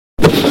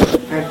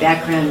our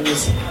background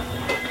music.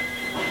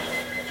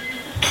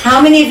 How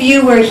many of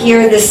you were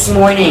here this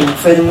morning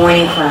for the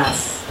morning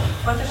class?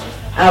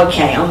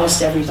 Okay,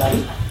 almost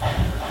everybody.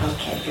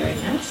 Okay, very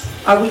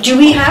nice. Do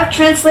we have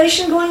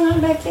translation going on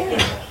back there?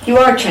 You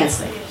are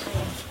translating.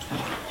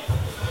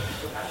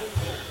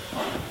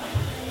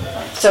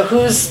 So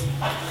who's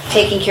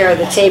taking care of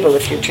the table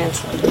if you're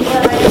translating?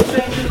 Well, I am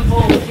trying to do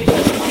both.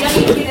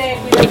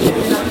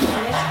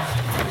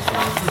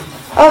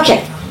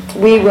 Okay,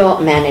 we will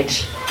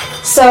manage.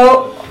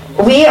 So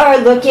we are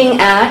looking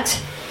at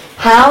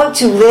how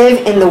to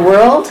live in the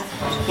world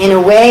in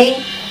a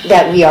way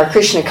that we are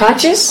Krishna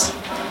conscious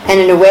and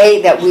in a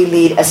way that we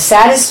lead a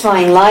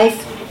satisfying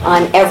life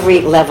on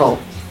every level.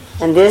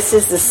 And this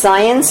is the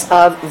science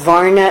of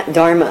Varna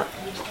Dharma.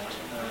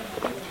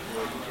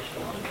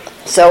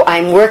 So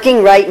I'm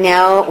working right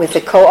now with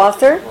the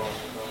co-author,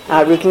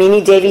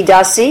 Rukmini Devi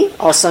Dasi,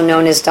 also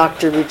known as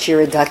Dr.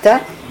 Ruchira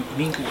Datta.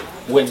 Link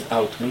went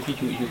out. Maybe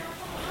you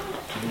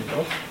went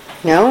off?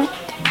 No?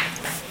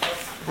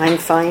 I'm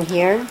fine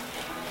here.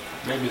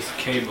 Maybe it's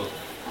cable.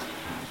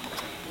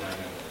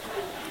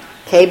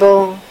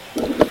 Cable.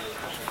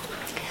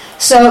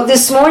 So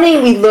this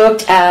morning we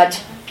looked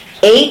at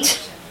 8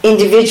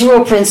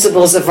 individual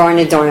principles of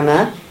Varna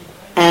Dharma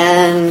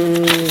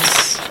and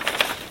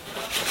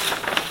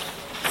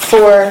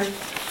 4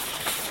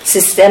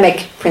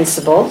 systemic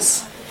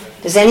principles.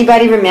 Does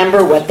anybody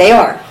remember what they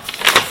are?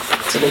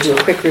 So we'll do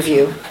a quick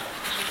review.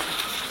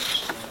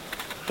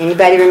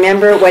 Anybody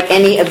remember what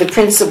any of the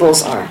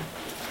principles are?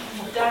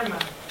 Dharma,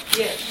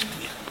 yes.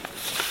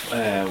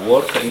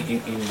 Work in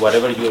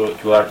whatever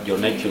your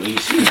nature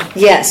is.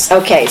 Yes,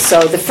 okay.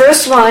 So the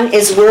first one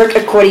is work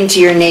according to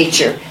your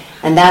nature.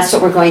 And that's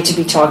what we're going to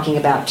be talking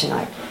about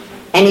tonight.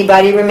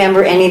 Anybody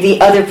remember any of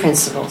the other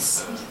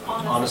principles?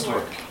 Honest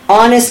work.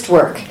 Honest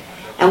work.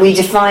 And we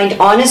defined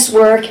honest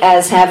work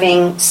as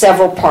having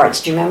several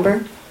parts. Do you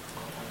remember?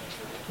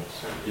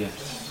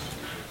 Yes.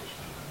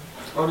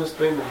 Honest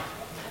payment.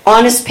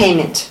 Honest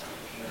payment.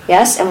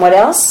 Yes, and what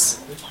else?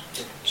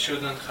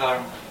 Shouldn't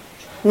harm.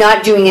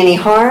 Not doing any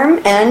harm,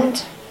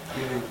 and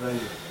Giving value.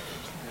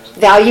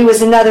 value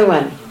is another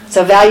one.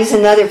 So value is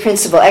another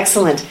principle.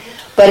 Excellent.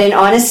 But in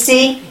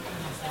honesty,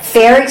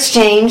 fair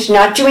exchange,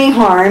 not doing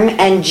harm,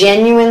 and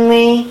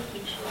genuinely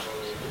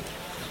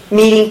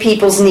meeting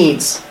people's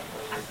needs.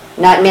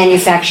 Not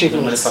manufactured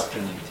needs.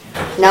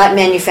 Not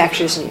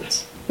manufacturer's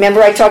needs.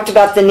 Remember I talked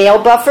about the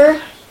nail buffer?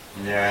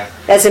 Yeah.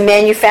 As a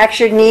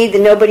manufactured need,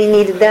 that nobody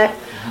needed that?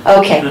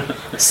 Okay.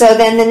 So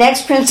then the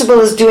next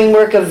principle is doing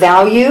work of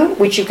value,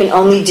 which you can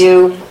only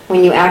do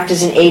when you act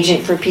as an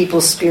agent for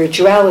people's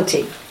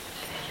spirituality.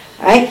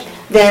 All right?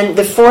 Then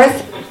the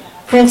 4th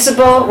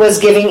principle was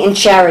giving in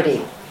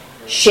charity,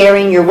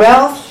 sharing your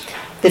wealth.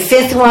 The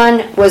 5th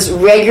one was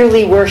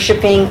regularly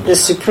worshiping the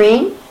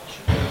Supreme.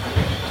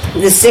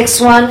 The 6th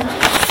one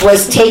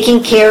was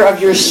taking care of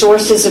your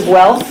sources of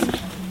wealth,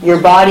 your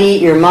body,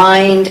 your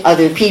mind,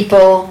 other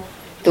people,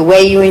 the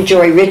way you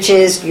enjoy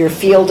riches, your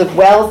field of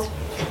wealth.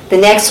 The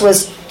next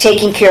was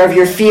taking care of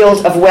your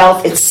field of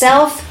wealth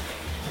itself.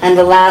 And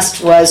the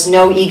last was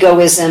no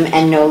egoism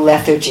and no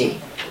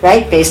lethargy,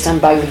 right? Based on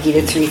Bhagavad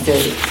Gita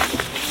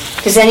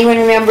 3:30. Does anyone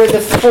remember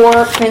the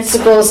 4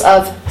 principles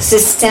of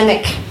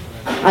systemic,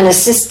 on a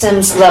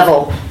systems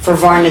level for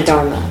Varna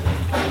Dharma?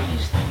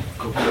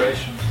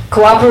 Cooperation.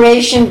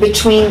 Cooperation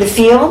between the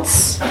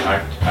fields.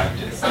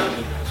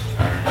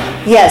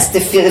 Yes, the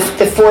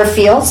 4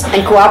 fields,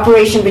 and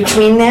cooperation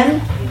between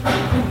them.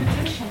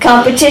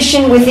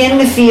 Competition within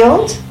the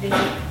field.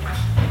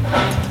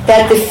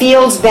 That the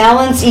fields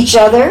balance each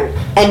other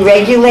and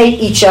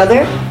regulate each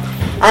other.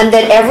 And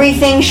that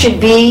everything should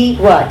be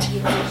what?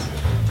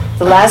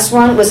 The last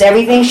one was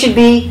everything should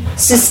be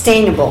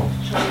sustainable.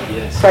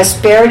 Yes.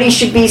 Prosperity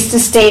should be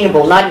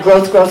sustainable, not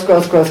growth.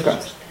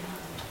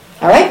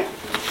 All right?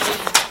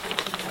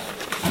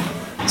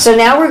 So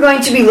now we're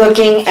going to be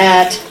looking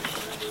at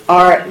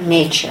our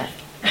nature.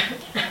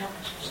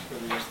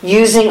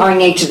 Using our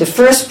nature. The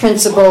first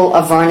principle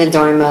of Varna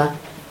Dharma,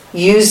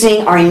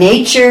 using our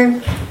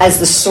nature as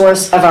the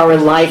source of our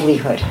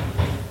livelihood.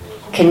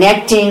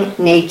 Connecting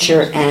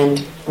nature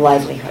and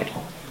livelihood.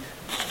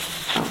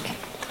 Okay.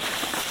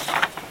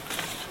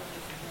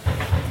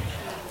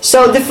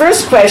 So the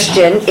first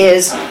question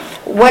is,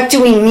 what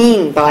do we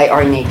mean by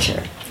our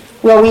nature?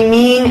 Well, we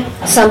mean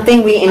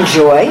something we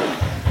enjoy,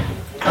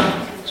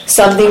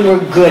 something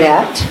we're good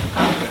at,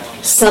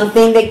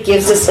 something that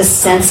gives us a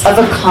sense of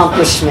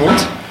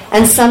accomplishment,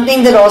 and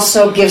something that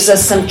also gives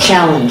us some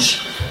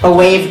challenge, a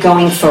way of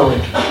going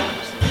forward.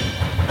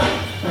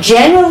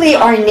 Generally,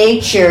 our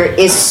nature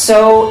is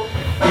so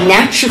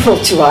natural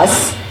to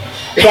us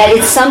that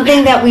it's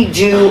something that we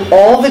do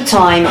all the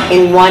time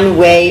in one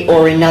way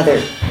or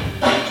another.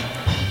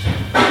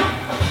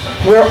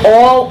 We're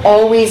all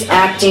always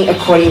acting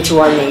according to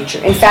our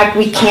nature. In fact,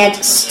 we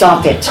can't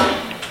stop it.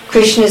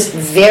 Krishna is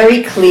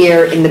very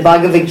clear in the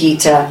Bhagavad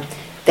Gita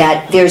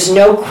that there's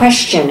no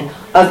question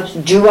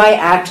of do I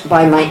act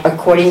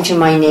according to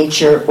my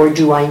nature or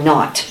do I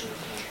not.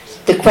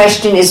 The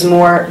question is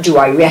more, do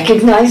I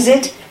recognize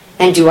it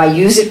And do I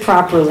use it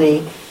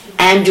properly?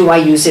 And do I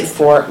use it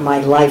for my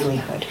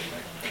livelihood?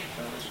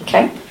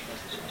 Okay?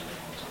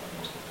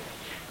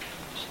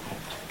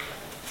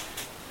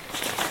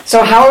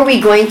 So how are we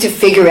going to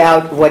figure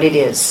out what it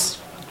is?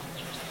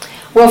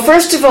 Well,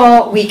 first of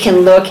all, we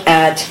can look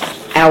at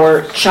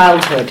our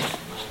childhood.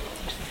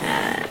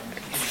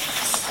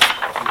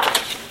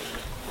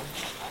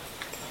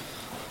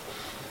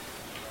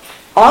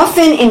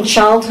 Often in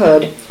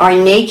childhood, our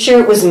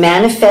nature was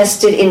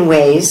manifested in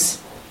ways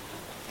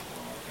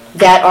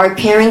that our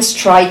parents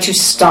tried to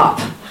stop.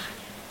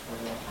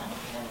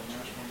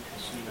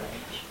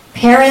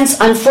 Parents,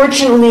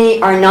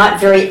 unfortunately, are not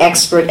very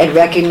expert at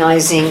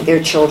recognizing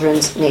their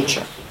children's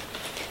nature,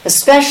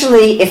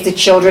 especially if the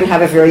children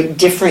have a very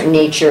different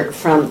nature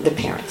from the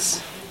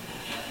parents.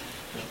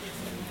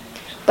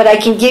 But I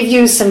can give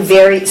you some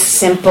very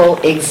simple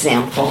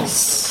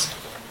examples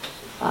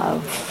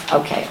of,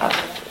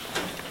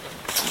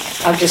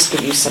 I'll just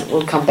give you some,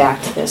 we'll come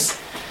back to this.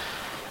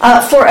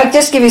 I'll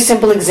just give you a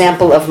simple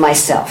example of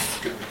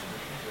myself.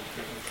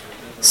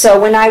 So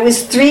when I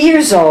was 3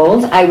 years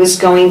old, I was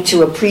going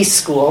to a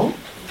preschool.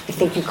 I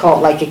think you call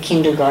it like a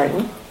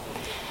kindergarten.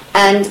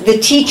 And the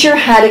teacher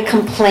had a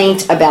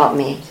complaint about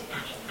me.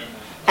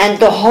 And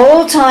the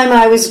whole time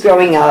I was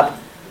growing up,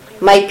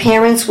 my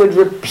parents would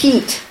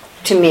repeat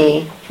to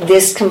me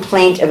this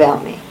complaint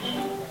about me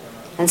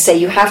and say,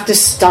 you have to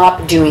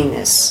stop doing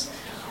this.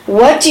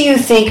 What do you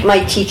think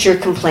my teacher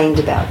complained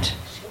about?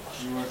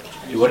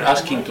 You were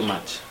asking too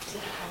much.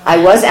 I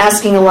was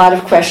asking a lot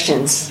of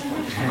questions.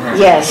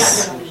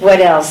 Yes. What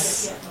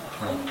else?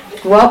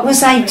 What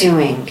was I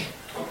doing?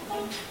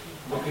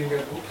 Looking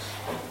at books.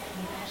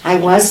 I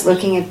was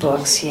looking at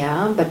books,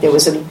 yeah, but there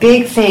was a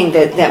big thing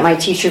that my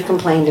teacher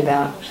complained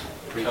about.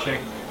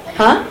 Preaching.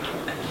 Huh?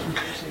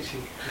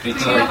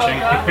 Preaching.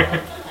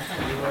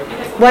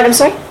 What, I'm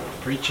sorry?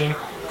 Preaching.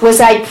 Was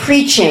I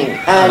preaching?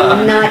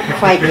 Not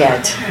quite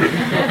yet.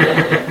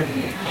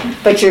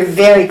 But you're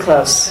very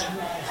close.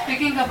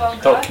 Speaking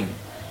about Talking.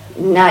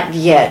 Not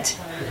yet.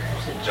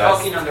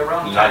 Talking on the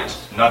wrong time.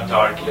 Not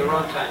talking, The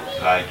wrong time.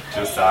 like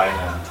too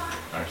silent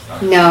or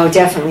something. No,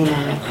 definitely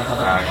not.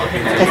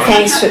 Okay. But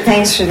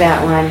thanks for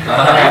that one.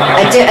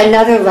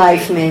 Another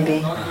life,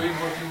 maybe. Not doing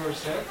what you were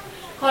said.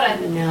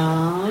 Correct.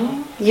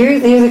 No. You're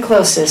the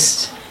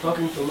closest.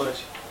 Talking too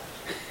much.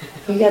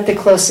 You got the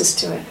closest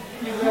to it.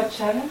 You were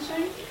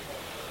challenging?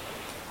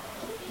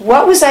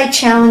 What was I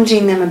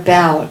challenging them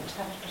about?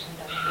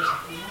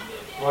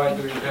 Why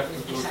do you have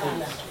to do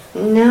things?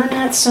 No,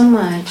 not so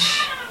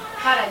much.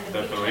 Correct.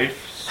 The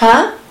beliefs.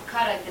 Huh?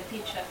 Correct, the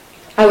teacher.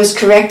 I was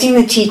correcting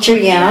the teacher,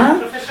 yeah?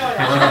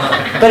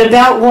 Professor. But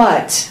about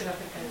what?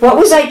 What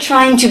was I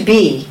trying to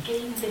be?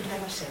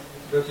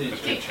 The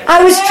teacher.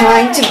 I was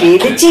trying to be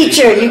the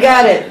teacher. You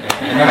got it.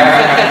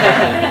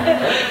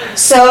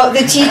 So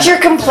the teacher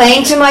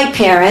complained to my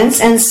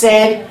parents and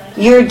said,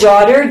 your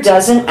daughter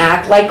doesn't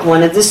act like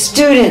one of the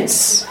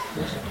students.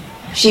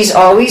 She's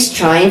always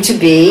trying to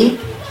be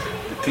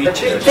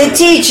Teacher. the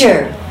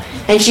teacher.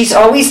 And she's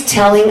always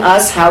telling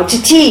us how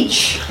to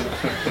teach.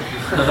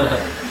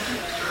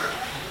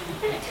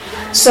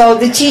 So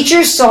the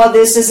teacher saw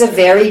this as a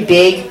very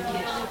big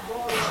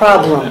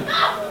problem.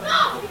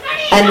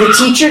 And the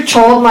teacher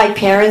told my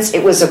parents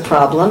it was a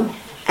problem,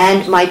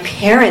 and my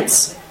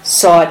parents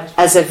saw it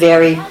as a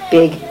very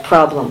big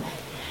problem.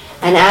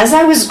 And as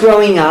I was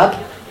growing up,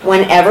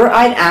 whenever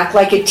I'd act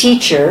like a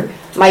teacher,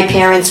 my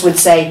parents would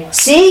say,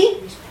 see,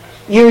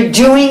 you're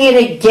doing it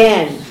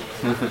again.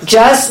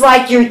 Just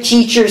like your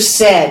teacher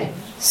said,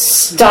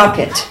 stop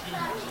it.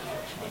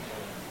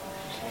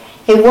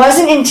 It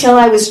wasn't until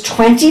I was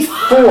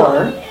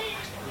 24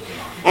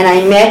 and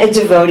I met a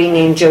devotee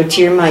named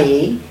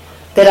Jyotirmayi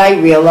that I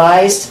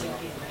realized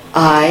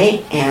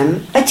I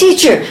am a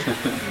teacher.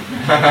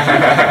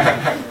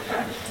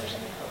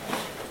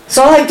 It's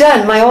all I've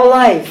done my whole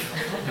life.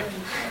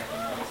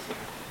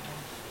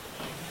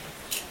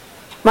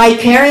 My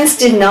parents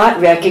did not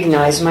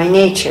recognize my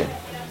nature.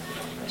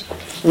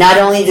 Not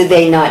only did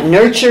they not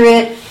nurture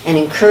it and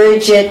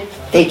encourage it,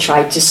 they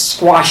tried to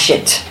squash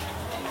it.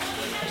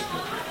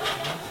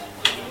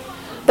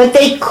 But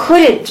they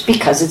couldn't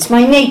because it's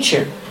my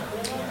nature.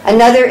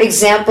 Another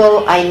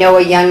example, I know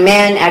a young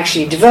man,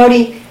 actually a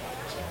devotee,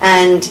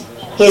 and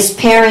his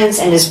parents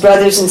and his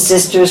brothers and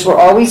sisters were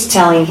always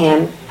telling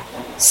him,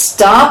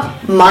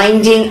 stop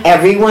minding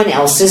everyone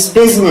else's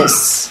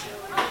business.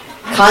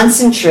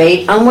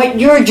 Concentrate on what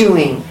you're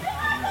doing.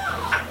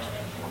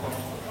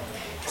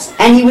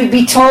 And he would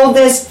be told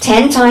this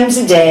 10 times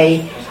a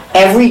day,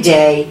 every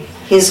day,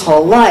 his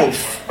whole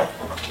life.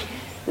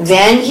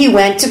 Then he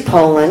went to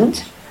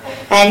Poland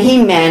and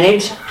he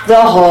managed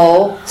the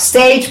whole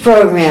stage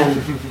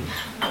program.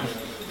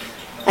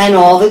 And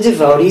all the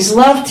devotees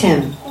loved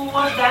him. Who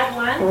was that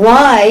one?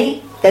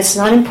 Why? That's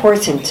not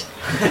important.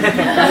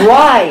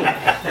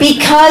 Why?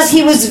 Because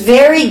he was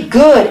very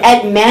good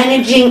at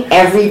managing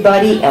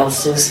everybody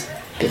else's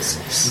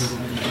business.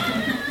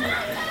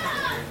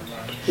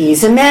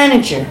 He's a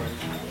manager.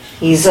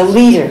 He's a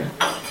leader.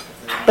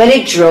 But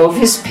it drove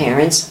his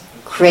parents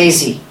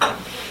crazy.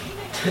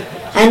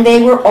 And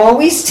they were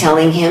always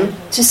telling him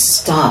to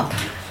stop.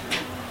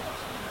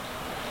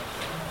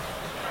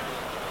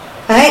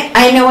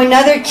 I know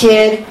another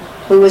kid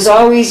who was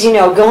always,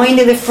 going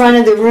to the front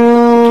of the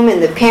room,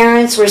 and the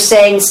parents were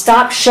saying,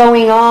 stop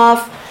showing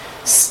off,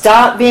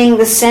 stop being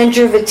the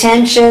center of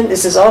attention.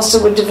 This is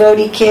also a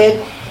devotee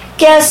kid.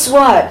 Guess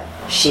what?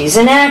 She's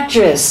an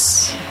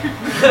actress.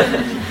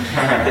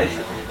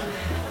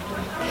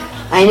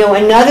 I know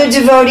another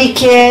devotee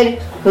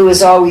kid who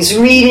was always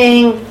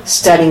reading,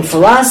 studying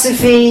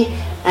philosophy,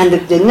 and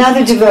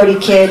another devotee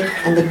kid,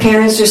 and the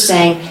parents are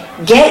saying,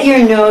 get your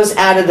nose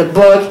out of the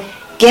book,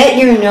 get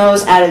your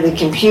nose out of the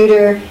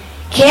computer.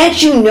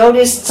 Can't you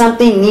notice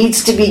something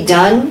needs to be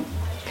done?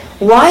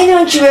 Why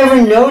don't you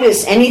ever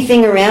notice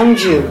anything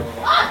around you?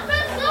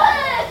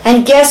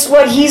 And guess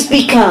what he's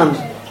become?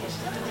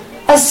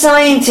 A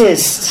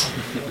scientist.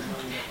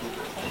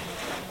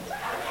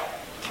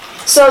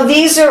 So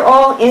these are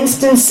all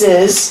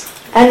instances,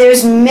 and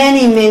there's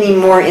many, many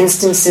more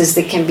instances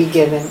that can be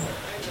given,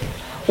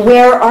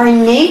 where our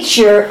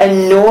nature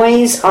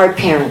annoys our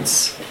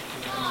parents,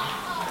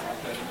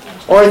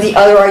 or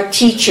our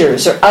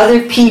teachers, or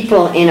other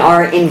people in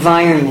our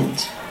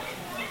environment.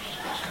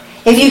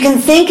 If you can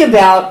think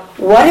about,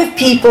 what if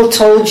people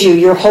told you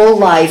your whole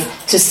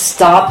life to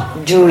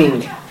stop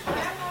doing,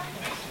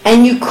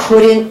 and you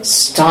couldn't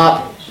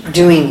stop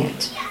doing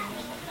it?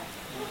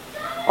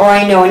 Or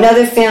I know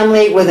another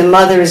family where the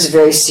mother is a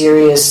very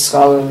serious,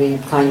 scholarly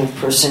kind of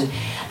person,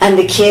 and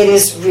the kid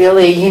is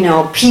really,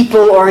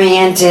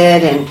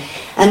 people-oriented,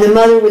 and the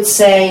mother would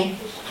say,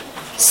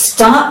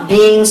 stop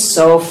being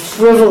so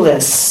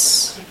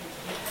frivolous.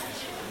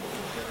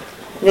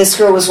 This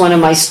girl was one of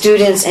my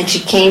students, and she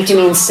came to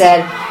me and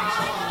said,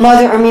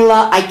 Mother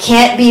Urmila, I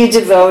can't be a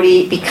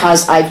devotee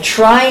because I've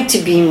tried to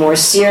be more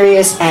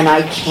serious and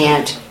I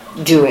can't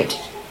do it.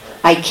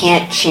 I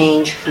can't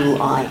change who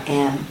I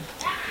am.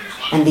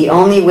 And the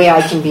only way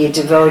I can be a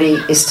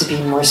devotee is to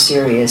be more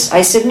serious.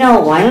 I said,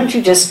 no, why don't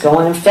you just go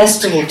on a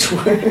festival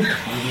tour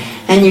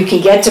and you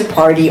can get to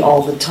party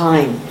all the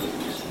time.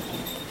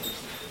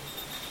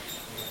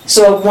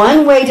 So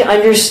one way to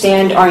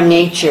understand our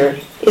nature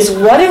is,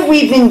 what have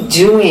we been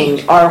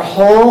doing our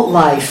whole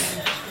life?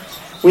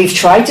 We've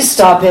tried to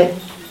stop it.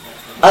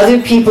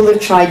 Other people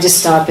have tried to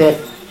stop it.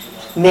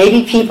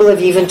 Maybe people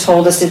have even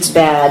told us it's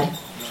bad,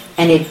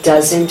 and it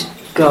doesn't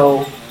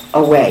go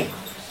away.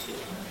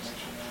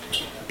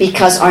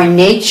 Because our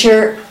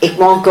nature, it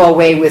won't go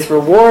away with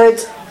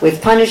rewards,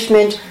 with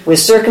punishment, with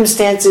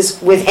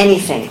circumstances, with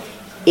anything.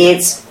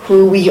 It's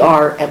who we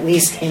are, at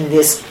least in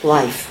this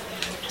life.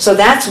 So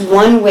that's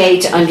one way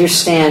to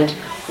understand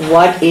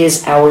what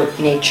is our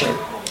nature.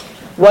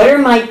 What are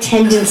my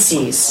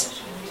tendencies?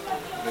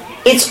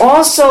 It's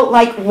also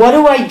like, what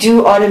do I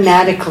do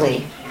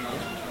automatically?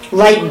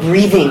 Like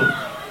breathing.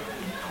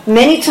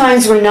 Many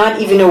times we're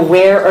not even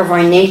aware of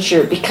our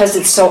nature because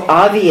it's so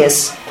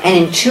obvious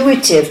and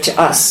intuitive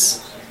to us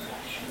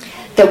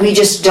that we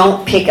just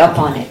don't pick up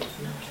on it.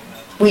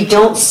 We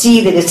don't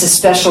see that it's a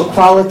special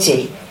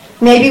quality.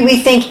 Maybe we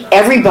think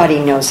everybody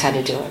knows how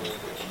to do it.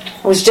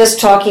 I was just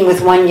talking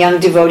with one young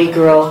devotee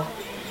girl,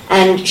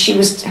 and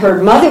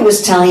her mother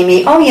was telling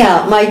me, oh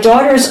yeah, my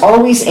daughter's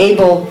always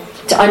able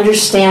to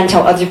understand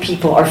how other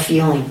people are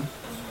feeling.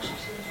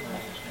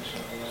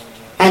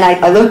 And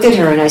I looked at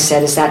her and I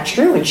said, is that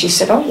true? And she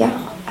said, oh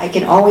yeah, I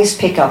can always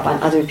pick up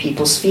on other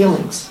people's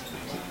feelings.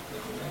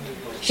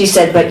 She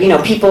said, but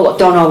people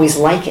don't always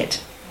like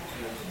it,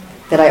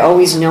 that I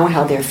always know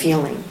how they're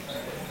feeling.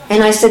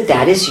 And I said,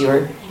 that is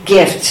your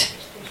gift.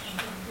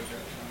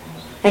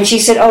 And she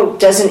said, oh,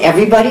 doesn't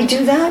everybody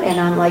do that? And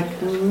I'm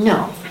like,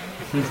 no,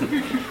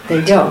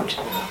 they don't.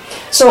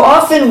 So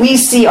often we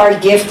see our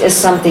gift as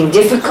something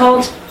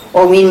difficult,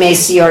 or we may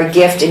see our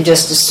gift and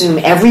just assume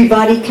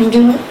everybody can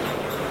do it.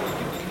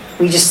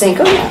 We just think,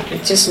 oh yeah,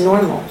 it's just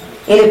normal.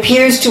 It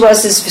appears to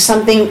us as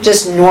something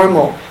just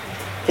normal.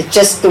 It's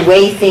just the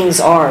way things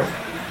are.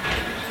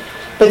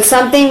 But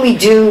something we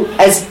do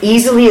as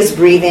easily as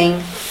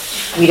breathing.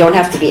 We don't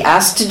have to be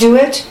asked to do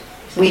it.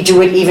 We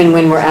do it even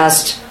when we're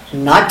asked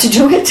not to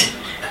do it.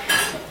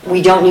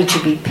 We don't need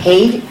to be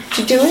paid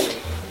to do it.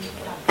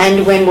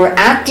 And when we're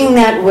acting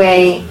that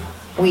way,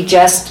 we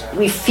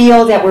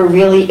feel that we're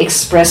really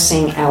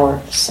expressing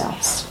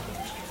ourselves.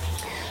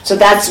 So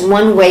that's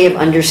one way of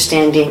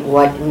understanding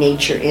what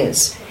nature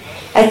is.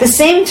 At the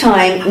same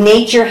time,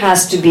 nature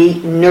has to be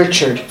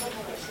nurtured.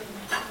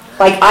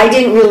 Like, I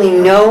didn't really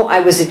know I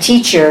was a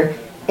teacher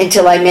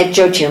until I met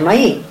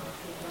Jyotirmayi.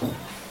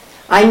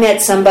 I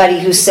met somebody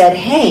who said,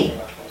 hey,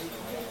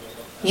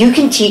 you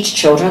can teach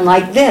children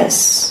like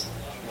this,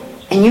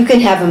 and you can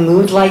have a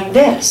mood like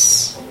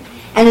this.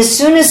 And as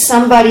soon as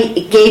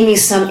somebody gave me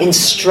some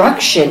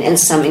instruction and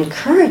some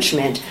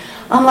encouragement,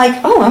 I'm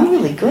like, oh, I'm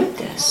really good at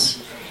this.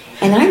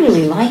 And I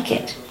really like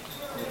it.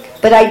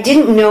 But I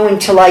didn't know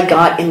until I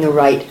got in the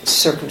right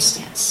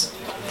circumstance.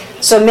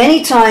 So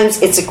many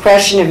times it's a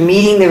question of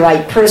meeting the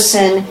right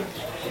person,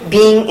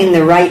 being in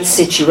the right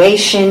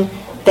situation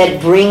that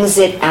brings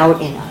it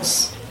out in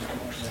us.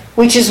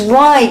 which is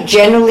why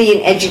generally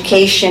in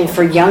education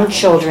for young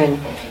children,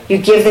 you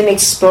give them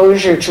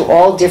exposure to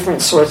all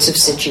different sorts of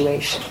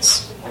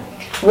situations.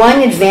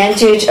 One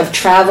advantage of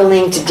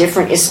traveling to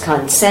different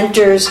ISKCON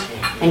centers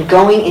and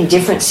going in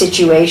different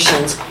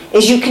situations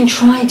is you can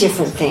try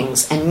different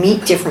things and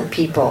meet different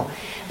people.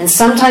 And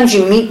sometimes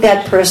you meet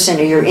that person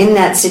or you're in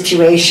that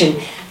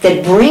situation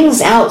that brings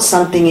out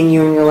something in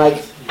you and you're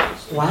like,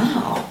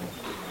 wow,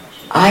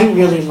 I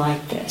really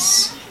like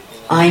this.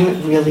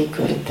 I'm really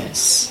good at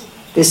this.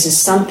 This is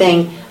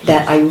something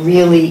that I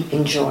really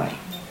enjoy.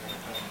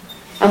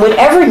 And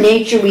whatever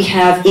nature we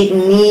have, it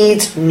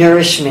needs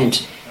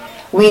nourishment.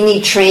 We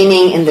need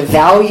training in the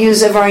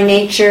values of our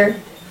nature,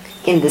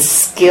 in the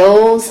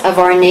skills of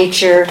our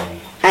nature,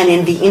 and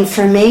in the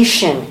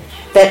information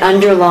that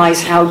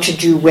underlies how to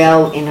do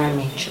well in our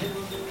nature.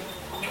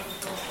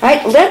 All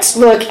right, let's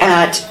look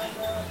at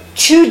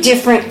two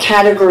different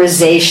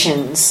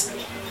categorizations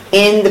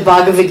in the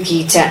Bhagavad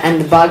Gita and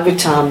the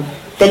Bhagavatam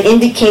that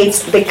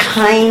indicates the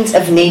kinds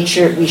of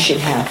nature we should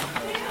have.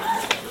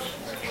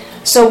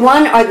 So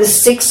one are the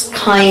 6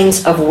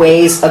 kinds of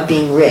ways of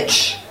being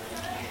rich.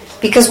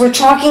 Because we're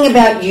talking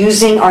about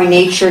using our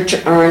nature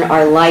to earn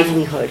our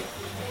livelihood.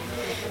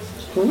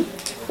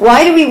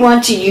 Why do we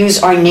want to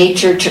use our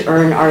nature to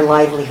earn our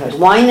livelihood?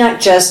 Why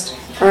not just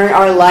earn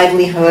our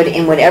livelihood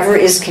in whatever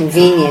is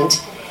convenient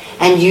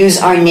and use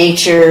our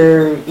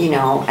nature,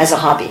 as a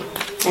hobby?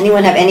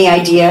 Anyone have any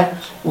idea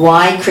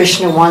why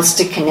Krishna wants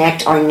to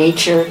connect our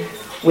nature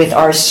with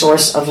our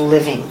source of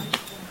living?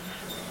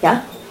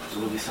 Yeah?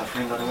 Will we be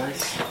suffering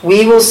otherwise?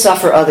 We will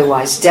suffer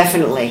otherwise,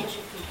 definitely.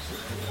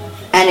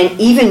 And an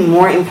even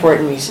more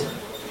important reason.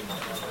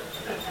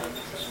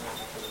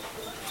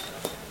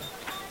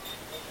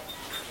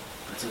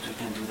 That's what we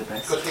can do the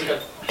best. Because we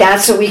got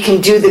That's what we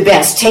can do the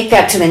best. Take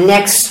that to the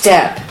next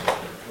step.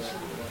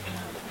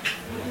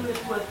 We do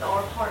it with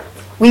our heart.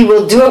 We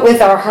will do it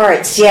with our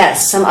hearts.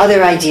 Yes, some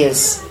other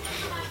ideas.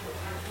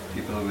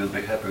 People will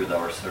be happy with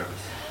our service.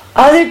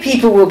 Other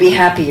people will be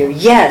happier.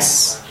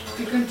 Yes.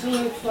 You can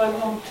do it for a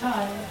long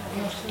time.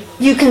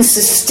 You can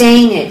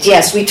sustain it.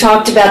 Yes, we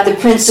talked about the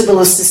principle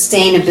of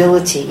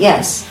sustainability.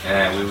 Yes.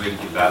 And we will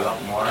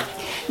develop more.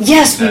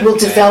 Yes, we will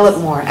develop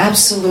more.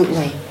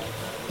 Absolutely.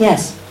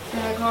 Yes.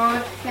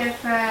 God has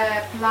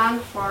a plan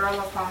for all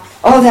of us.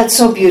 Oh, that's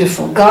so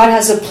beautiful. God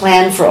has a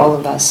plan for all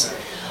of us.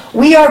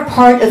 We are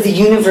part of the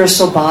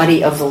universal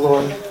body of the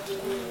Lord.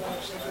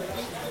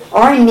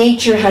 Our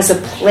nature has a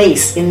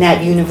place in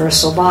that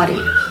universal body.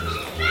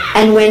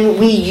 And when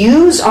we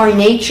use our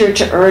nature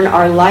to earn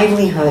our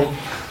livelihood,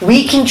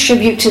 we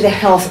contribute to the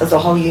health of the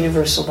whole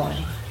universal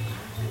body.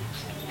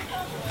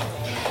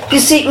 You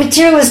see,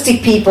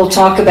 materialistic people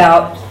talk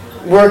about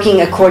working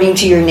according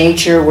to your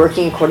nature,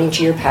 working according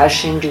to your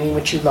passion, doing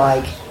what you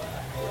like.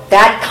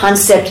 That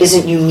concept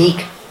isn't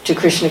unique to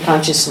Krishna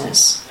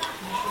consciousness.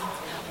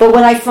 But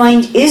what I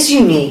find is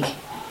unique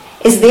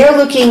is they're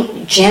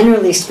looking,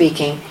 generally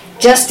speaking,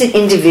 just at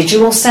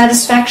individual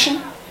satisfaction,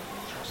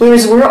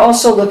 whereas we're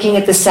also looking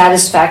at the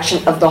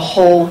satisfaction of the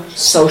whole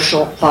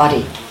social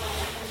body.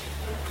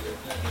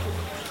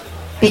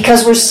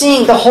 Because we're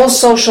seeing the whole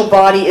social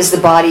body is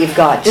the body of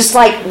God. Just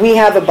like we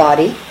have a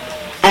body,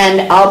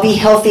 and I'll be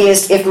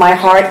healthiest if my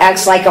heart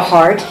acts like a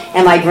heart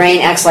and my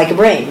brain acts like a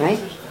brain, right?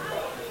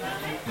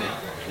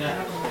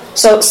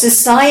 So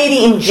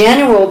society in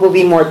general will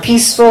be more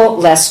peaceful,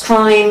 less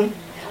crime,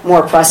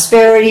 more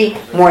prosperity,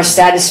 more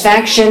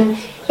satisfaction,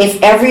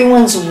 if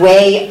everyone's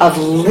way of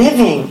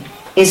living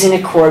is in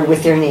accord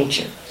with their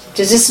nature.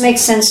 Does this make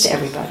sense to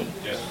everybody?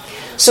 Yes.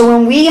 So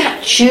when we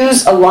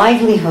choose a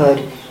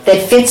livelihood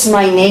that fits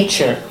my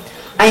nature,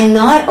 I'm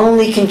not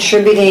only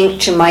contributing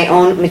to my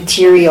own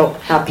material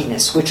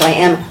happiness, which I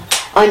am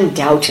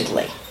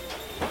undoubtedly,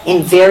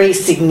 in very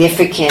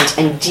significant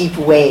and deep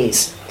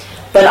ways,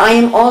 but I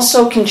am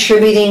also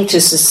contributing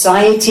to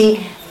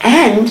society,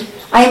 and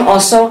I am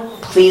also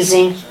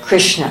pleasing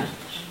Krishna.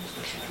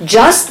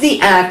 Just the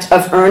act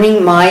of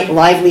earning my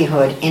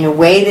livelihood in a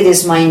way that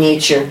is my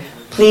nature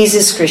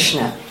pleases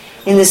Krishna,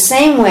 in the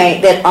same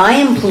way that I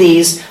am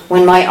pleased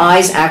when my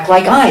eyes act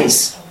like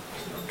eyes.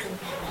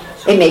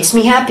 It makes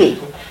me happy.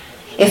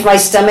 If my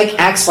stomach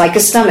acts like a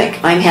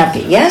stomach, I'm happy.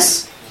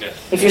 Yes? Yes.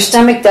 If your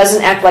stomach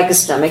doesn't act like a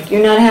stomach,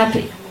 you're not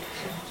happy.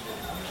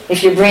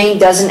 If your brain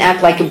doesn't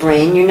act like a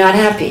brain, you're not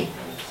happy.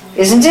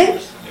 Isn't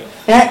it?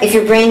 Yeah? If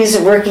your brain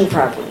isn't working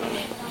properly,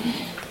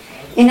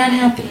 you're not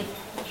happy.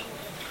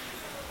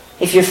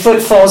 If your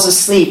foot falls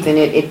asleep and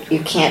you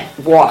can't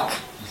walk,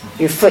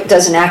 your foot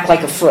doesn't act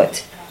like a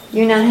foot,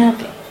 you're not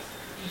happy.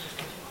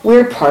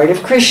 We're part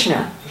of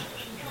Krishna.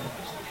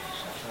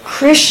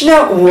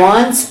 Krishna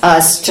wants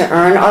us to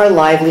earn our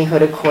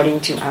livelihood according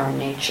to our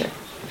nature.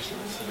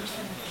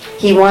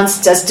 He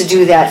wants us to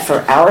do that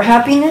for our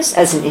happiness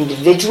as an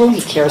individual.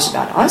 He cares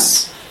about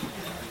us.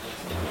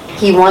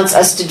 He wants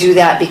us to do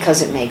that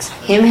because it makes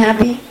him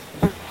happy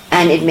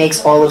and it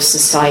makes all of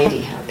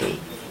society happy.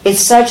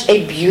 It's such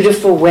a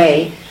beautiful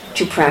way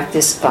to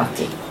practice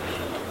bhakti.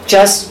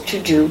 Just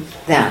to do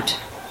that.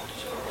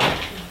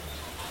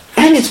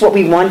 And it's what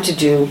we want to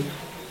do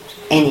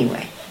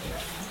anyway.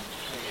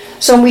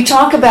 So when we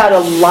talk about a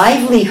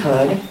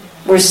livelihood,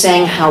 we're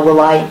saying, how will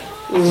I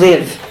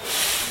live?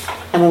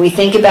 And when we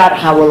think about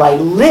how will I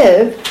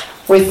live,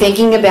 we're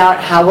thinking about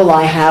how will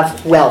I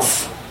have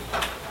wealth.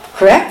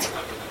 Correct?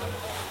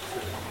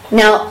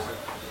 Now,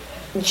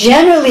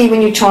 generally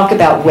when you talk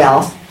about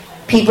wealth,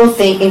 people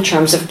think in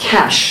terms of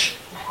cash.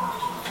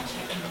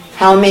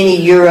 How many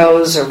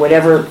euros or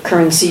whatever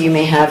currency you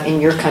may have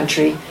in your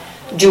country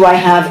do I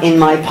have in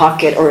my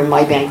pocket or in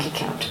my bank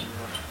account?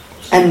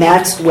 And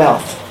that's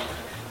wealth.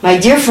 My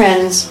dear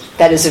friends,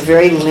 that is a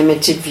very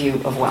limited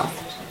view of wealth.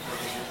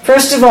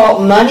 First of all,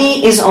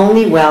 money is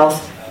only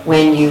wealth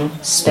when you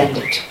spend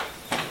it.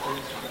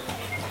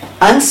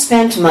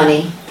 Unspent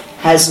money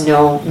has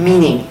no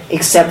meaning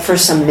except for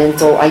some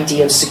mental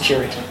idea of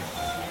security.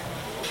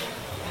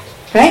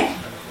 Right?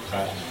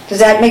 Does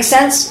that make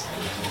sense?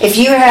 If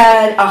you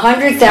had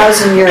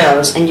 100,000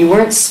 euros and you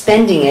weren't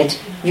spending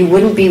it, you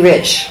wouldn't be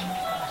rich.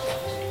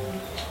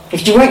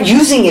 If you weren't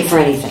using it for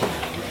anything.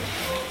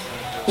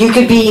 You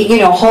could be,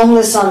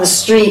 homeless on the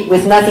street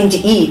with nothing to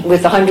eat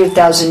with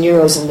 100,000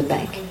 euros in the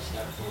bank.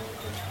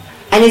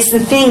 And it's the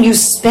thing you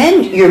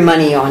spend your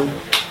money on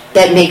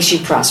that makes you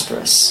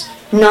prosperous,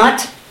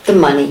 not the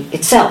money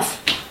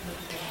itself.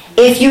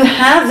 If you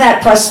have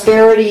that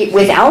prosperity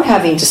without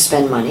having to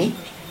spend money,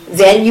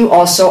 then you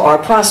also are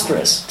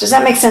prosperous. Does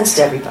that make sense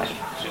to everybody?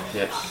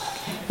 Yes.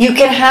 You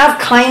can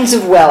have kinds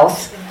of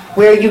wealth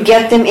where you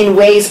get them in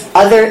ways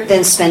other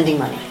than spending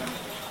money.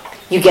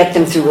 You get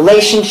them through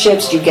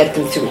relationships, you get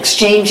them through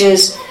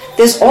exchanges.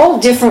 There's all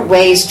different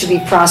ways to be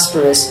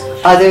prosperous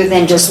other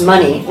than just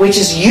money, which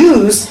is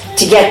used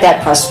to get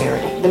that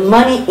prosperity. The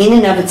money in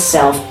and of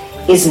itself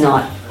is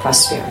not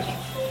prosperity.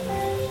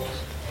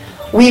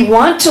 We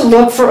want to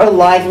look for a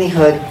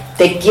livelihood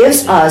that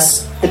gives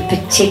us the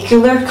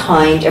particular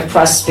kind of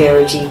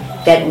prosperity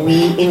that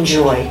we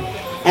enjoy.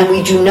 And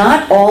we do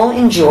not all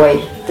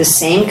enjoy the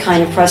same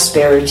kind of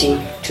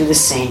prosperity to the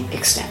same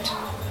extent.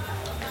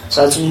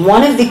 So it's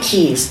one of the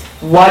keys.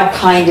 What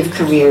kind of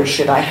career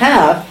should I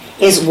have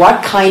is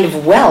what kind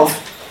of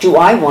wealth do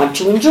I want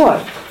to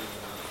enjoy?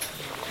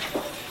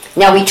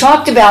 Now we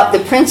talked about the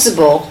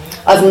principle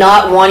of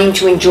not wanting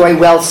to enjoy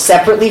wealth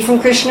separately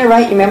from Krishna,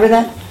 right? You remember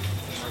that?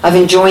 Of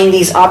enjoying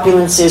these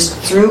opulences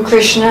through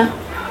Krishna.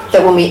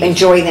 That when we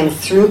enjoy them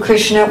through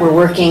Krishna, we're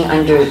working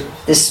under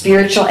the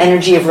spiritual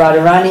energy of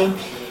Radharani.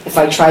 If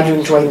I try to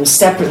enjoy them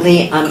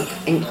separately, I'm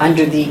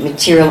under the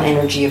material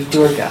energy of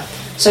Durga.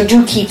 So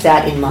do keep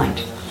that in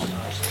mind.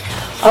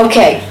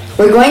 Okay,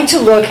 we're going to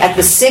look at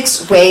the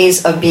 6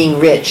 ways of being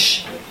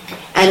rich.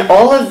 And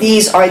all of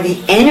these are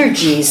the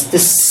energies, the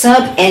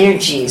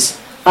sub-energies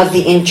of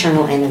the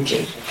internal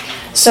energy.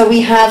 So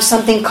we have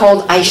something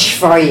called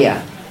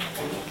Aishvarya.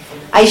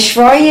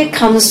 Aishvarya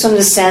comes from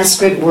the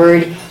Sanskrit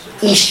word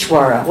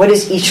Ishwara. What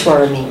does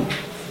Ishwara mean?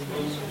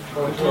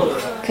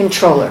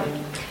 Controller.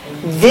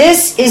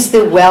 This is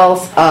the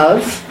wealth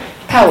of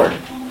power,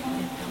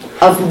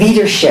 of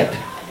leadership,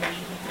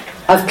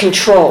 of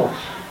control.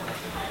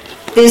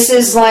 This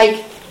is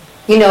like,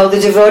 the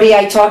devotee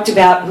I talked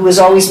about who is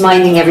always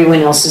minding everyone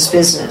else's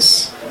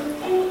business.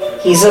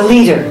 He's a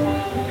leader.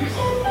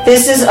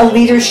 This is a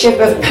leadership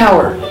of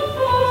power.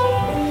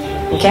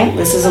 Okay?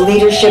 This is a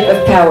leadership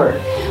of power,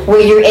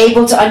 where you're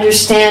able to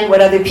understand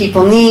what other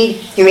people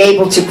need, you're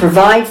able to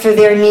provide for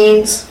their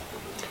needs,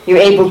 you're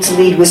able to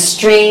lead with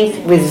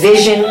strength, with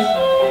vision.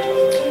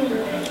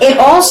 It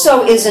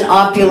also is an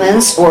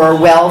opulence or a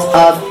wealth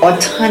of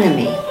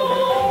autonomy.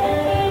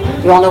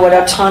 You all know what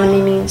autonomy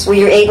means? Where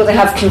you're able to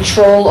have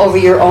control over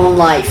your own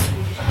life,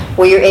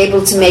 where you're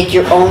able to make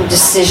your own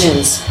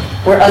decisions,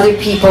 where other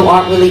people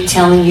aren't really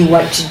telling you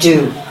what to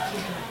do.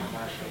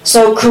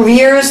 So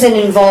careers that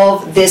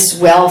involve this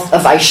wealth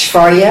of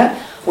Aishvarya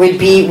would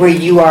be where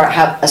you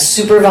have a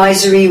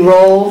supervisory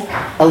role,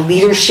 a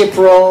leadership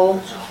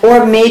role,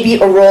 or maybe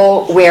a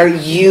role where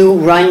you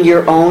run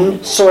your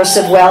own source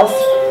of wealth,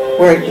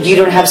 where you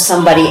don't have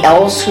somebody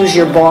else who's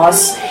your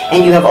boss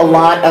and you have a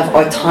lot of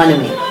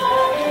autonomy.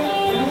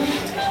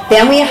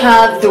 Then we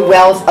have the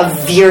wealth of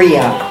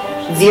virya.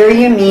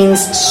 Virya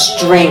means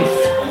strength.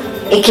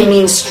 It can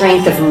mean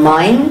strength of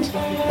mind.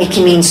 It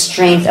can mean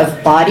strength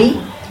of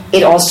body.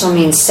 It also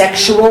means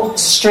sexual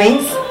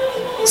strength.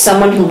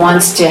 Someone who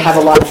wants to have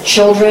a lot of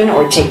children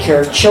or take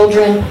care of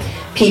children.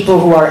 People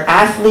who are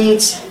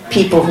athletes.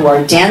 People who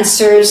are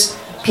dancers.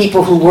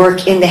 People who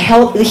work in the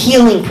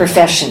healing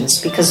professions,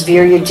 because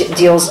virya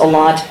deals a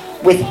lot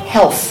with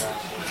health.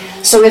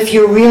 So if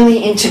you're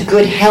really into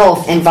good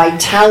health and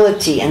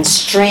vitality and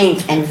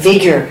strength and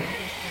vigor,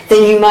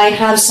 then you might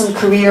have some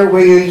career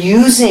where you're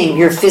using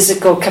your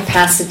physical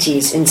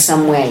capacities in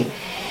some way.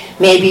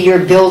 Maybe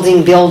you're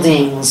building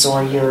buildings,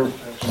 or you're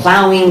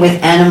plowing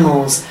with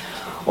animals,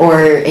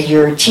 or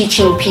you're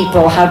teaching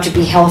people how to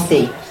be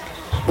healthy.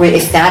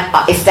 If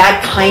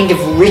that kind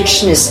of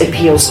richness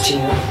appeals to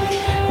you.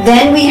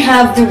 Then we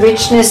have the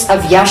richness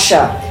of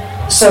yasha.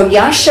 So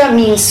yasha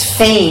means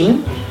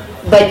fame,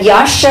 but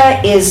yasha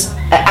is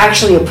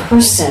actually a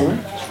person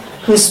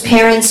whose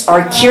parents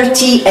are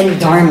kirti and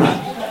dharma.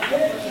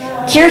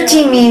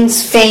 Kirti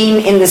means fame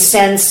in the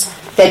sense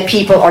that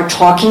people are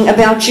talking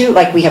about you,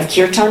 like we have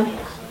kirtan.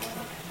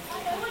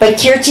 But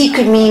kirti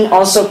could mean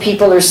also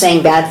people are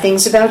saying bad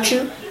things about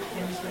you.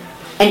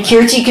 And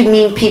kirti could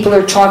mean people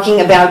are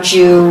talking about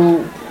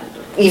you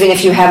even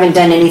if you haven't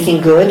done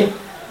anything good.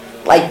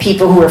 Like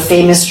people who are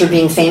famous for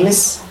being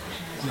famous.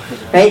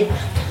 Right?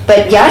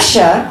 But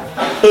yasha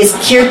is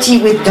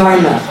kirti with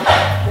dharma.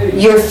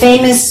 You're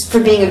famous for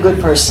being a good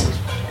person.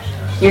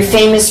 You're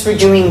famous for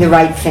doing the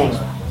right thing.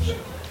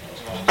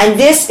 And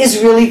this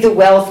is really the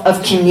wealth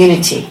of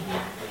community.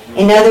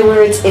 In other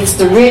words, it's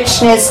the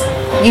richness.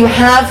 You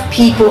have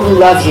people who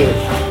love you.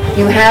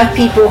 You have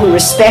people who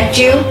respect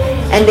you,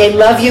 and they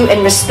love you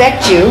and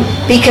respect you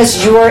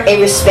because you're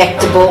a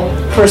respectable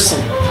person.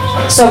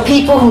 So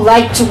people who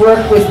like to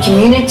work with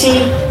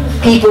community,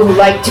 people who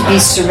like to be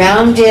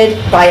surrounded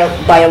by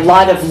a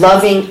lot of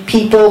loving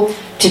people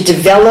to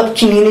develop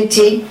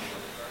community,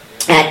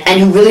 and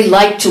who really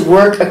like to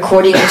work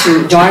according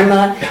to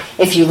Dharma,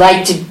 if you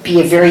like to be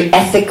a very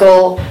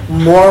ethical,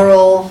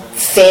 moral,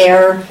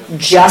 fair,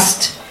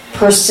 just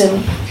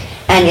person,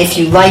 and if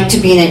you like to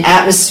be in an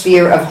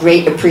atmosphere of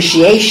great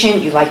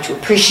appreciation, you like to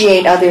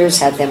appreciate others,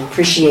 have them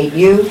appreciate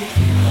you,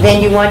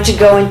 then you want to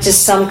go into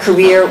some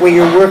career where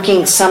you're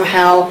working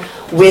somehow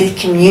with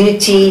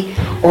community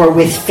or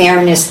with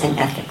fairness and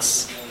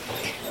ethics.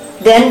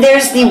 Then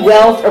there's the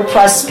wealth or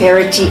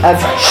prosperity of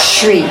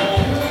Shri.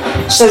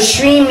 So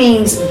Shri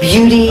means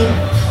beauty,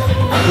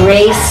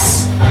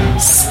 grace,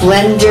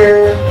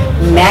 splendor,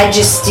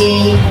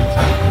 majesty.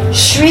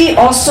 Shri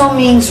also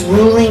means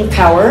ruling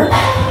power,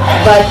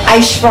 but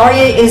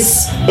Aishvarya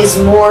is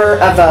more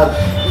of a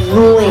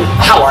ruling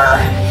power,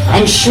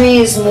 and Shri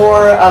is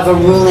more of a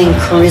ruling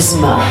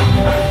charisma.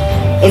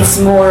 It's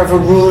more of a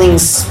ruling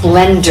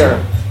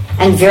splendor,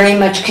 and very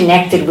much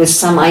connected with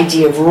some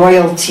idea of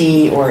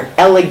royalty or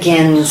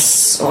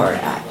elegance, or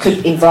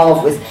could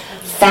involve with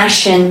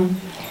fashion,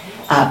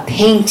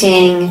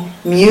 painting,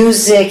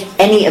 music,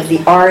 any of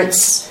the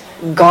arts,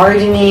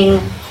 gardening,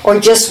 or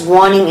just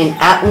wanting an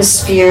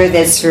atmosphere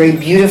that's very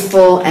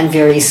beautiful and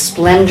very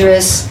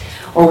splendorous,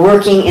 or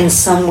working in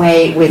some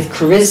way with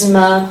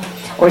charisma,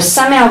 or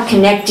somehow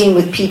connecting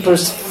with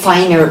people's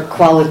finer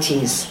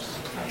qualities.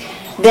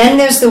 Then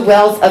there's the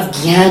wealth of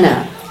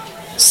jnana.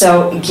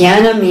 So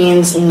jnana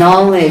means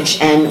knowledge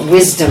and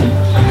wisdom,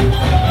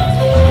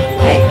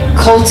 right?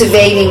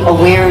 Cultivating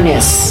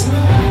awareness,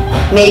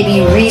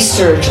 maybe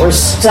research or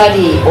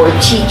study or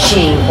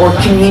teaching or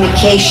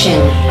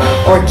communication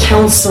or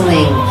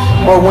counseling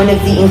or one of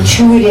the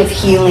intuitive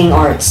healing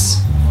arts.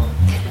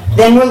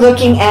 Then we're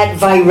looking at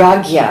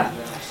vairagya.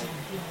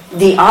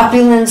 The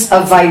opulence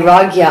of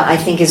vairagya, I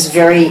think, is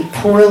very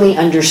poorly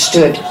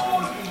understood.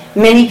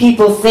 Many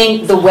people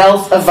think the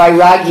wealth of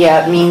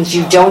vairagya means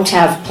you don't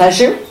have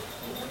pleasure,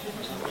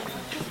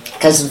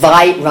 because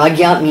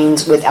vairagya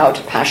means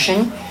without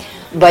passion.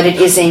 But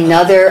it is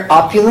another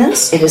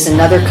opulence, it is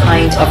another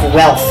kind of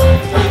wealth.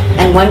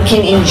 And one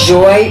can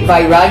enjoy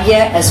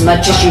vairagya as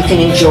much as you can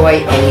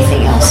enjoy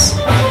anything else.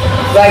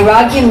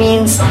 Vairagya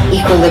means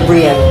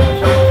equilibrium,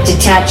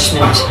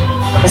 detachment,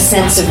 a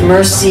sense of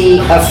mercy,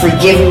 of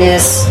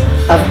forgiveness,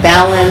 of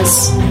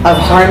balance, of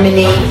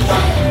harmony.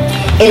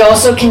 It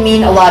also can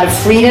mean a lot of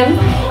freedom.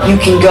 You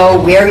can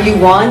go where you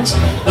want,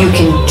 you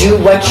can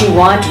do what you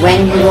want,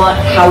 when you want,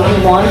 how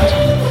you want.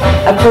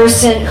 A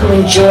person who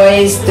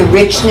enjoys the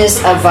richness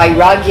of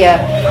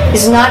vairagya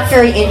is not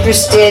very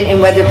interested in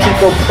whether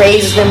people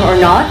praise them or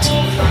not.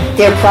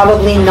 They're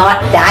probably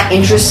not that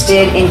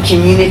interested in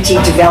community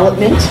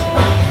development,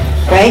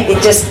 right?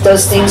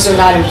 Those things are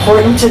not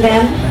important to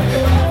them.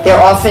 They're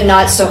often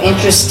not so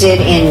interested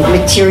in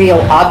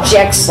material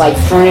objects like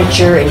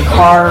furniture and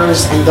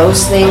cars and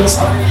those things,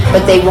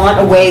 but they want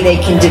a way they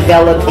can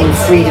develop in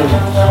freedom.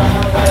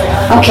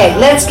 Okay,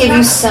 let's give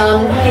you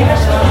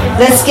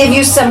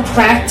some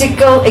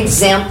practical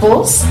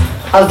examples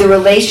of the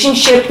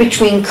relationship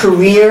between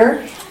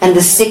career and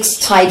the 6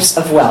 types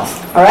of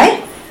wealth. All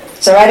right?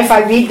 It's all right if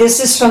I read. This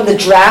is from the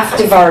draft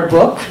of our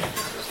book.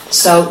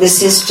 So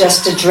this is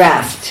just a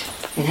draft.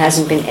 It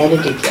hasn't been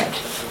edited yet.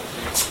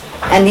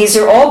 And these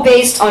are all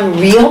based on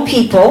real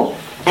people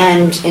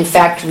and, in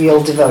fact,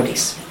 real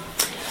devotees.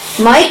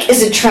 Mike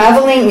is a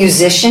traveling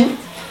musician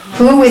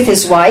who, with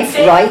his wife,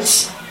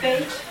 writes...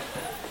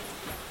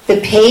 The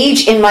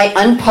page in my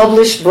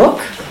unpublished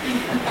book.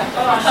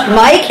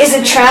 Mike is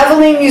a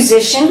traveling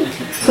musician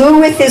who,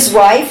 with his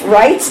wife,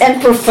 writes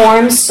and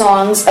performs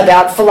songs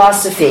about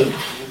philosophy.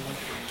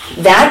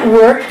 That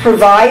work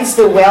provides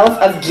the wealth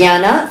of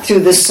jnana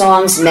through the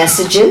song's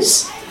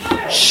messages,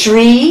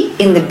 Shri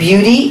in the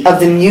beauty of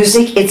the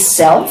music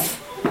itself,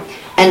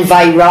 and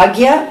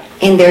vairagya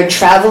in their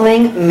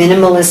traveling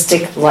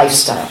minimalistic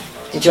lifestyle.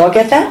 Did you all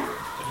get that?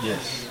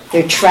 Yes.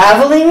 They're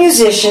traveling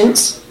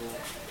musicians.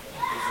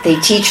 They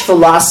teach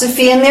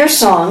philosophy in their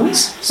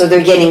songs, so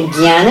they're getting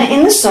jnana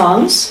in the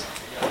songs,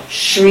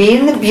 Shri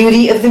in the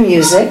beauty of the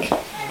music,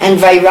 and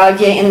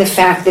vairagya in the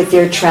fact that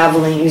they're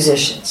traveling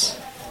musicians.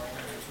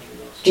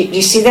 Do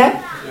you see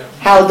that?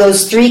 How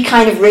those 3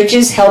 kind of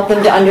riches help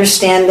them to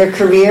understand their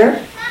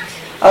career?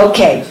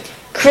 Okay,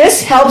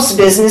 Chris helps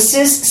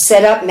businesses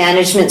set up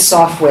management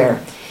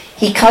software.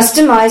 He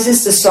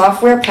customizes the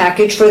software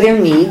package for their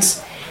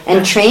needs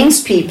and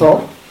trains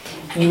people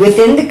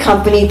within the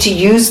company to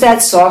use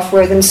that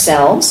software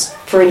themselves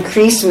for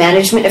increased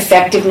management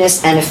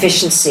effectiveness and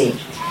efficiency.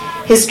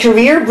 His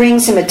career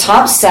brings him a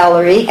top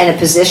salary and a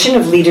position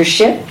of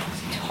leadership,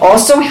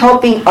 also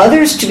helping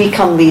others to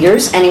become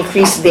leaders and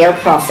increase their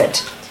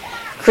profit.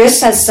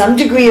 Chris has some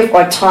degree of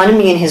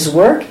autonomy in his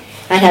work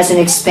and has an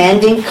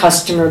expanding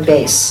customer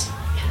base.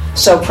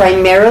 So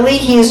primarily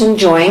he is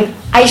enjoying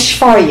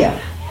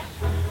Aishvarya.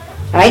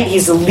 Right?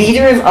 He's a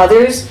leader of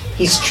others.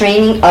 He's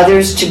training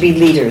others to be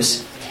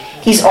leaders.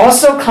 He's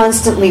also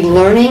constantly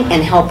learning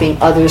and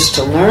helping others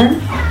to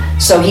learn.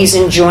 So he's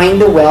enjoying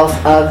the wealth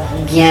of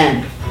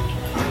Gyan.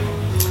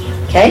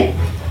 Okay?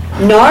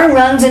 Nar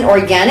runs an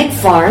organic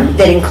farm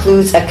that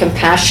includes a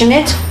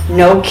compassionate,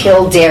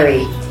 no-kill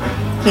dairy.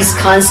 He's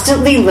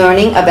constantly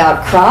learning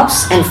about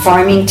crops and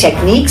farming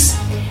techniques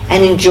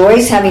and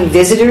enjoys having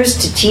visitors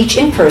to teach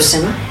in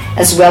person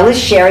as well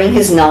as sharing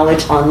his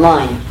knowledge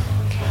online.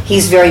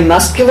 He's very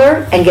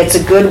muscular and gets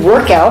a good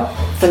workout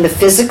from the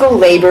physical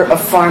labor of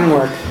farm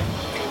work.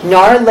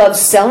 Nar loves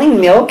selling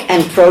milk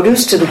and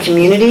produce to the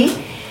community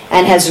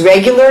and has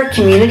regular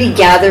community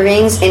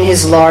gatherings in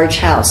his large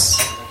house.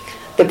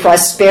 The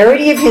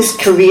prosperity of his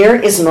career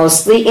is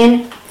mostly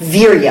in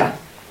virya.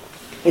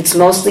 It's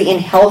mostly in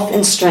health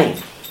and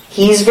strength.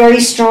 He's very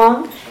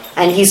strong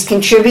and he's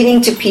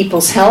contributing to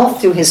people's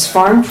health through his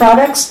farm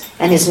products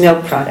and his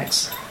milk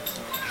products.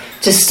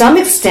 To some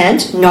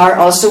extent, Nar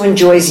also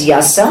enjoys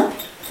yasa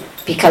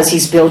because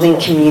he's building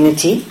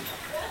community,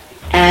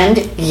 and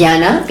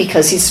Yana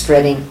because he's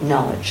spreading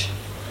knowledge.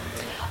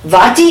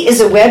 Vati is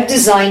a web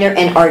designer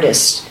and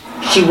artist.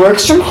 She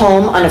works from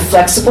home on a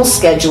flexible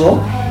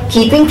schedule,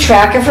 keeping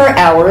track of her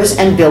hours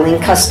and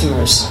billing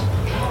customers.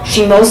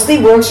 She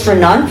mostly works for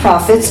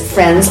nonprofits,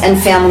 friends,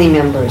 and family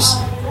members.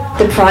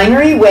 The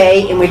primary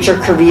way in which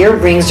her career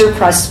brings her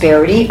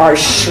prosperity are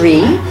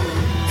Shri,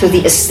 through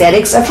the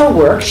aesthetics of her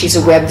work. She's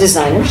a web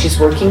designer. She's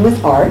working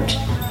with art.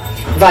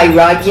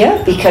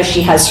 Vairagya, because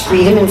she has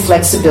freedom and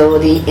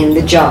flexibility in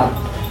the job.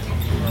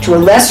 To a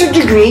lesser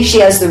degree, she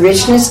has the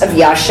richness of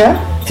Yasha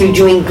through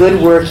doing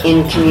good work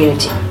in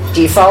community.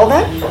 Do you follow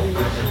that?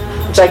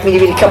 Would you like me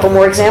to read a couple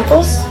more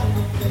examples?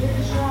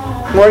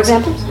 More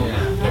examples?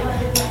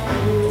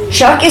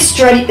 Chuck is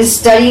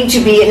studying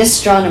to be an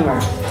astronomer.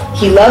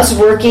 He loves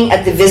working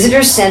at the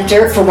visitor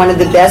center for one of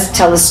the best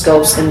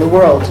telescopes in the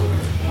world.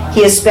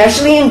 He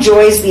especially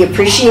enjoys the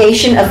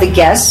appreciation of the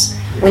guests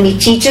when he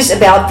teaches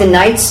about the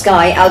night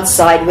sky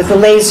outside with a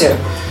laser.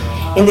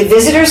 In the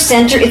visitor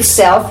center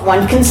itself,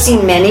 one can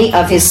see many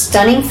of his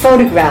stunning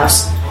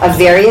photographs of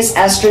various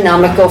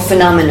astronomical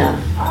phenomena.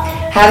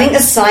 Having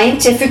a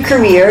scientific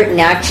career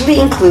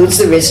naturally includes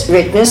the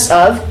richness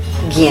of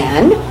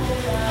Gyan.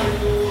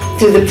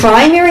 Through the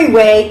primary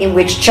way in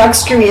which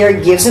Chuck's career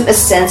gives him a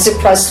sense of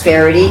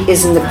prosperity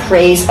is in the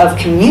praise of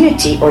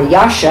community, or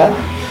Yasha,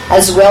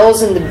 as well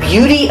as in the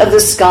beauty of the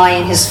sky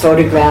in his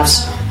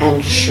photographs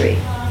and Shri.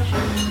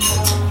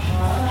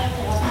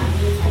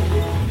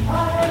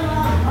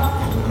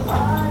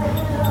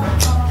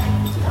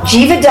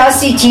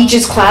 Jivadasi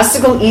teaches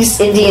classical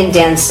East Indian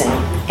dancing.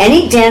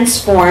 Any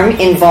dance form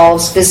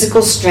involves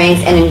physical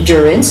strength and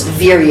endurance,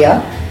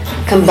 virya,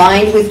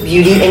 combined with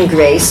beauty and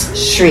grace,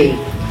 Shri.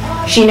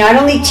 She not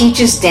only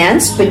teaches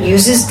dance, but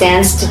uses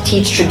dance to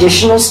teach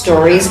traditional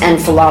stories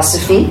and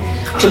philosophy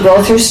to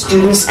both her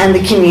students and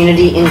the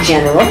community in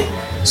general.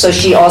 So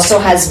she also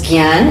has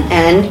Gyan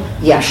and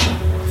Yasha.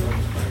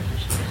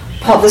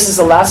 Paul, this is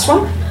the last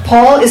one.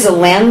 Paul is a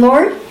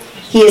landlord.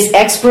 He is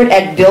expert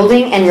at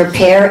building and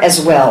repair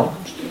as well.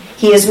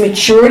 He has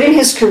matured in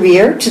his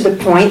career to the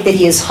point that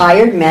he has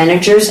hired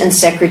managers and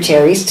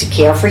secretaries to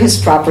care for his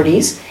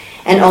properties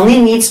and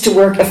only needs to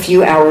work a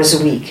few hours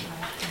a week.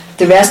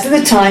 The rest of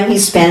the time he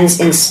spends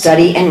in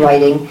study and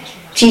writing,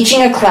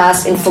 teaching a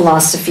class in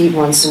philosophy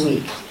once a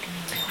week.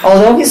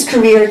 Although his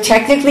career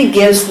technically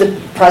gives the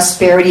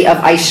prosperity of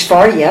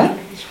Aishvarya,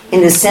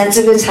 in the sense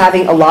of his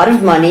having a lot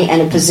of money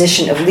and a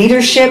position of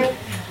leadership,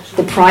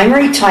 the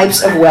primary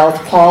types of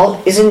wealth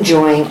Paul is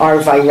enjoying are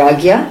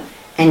Vairagya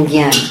and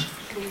Gyan,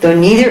 though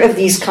neither of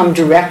these come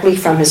directly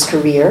from his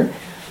career,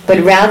 but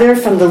rather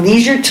from the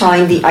leisure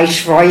time the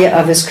Aishvarya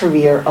of his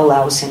career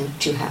allows him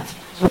to have.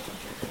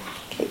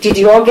 Okay. Did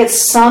you all get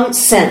some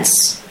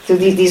sense?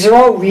 These are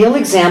all real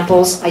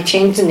examples. I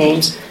changed the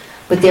names,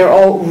 but they're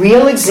all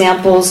real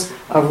examples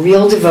of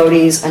real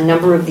devotees. A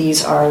number of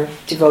these are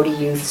devotee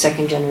youth,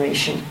 second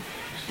generation,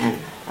 and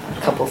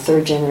a couple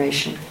third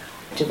generation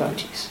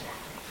devotees.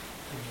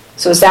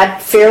 So is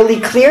that fairly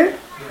clear?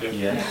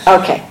 Yes.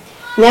 Okay.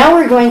 Now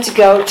we're going to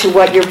go to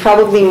what you're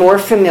probably more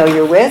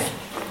familiar with.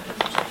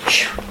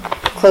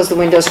 Close the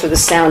windows for the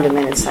sound, and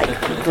then it's like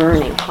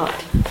burning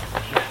hot.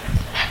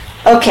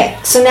 Okay,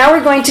 so now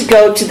we're going to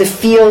go to the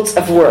fields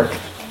of work.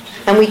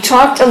 And we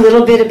talked a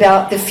little bit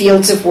about the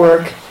fields of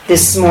work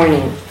this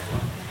morning.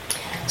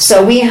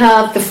 So we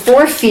have the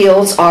four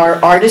fields are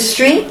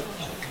artistry,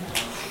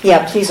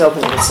 Yeah, please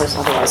open it. It says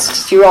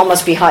otherwise. You all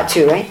must be hot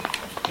too, right?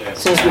 As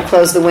soon as we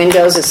close the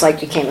windows, it's like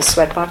became a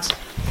sweatbox.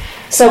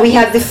 So we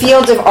have the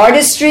field of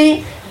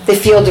artistry, the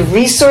field of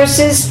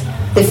resources,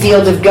 the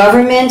field of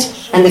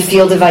government, and the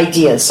field of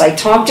ideas. So I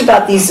talked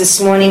about these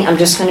this morning. I'm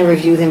just going to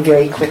review them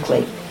very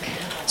quickly.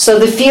 So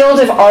the field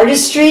of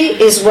artistry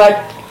is what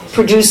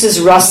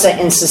produces rasa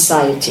in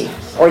society,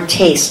 or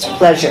taste,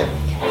 pleasure.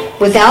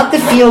 Without the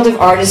field of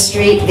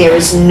artistry, there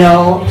is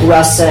no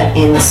rasa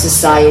in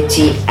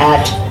society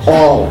at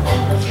all.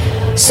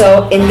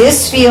 So in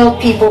this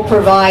field, people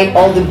provide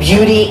all the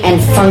beauty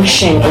and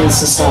function in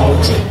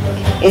society.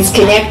 It's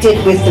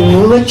connected with the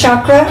Mula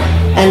Chakra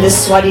and the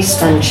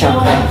Swadhisthana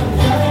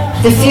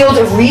Chakra. The field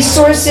of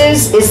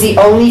resources is the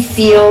only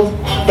field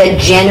that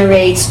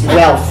generates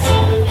wealth.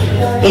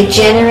 It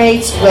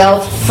generates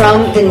wealth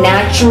from the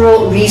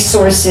natural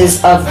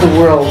resources of the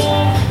world,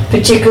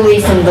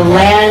 particularly from the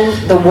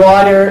land, the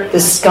water, the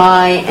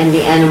sky, and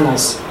the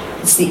animals.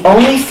 It's the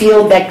only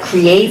field that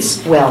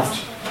creates wealth.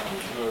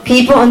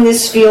 People in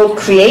this field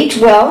create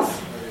wealth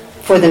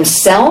for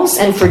themselves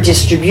and for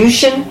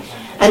distribution,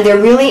 and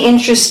they're really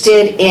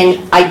interested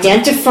in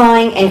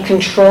identifying and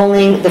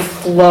controlling the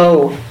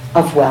flow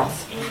of wealth.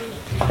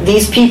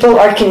 These people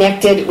are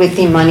connected with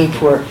the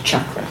Manipur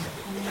chakra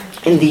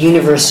in the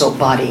universal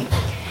body.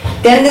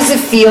 Then there's a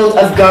field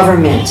of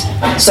government.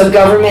 So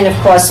government, of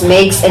course,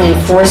 makes and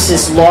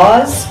enforces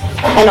laws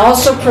and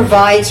also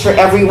provides for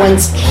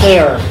everyone's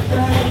care.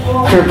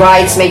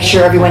 Provides, make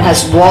sure everyone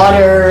has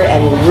water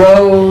and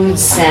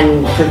roads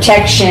and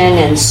protection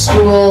and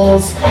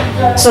schools.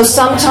 So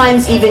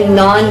sometimes even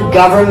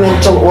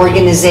non-governmental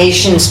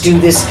organizations do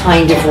this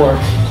kind of work.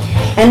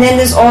 And then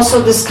there's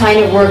also this kind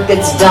of work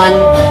that's done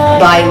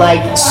by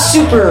like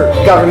super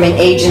government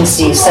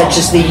agencies such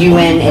as the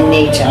UN and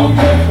NATO.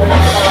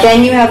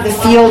 Then you have the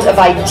field of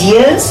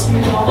ideas.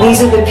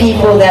 These are the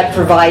people that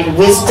provide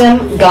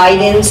wisdom,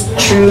 guidance,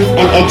 truth,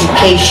 and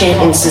education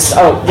in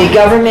society. Oh, the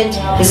government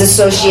is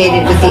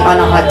associated with the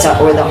Anahata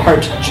or the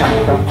heart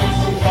chakra.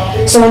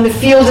 So in the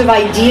field of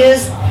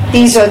ideas,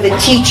 these are the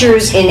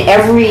teachers for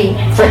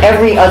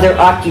every other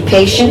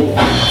occupation,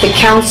 the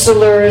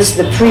counselors,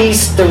 the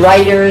priests, the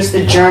writers,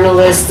 the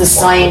journalists, the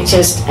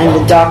scientists, and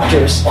the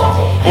doctors.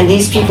 And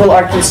these people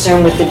are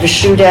concerned with the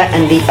Vishuddha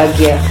and the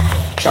Agya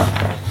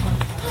chakra.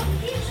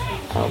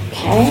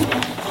 Okay.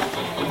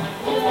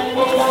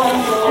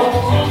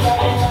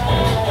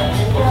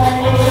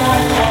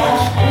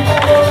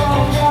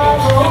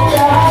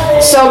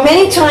 So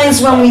many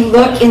times when we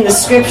look in the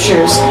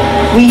scriptures,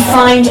 we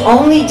find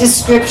only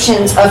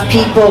descriptions of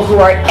people who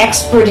are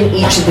expert in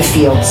each of the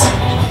fields.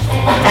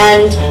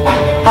 And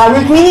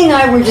Rukmini and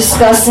I were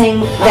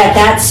discussing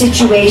that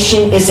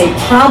situation is a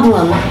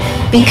problem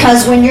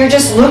because when you're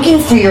just looking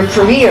for your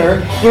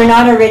career, you're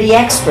not already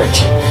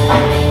expert.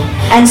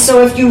 And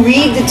so if you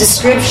read the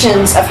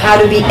descriptions of how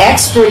to be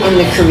expert in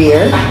the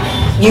career,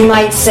 you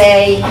might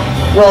say,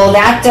 well,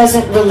 that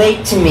doesn't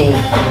relate to me.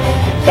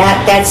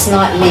 That's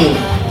not me.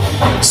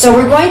 So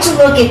we're going to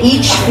look at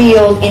each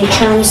field in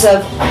terms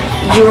of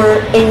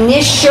your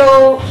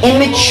initial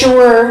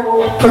immature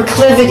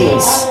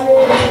proclivities.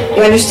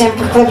 You understand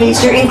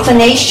proclivities? Your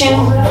inclination,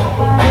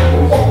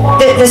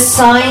 the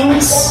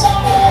signs.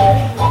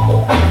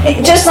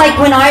 Just like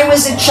when I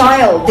was a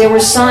child, there were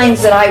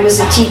signs that I was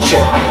a teacher.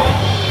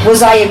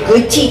 Was I a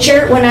good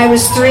teacher when I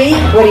was 3?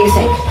 What do you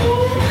think?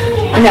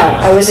 No,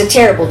 I was a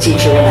terrible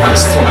teacher when I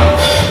was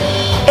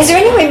 3. Is there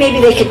any way maybe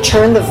they could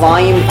turn the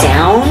volume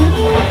down?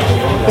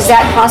 Is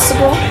that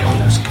possible?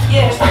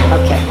 Yes.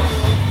 Okay.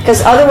 Because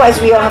otherwise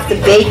we all have to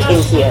bake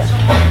in here.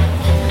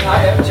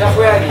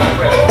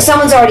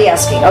 Someone's already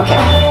asking.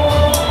 Okay.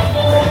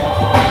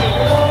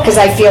 Because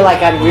I feel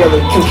like I'm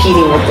really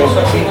competing with them.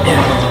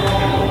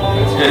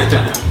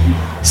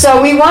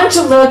 So we want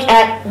to look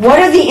at what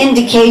are the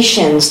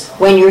indications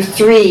when you're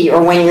 3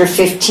 or when you're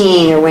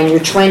 15 or when you're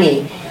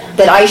 20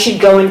 that I should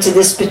go into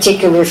this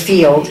particular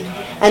field.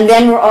 And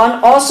then we're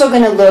also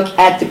going to look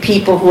at the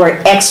people who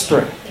are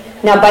expert.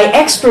 Now, by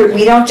expert,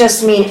 we don't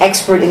just mean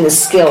expert in the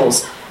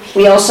skills.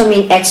 We also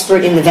mean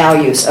expert in the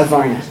values of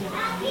Varna.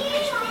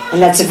 And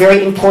that's a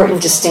very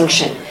important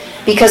distinction.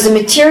 Because a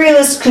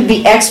materialist could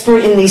be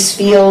expert in these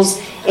fields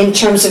in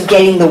terms of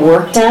getting the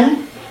work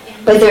done,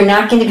 but they're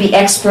not going to be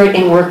expert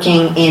in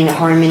working in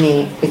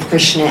harmony with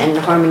Krishna and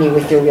in harmony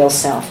with their real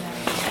self.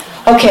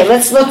 Okay,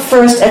 let's look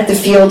first at the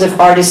field of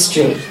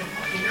artistry.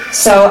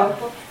 So,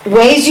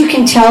 ways you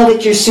can tell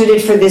that you're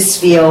suited for this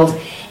field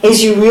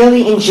is you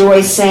really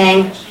enjoy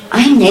saying,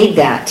 I made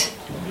that.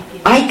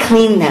 I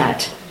cleaned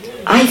that.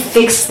 I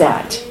fixed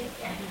that.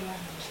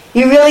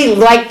 You really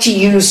like to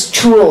use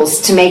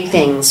tools to make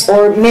things,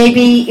 or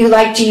maybe you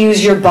like to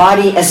use your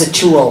body as a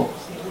tool.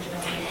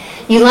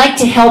 You like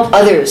to help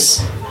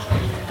others.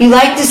 You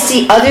like to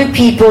see other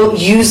people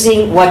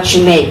using what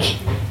you make.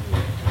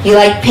 You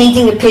like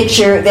painting a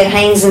picture that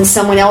hangs in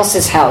someone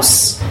else's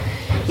house.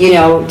 You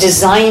know,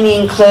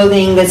 designing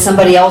clothing that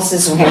somebody else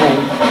is wearing.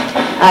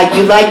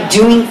 You like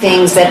doing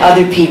things that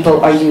other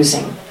people are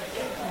using.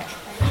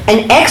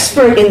 An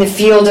expert in the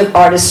field of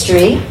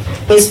artistry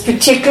is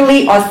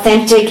particularly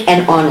authentic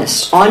and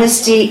honest.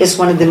 Honesty is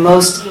one of the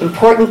most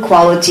important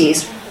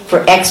qualities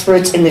for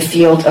experts in the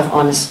field of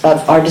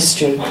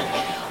artistry.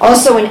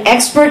 Also, an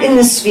expert in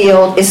this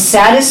field is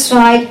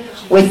satisfied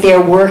with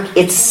their work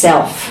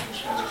itself.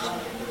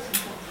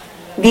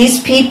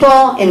 These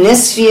people in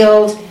this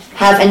field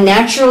have a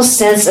natural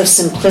sense of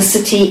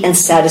simplicity and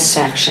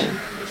satisfaction.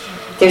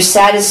 They're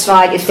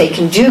satisfied if they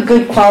can do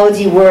good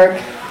quality work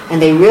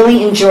and they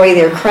really enjoy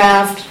their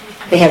craft.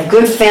 They have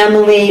good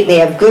family, they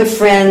have good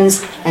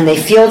friends, and they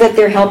feel that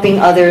they're helping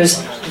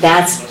others.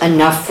 That's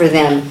enough for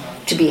them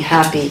to be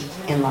happy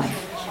in life.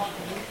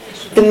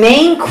 The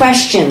main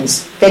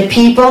questions that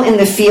people in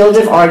the field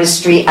of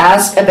artistry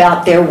ask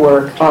about their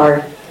work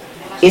are,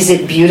 is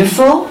it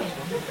beautiful?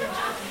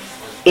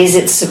 Is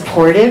it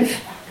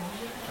supportive?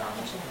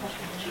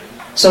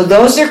 So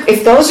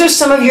if those are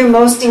some of your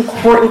most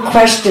important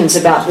questions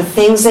about the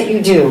things that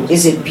you do,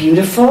 is it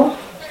beautiful?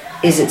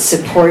 Is it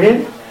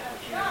supportive?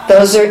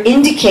 Those are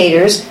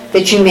indicators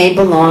that you may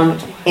belong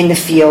in the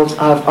field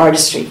of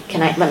artistry.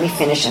 Let me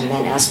finish and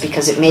then ask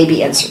because it may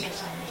be answered.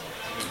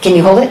 Can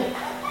you hold it?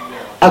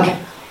 Okay.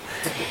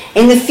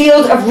 In the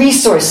field of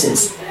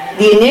resources,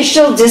 the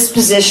initial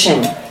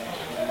disposition,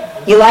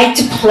 you like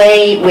to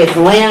play with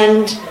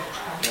land,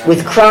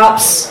 with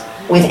crops,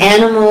 with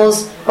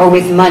animals, or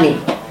with money.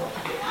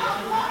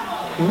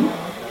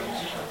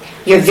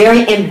 You're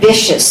very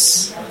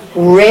ambitious,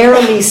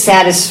 rarely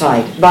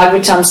satisfied.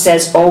 Bhagavatam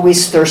says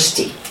always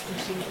thirsty.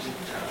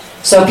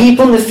 So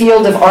people in the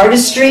field of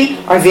artistry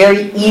are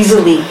very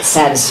easily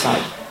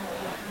satisfied.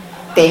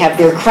 They have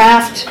their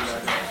craft,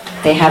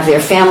 they have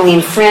their family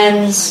and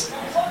friends,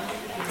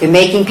 they're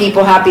making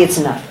people happy, it's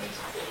enough.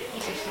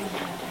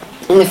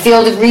 In the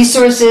field of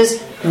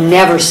resources,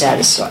 never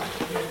satisfied.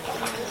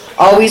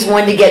 Always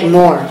want to get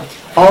more,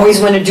 always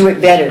want to do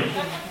it better.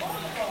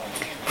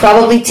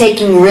 Probably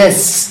taking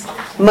risks,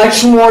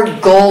 much more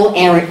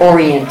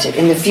goal-oriented.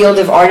 In the field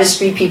of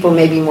artistry, people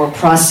may be more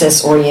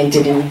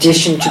process-oriented in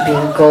addition to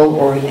being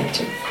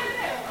goal-oriented.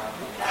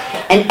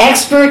 An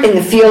expert in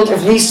the field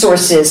of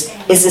resources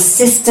is a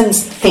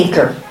systems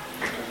thinker.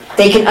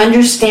 They can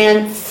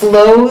understand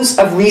flows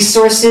of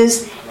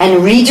resources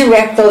and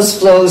redirect those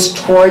flows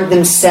toward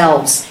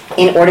themselves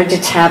in order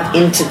to tap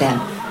into them.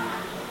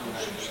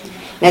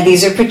 Now,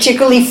 these are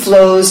particularly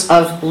flows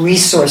of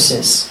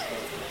resources,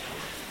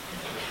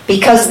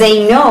 because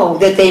they know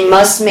that they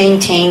must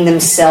maintain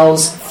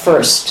themselves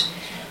first.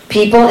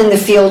 People in the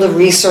field of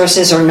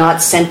resources are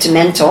not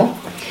sentimental,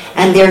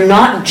 and they're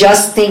not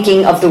just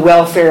thinking of the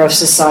welfare of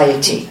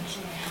society.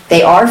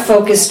 They are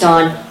focused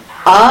on,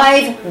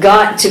 I've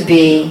got to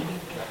be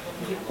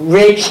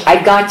rich,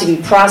 I've got to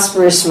be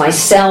prosperous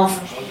myself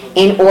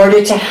in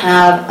order to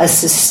have a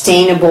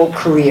sustainable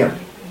career.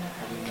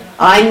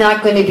 I'm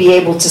not going to be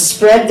able to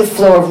spread the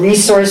flow of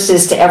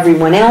resources to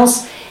everyone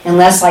else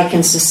unless I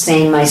can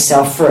sustain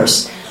myself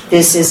first.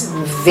 This is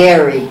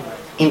very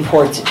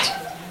important.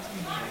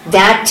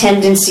 That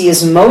tendency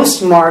is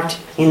most marked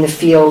in the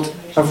field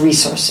of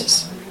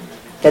resources.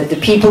 That the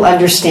people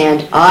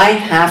understand, I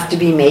have to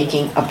be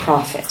making a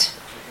profit.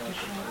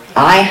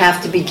 I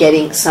have to be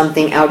getting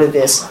something out of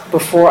this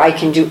before I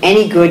can do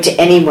any good to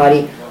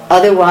anybody.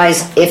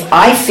 Otherwise, if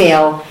I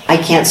fail, I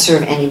can't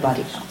serve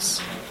anybody else.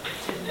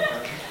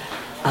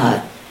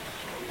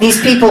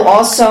 These people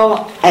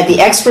also, the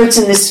experts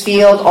in this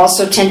field,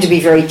 also tend to be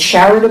very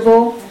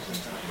charitable.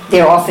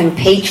 They're often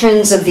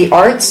patrons of the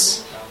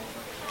arts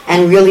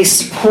and really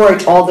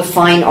support all the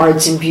fine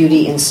arts and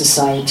beauty in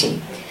society.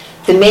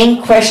 The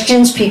main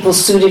questions people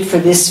suited for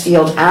this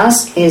field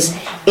ask is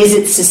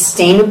it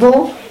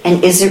sustainable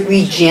and is it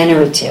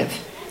regenerative?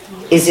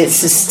 Is it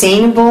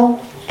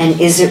sustainable and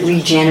is it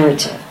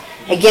regenerative?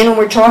 Again, when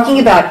we're talking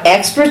about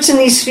experts in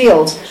these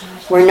fields,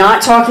 we're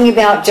not talking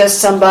about just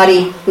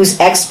somebody who's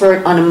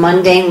expert on a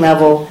mundane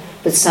level,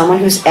 but someone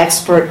who's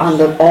expert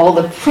on all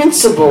the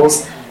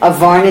principles of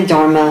Varna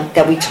Dharma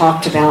that we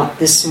talked about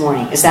this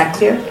morning. Is that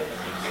clear?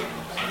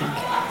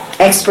 Okay.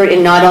 Expert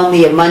in not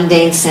only a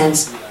mundane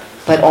sense,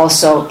 but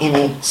also in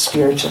a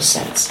spiritual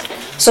sense.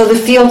 So the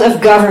field of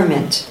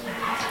government.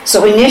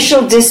 So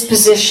initial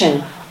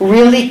disposition,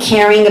 really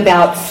caring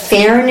about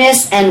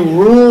fairness and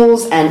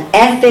rules and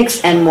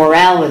ethics and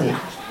morality.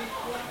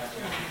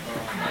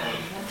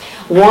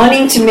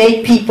 Wanting to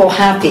make people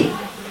happy.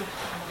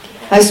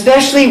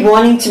 Especially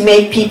wanting to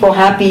make people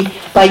happy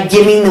by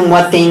giving them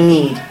what they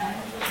need.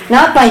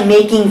 Not by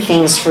making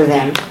things for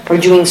them or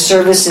doing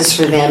services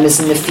for them as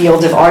in the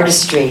field of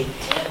artistry,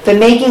 but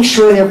making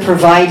sure they're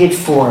provided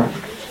for.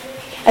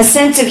 A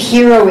sense of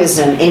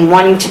heroism in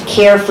wanting to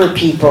care for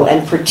people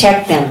and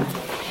protect them.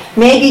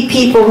 Maybe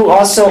people who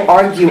also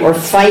argue or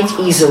fight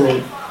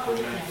easily.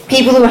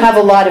 People who have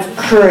a lot of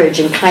courage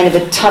and kind of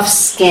a tough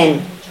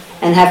skin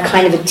and have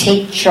kind of a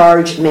take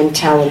charge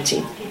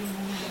mentality.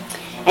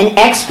 An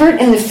expert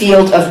in the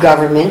field of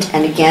government,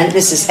 and again,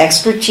 this is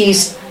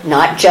expertise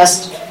not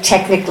just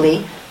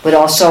technically, but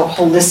also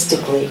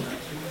holistically.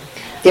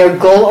 They're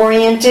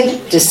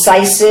goal-oriented,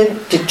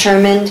 decisive,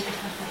 determined,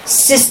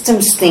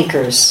 systems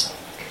thinkers.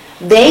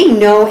 They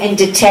know and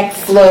detect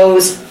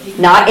flows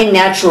not in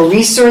natural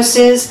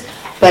resources,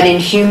 but in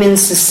human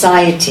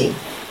society.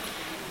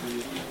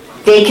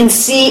 They can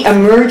see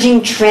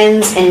emerging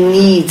trends and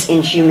needs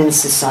in human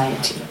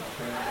society.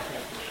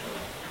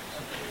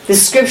 The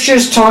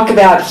scriptures talk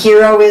about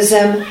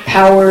heroism,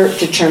 power,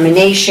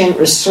 determination,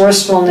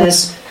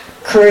 resourcefulness,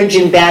 courage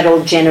in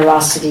battle,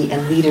 generosity,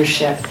 and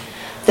leadership.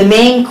 The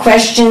main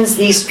questions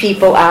these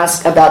people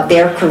ask about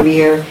their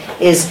career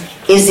is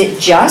it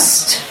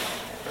just?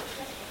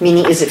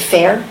 Meaning, is it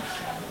fair?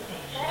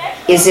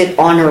 Is it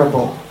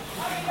honorable?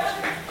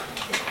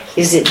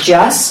 Is it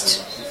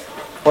just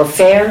or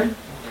fair?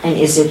 And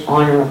is it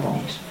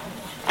honorable?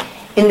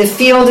 In the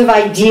field of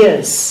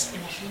ideas,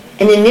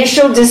 an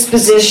initial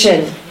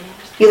disposition,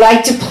 you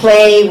like to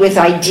play with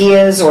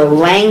ideas or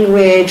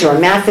language or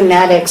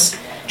mathematics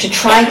to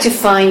try to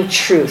find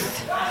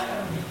truth.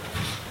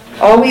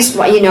 Always,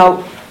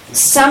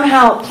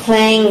 somehow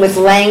playing with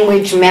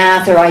language,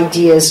 math, or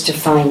ideas to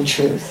find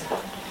truth.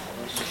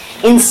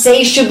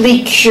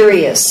 Insatiably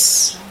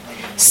curious,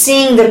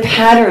 seeing the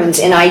patterns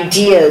in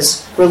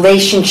ideas,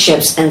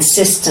 relationships, and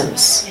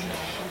systems.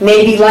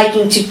 Maybe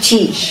liking to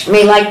teach,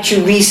 may like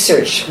to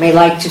research, may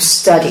like to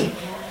study.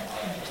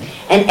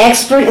 An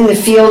expert in the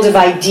field of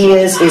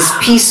ideas is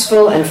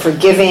peaceful and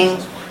forgiving,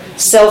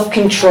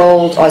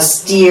 self-controlled,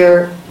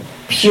 austere,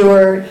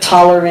 pure,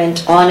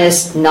 tolerant,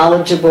 honest,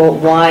 knowledgeable,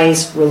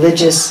 wise,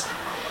 religious.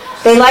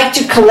 They like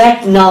to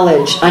collect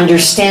knowledge,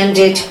 understand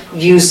it,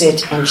 use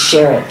it, and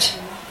share it.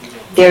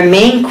 Their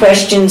main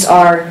questions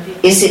are,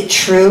 is it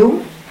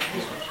true?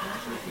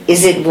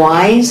 Is it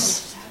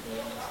wise?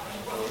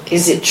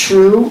 Is it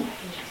true?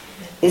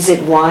 Is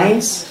it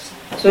wise?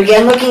 So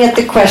again, looking at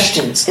the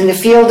questions. In the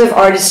field of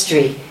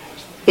artistry,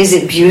 is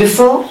it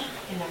beautiful?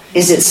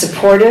 Is it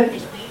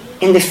supportive?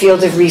 In the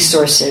field of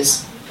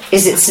resources,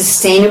 is it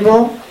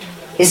sustainable?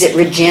 Is it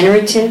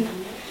regenerative?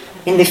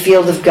 In the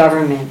field of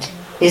government,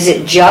 is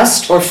it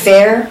just or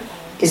fair?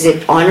 Is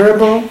it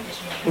honorable?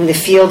 In the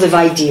field of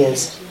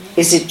ideas,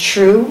 is it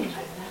true?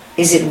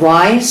 Is it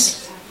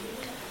wise?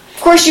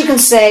 Of course, you can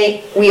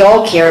say we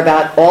all care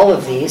about all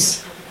of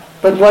these,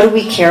 but what do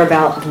we care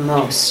about the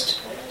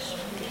most?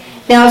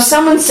 Now, if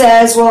someone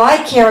says, well, I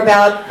care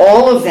about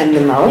all of them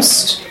the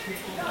most,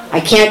 I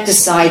can't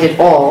decide at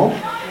all,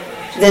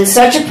 then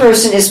such a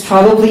person is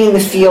probably in the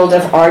field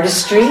of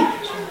artistry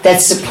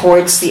that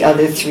supports the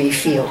other three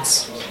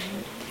fields.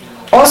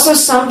 Also,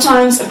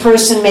 sometimes a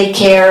person may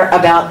care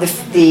about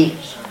the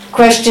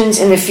questions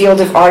in the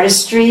field of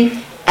artistry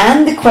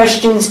and the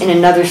questions in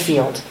another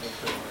field.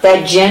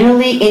 That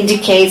generally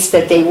indicates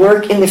that they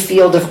work in the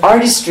field of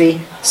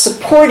artistry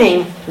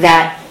supporting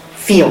that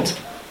field.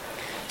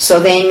 So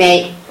they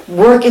may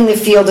work in the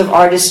field of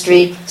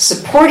artistry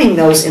supporting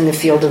those in the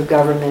field of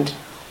government,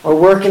 or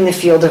work in the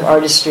field of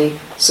artistry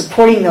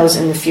supporting those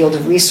in the field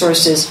of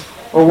resources,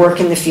 or work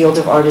in the field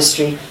of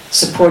artistry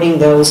supporting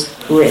those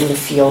who are in the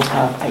field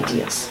of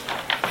ideas.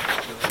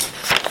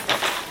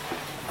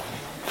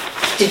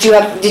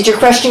 Did your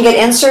question get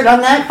answered on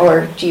that,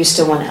 or do you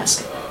still want to ask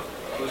it?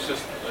 I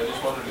just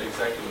wondered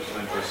exactly what you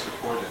meant by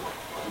supported.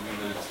 You mean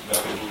that it's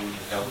valuable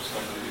to help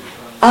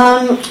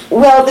somebody?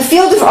 Well, the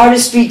field of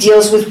artistry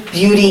deals with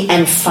beauty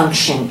and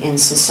function in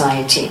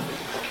society.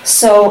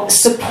 So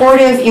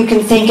supportive, you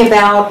can think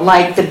about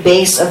like the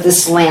base of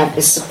this lamp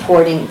is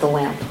supporting the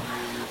lamp.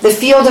 The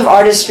field of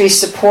artistry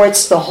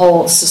supports the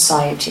whole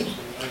society.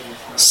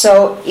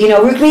 So,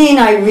 Rukmini and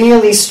I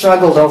really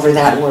struggled over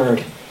that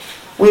word.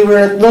 We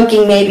were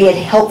looking maybe at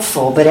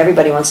helpful, but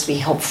everybody wants to be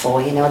helpful,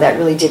 that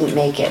really didn't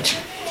make it.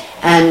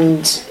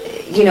 And,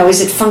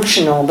 is it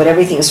functional, but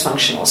everything is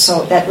functional,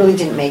 so that really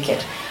didn't make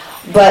it.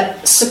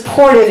 But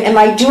supportive, am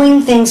I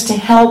doing things to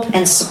help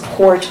and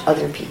support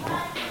other people?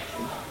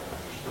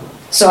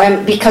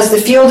 So because the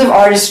field of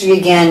artistry,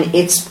 again,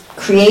 it's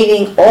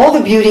creating all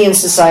the beauty in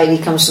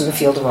society comes from the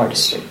field of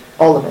artistry,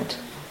 all of it.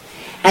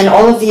 And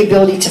all of the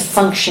ability to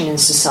function in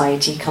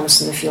society comes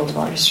from the field of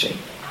artistry.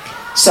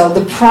 So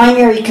the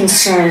primary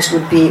concerns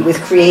would be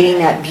with creating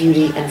that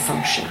beauty and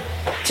function,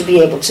 to be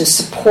able to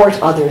support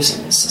others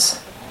in this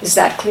society. Is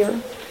that clear?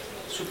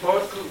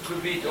 Support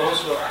could be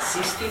also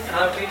assisting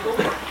other people?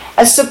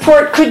 A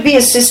support could be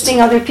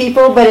assisting other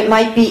people, but it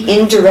might be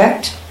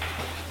indirect.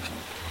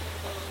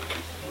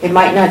 It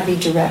might not be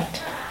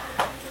direct.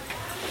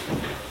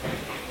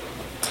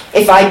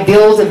 If I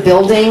build a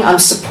building,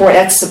 that's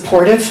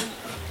supportive,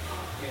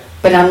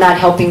 but I'm not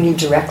helping you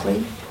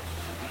directly.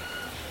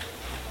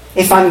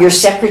 If I'm your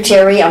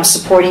secretary, I'm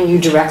supporting you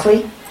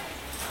directly.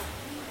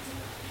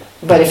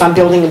 But if I'm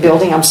building a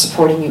building, I'm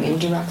supporting you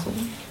indirectly.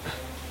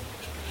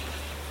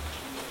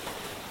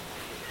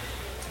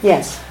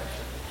 Yes?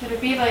 Could it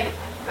be like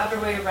the other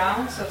way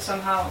around? So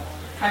somehow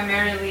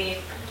primarily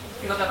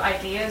field of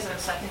ideas and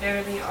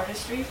secondarily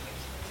artistry?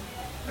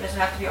 Or does it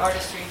have to be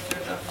artistry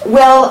through the...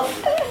 Well,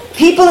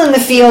 people in the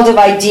field of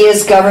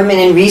ideas, government,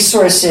 and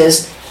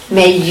resources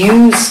may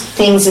use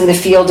things in the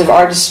field of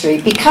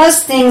artistry.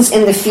 Because things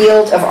in the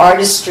field of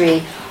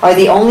artistry are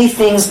the only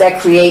things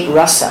that create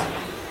rasa.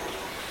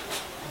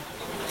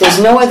 There's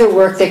no other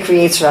work that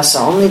creates rasa,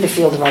 only the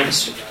field of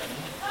artistry.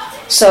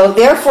 So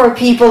therefore,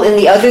 people in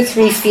the other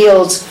three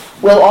fields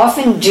will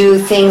often do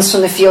things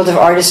from the field of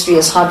artistry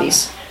as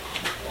hobbies.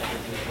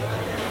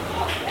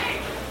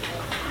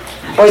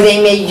 Or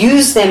they may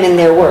use them in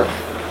their work.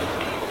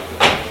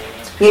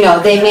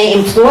 They may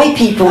employ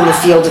people in the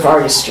field of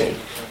artistry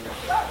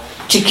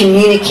to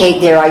communicate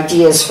their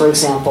ideas, for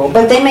example,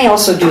 but they may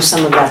also do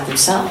some of that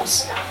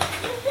themselves.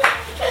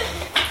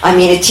 I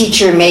mean, a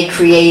teacher may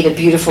create a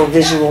beautiful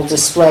visual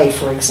display,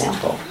 for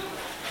example.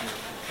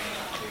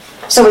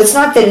 So it's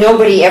not that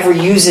nobody ever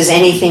uses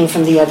anything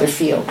from the other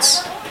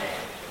fields.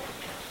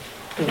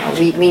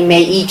 We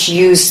may each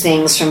use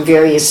things from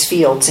various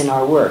fields in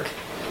our work.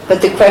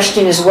 But the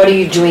question is, what are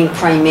you doing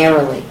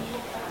primarily?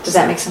 Does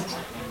that make sense?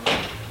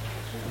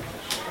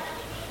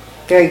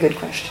 Very good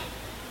question.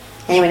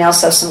 Anyone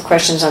else have some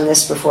questions on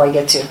this before I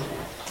get to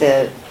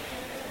the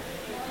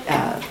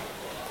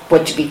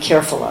what to be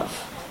careful of?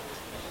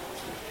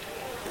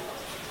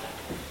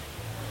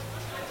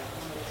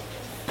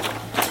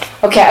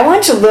 Okay, I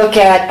want to look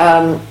at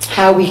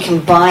how we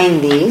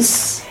combine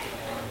these.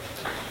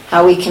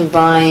 How we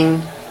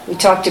combine, we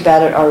talked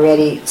about it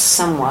already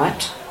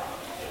somewhat,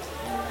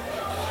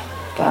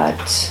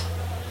 but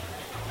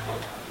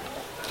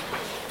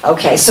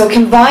okay, so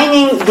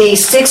combining the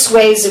 6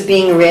 ways of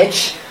being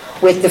rich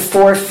with the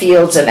 4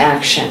 fields of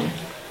action.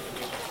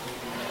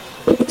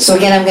 So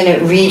again, I'm going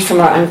to read from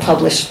our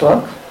unpublished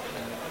book.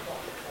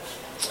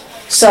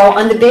 So,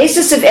 on the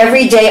basis of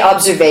everyday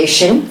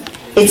observation,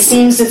 it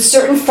seems that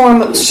certain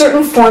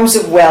forms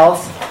of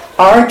wealth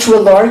are, to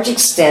a large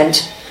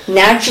extent,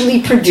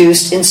 naturally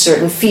produced in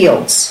certain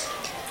fields,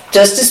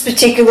 just as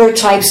particular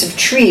types of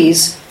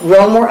trees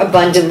grow more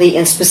abundantly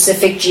in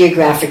specific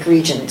geographic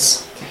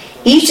regions.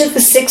 Each of the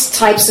 6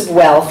 types of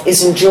wealth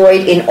is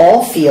enjoyed in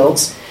all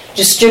fields,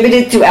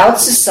 distributed throughout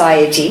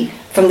society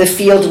from the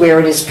field where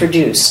it is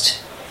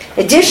produced.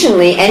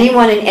 Additionally,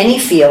 anyone in any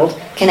field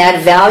can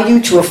add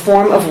value to a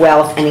form of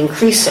wealth and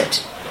increase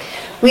it.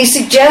 We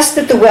suggest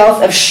that the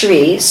wealth of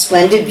Shri,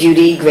 splendid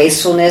beauty,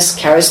 gracefulness,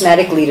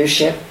 charismatic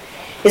leadership,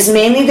 is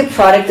mainly the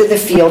product of the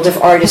field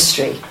of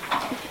artistry,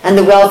 and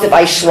the wealth of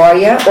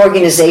Aishwarya,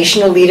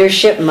 organizational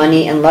leadership,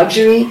 money, and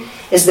luxury,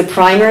 is the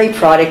primary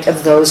product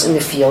of those in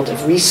the field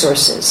of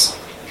resources.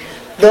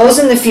 Those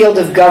in the field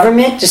of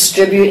government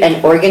distribute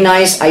and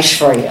organize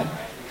Aishwarya.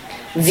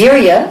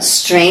 Virya,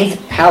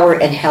 strength, power,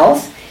 and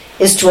health,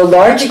 is to a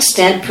large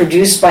extent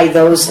produced by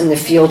those in the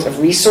field of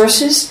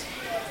resources,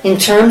 in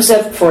terms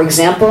of, for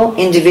example,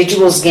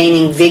 individuals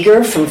gaining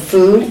vigor from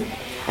food,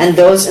 and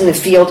those in the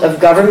field of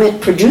government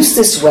produce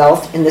this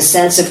wealth in the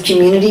sense of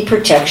community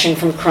protection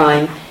from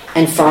crime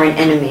and foreign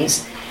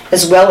enemies,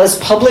 as well as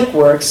public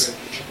works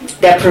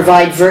that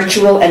provide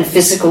virtual and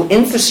physical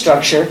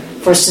infrastructure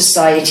for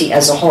society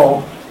as a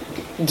whole.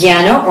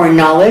 Jnana, or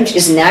knowledge,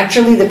 is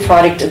naturally the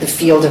product of the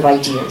field of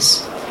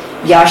ideas.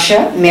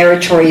 Yasha,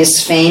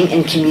 meritorious fame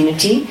and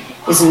community,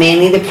 is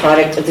mainly the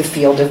product of the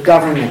field of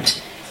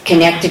government,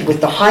 connected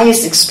with the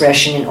highest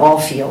expression in all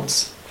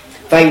fields.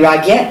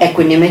 Vairagya,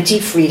 equanimity,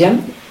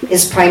 freedom,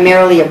 is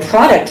primarily a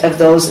product of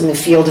those in the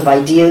field of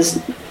ideas,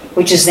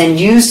 which is then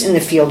used in the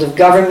field of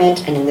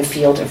government and in the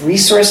field of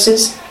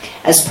resources,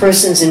 as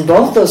persons in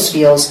both those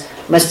fields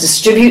must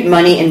distribute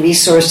money and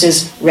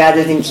resources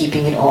rather than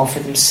keeping it all for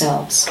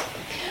themselves.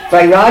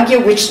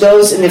 Vairagya, which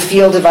those in the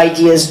field of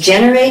ideas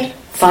generate,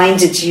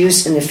 finds its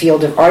use in the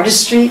field of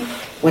artistry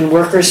when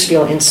workers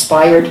feel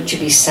inspired to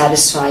be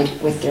satisfied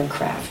with their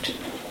craft.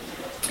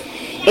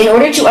 In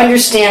order to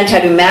understand how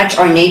to match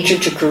our nature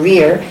to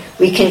career,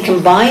 we can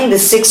combine the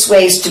 6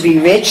 ways to be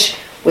rich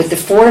with the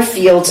 4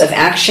 fields of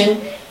action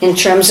in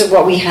terms of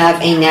what we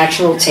have a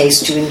natural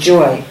taste to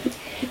enjoy.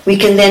 We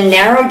can then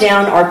narrow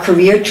down our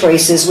career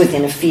choices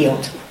within a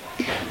field.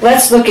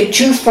 Let's look at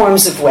 2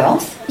 forms of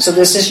wealth. So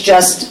this is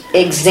just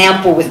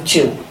example with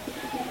 2.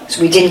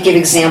 So we didn't give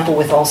example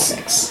with all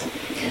 6.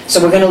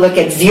 So we're going to look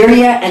at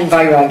virya and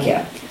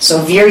vairagya.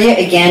 So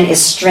virya again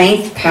is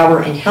strength,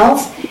 power, and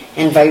health,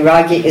 and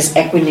vairagya is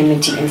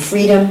equanimity and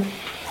freedom,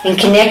 in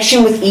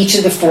connection with each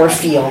of the 4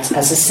 fields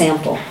as a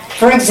sample.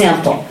 For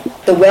example,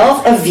 the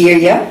wealth of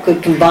virya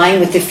could combine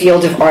with the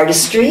field of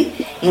artistry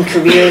in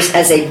careers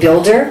as a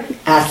builder,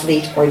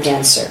 athlete, or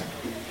dancer.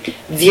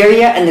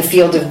 Virya and the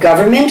field of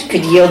government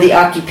could yield the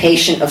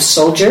occupation of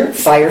soldier,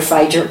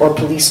 firefighter, or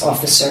police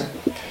officer.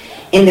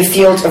 In the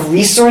field of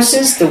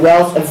resources, the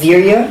wealth of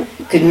virya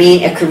could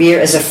mean a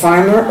career as a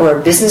farmer or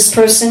a business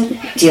person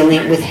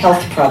dealing with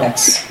health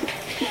products.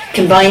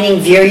 Combining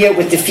virya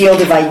with the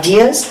field of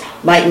ideas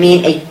might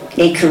mean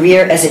a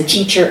career as a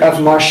teacher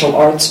of martial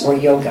arts or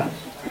yoga.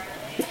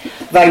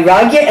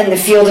 Vairagya and the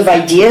field of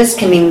ideas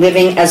can mean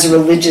living as a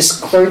religious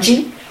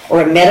clergy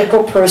or a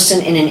medical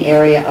person in an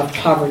area of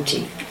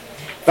poverty.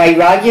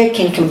 Vairagya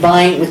can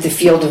combine with the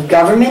field of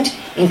government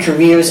in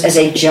careers as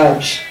a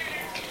judge.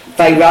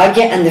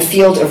 Vairagya and the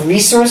field of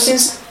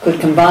resources could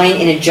combine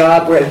in a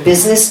job where a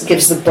business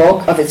gives the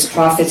bulk of its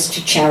profits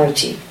to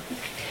charity.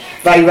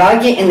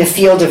 Vairagya in the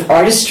field of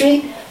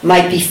artistry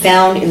might be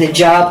found in the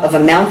job of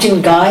a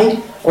mountain guide,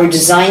 or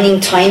designing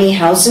tiny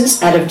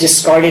houses out of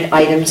discarded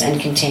items and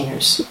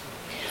containers.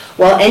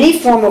 While any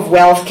form of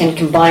wealth can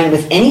combine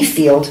with any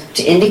field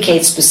to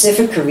indicate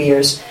specific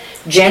careers,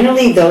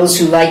 generally those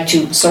who like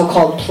to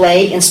so-called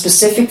play in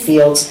specific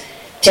fields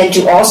tend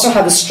to also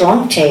have a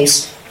strong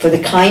taste for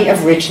the kind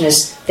of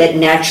richness that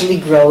naturally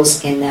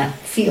grows in that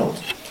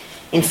field.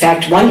 In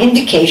fact, one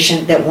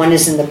indication that one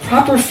is in the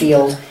proper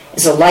field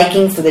is a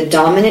liking for the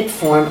dominant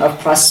form of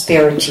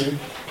prosperity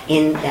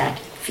in that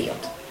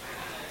field.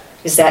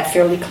 Is that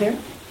fairly clear?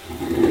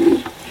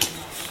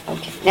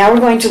 Okay. Now we're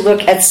going to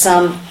look at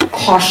some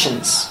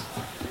cautions.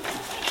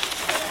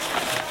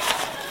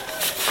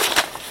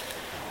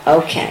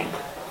 Okay.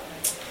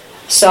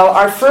 So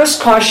our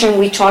first caution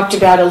we talked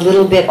about a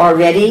little bit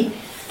already,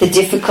 the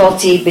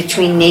difficulty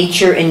between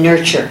nature and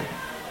nurture.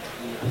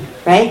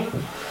 Right?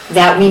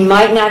 That we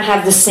might not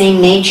have the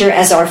same nature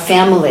as our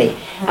family,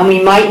 and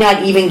we might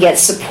not even get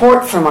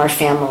support from our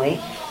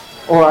family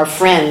or our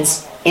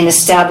friends in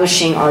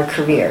establishing our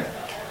career.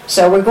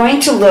 So we're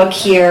going to look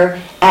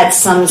here at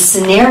some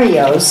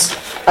scenarios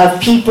of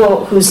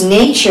people whose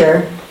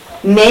nature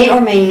may or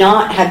may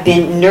not have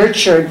been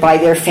nurtured by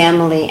their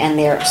family and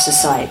their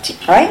society.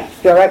 All right?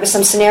 You all right with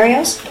some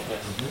scenarios?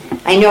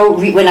 I know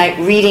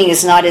reading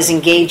is not as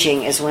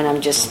engaging as when I'm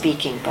just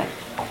speaking, but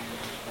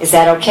is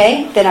that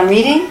okay that I'm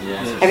reading?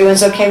 Yes.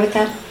 Everyone's okay with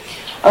that?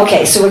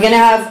 Okay, so we're going to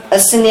have a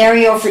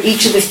scenario for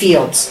each of the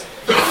fields.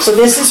 So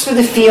this is for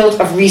the field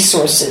of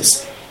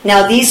resources.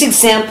 Now these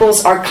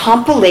examples are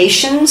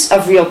compilations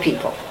of real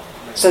people.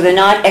 So they're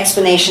not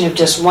explanation of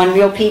just one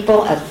real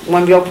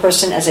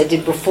person as I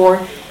did before,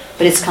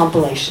 but it's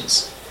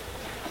compilations.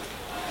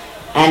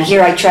 And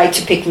here I tried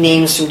to pick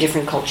names from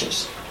different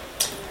cultures.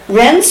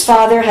 Ren's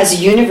father has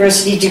a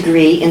university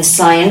degree in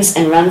science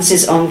and runs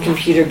his own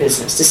computer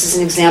business. This is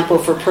an example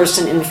for a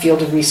person in the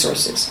field of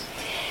resources.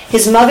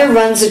 His mother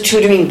runs a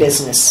tutoring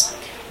business.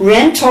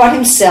 Ren taught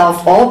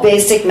himself all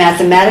basic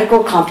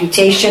mathematical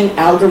computation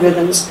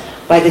algorithms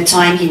by the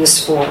time he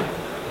was 4.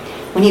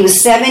 When he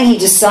was 7, he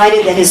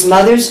decided that his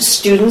mother's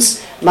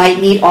students might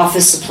need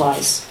office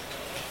supplies.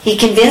 He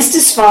convinced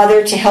his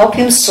father to help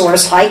him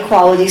source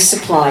high-quality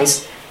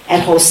supplies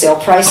at wholesale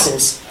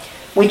prices,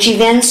 which he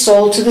then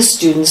sold to the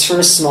students for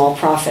a small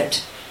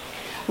profit.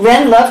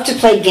 Ren loved to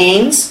play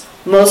games,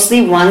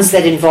 mostly ones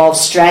that involved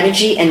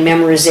strategy and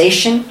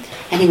memorization,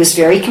 and he was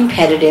very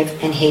competitive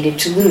and hated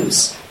to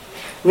lose.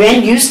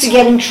 Ren used to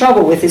get in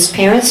trouble with his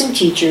parents and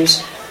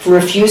teachers for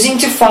refusing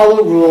to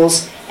follow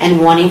rules and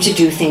wanting to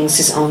do things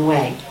his own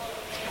way.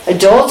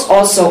 Adults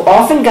also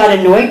often got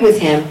annoyed with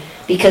him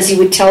because he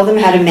would tell them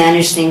how to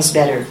manage things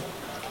better.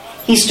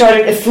 He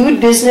started a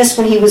food business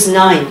when he was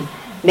 9,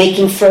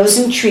 making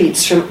frozen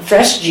treats from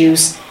fresh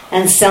juice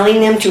and selling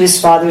them to his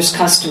father's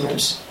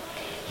customers.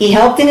 He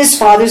helped in his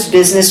father's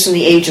business from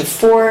the age of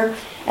 4,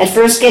 at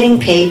first getting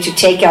paid to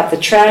take out the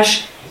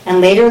trash and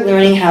later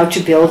learning how to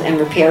build and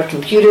repair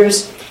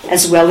computers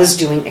as well as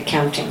doing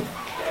accounting.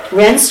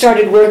 Ren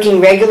started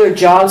working regular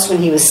jobs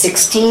when he was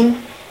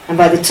 16, and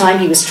by the time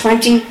he was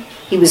 20,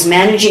 he was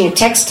managing a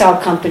textile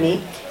company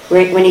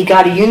when he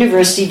got a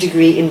university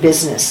degree in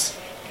business.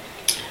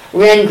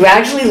 Ren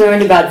gradually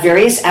learned about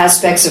various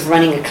aspects of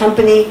running a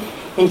company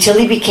until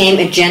he became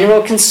a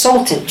general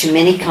consultant to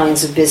many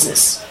kinds of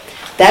business.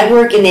 That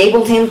work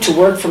enabled him to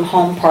work from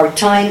home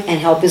part-time and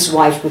help his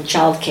wife with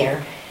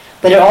childcare,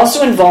 but it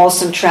also involved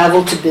some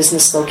travel to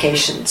business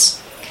locations.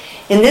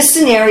 In this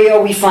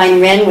scenario, we find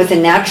Ren with a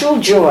natural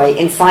joy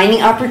in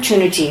finding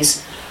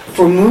opportunities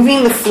for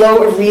moving the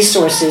flow of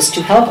resources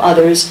to help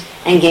others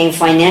and gain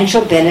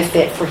financial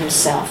benefit for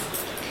himself.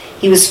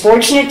 He was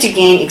fortunate to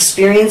gain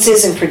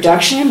experiences in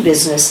production and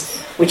business,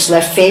 which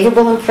left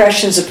favorable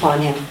impressions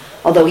upon him,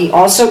 although he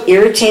also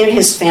irritated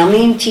his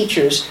family and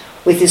teachers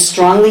with his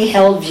strongly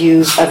held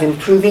views of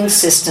improving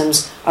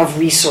systems of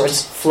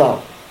resource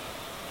flow.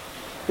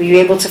 Were you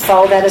able to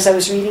follow that as I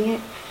was reading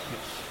it?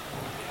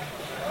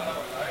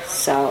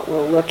 So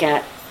we'll look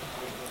at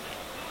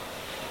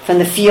from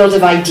the field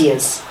of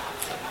ideas.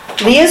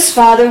 Leah's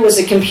father was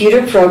a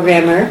computer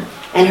programmer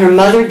and her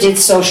mother did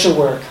social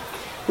work.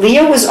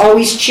 Leah was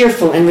always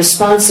cheerful and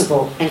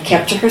responsible and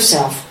kept to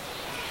herself.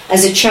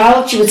 As a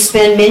child, she would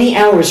spend many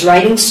hours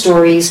writing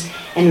stories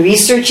and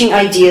researching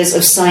ideas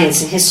of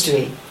science and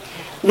history.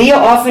 Leah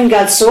often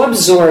got so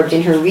absorbed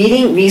in her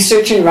reading,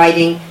 research, and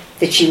writing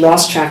that she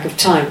lost track of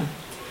time.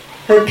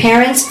 Her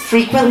parents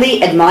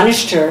frequently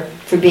admonished her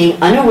for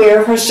being unaware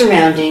of her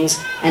surroundings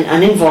and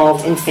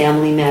uninvolved in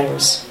family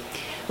matters.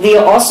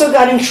 Leah also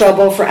got in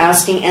trouble for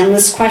asking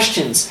endless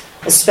questions,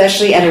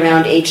 especially at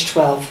around age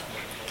 12.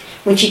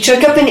 When she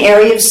took up an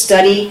area of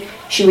study,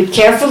 she would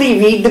carefully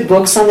read the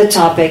books on the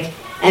topic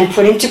and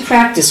put into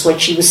practice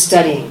what she was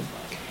studying.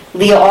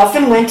 Leah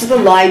often went to the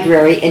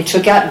library and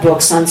took out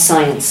books on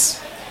science.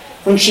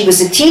 When she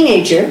was a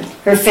teenager,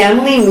 her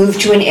family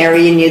moved to an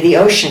area near the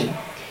ocean.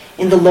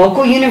 In the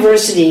local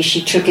university,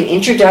 she took an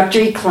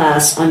introductory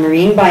class on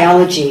marine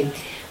biology,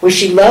 where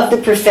she loved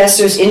the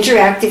professor's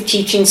interactive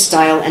teaching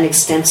style and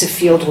extensive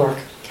fieldwork.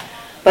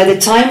 By the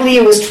time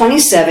Leah was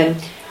 27,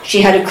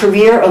 She had a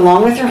career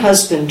along with her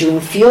husband doing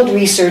field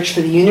research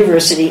for the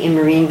university in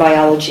marine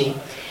biology,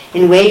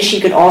 in ways she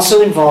could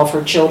also involve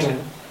her children.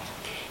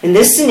 In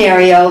this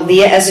scenario,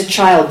 Leah as a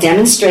child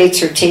demonstrates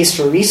her taste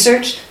for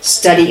research,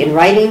 study, and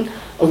writing,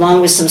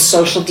 along with some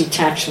social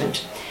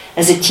detachment.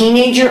 As a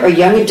teenager or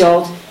young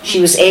adult, she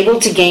was able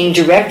to gain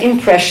direct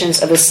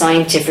impressions of a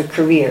scientific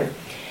career.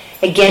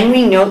 Again,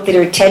 we note that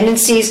her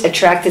tendencies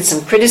attracted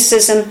some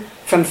criticism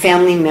from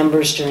family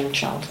members during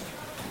childhood.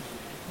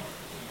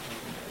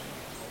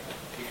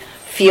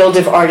 Field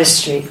of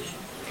artistry.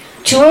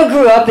 Tua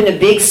grew up in a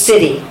big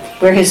city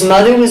where his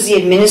mother was the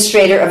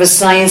administrator of a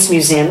science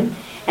museum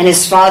and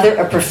his father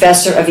a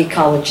professor of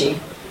ecology.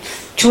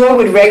 Tua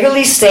would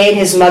regularly stay at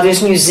his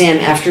mother's museum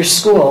after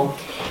school.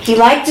 He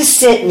liked to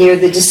sit near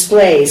the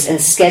displays and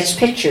sketch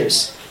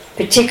pictures,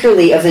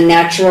 particularly of the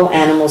natural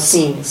animal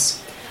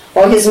scenes.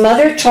 While his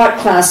mother taught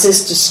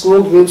classes to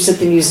school groups at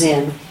the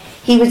museum,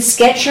 he would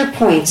sketch her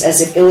points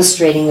as if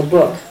illustrating a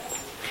book.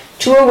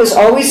 Tua was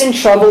always in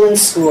trouble in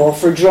school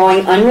for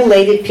drawing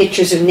unrelated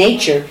pictures of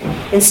nature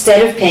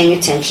instead of paying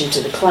attention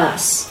to the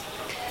class.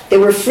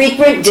 There were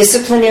frequent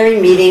disciplinary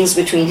meetings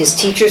between his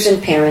teachers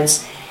and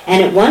parents,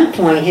 and at one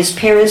point his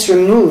parents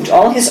removed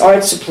all his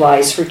art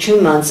supplies for 2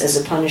 months as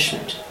a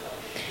punishment.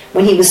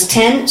 When he was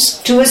 10,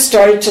 Tua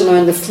started to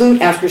learn the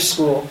flute after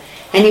school,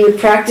 and he would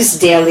practice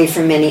daily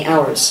for many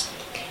hours.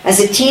 As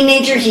a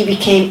teenager, he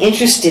became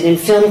interested in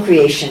film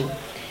creation.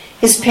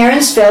 His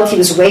parents felt he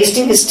was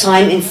wasting his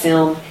time in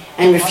film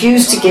and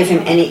refused to give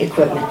him any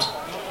equipment.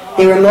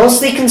 They were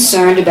mostly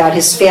concerned about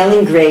his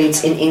failing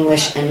grades in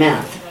English and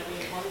math.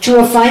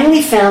 Tua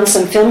finally found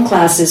some film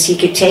classes he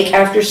could take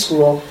after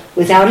school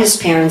without his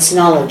parents'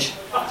 knowledge,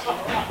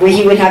 where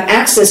he would have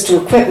access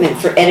to equipment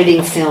for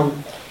editing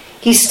film.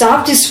 He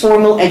stopped his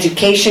formal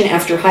education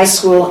after high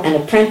school and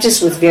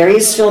apprenticed with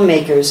various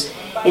filmmakers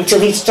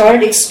until he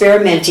started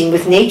experimenting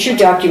with nature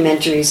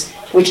documentaries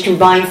which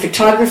combined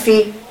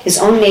photography, his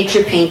own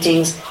nature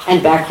paintings,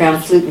 and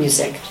background flute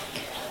music.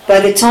 By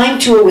the time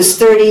Tua was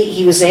 30,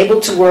 he was able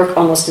to work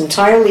almost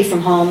entirely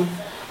from home,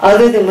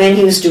 other than when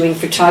he was doing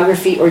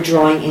photography or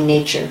drawing in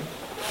nature.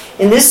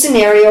 In this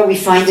scenario, we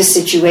find a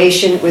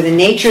situation where the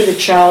nature of the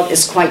child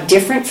is quite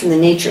different from the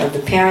nature of the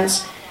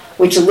parents,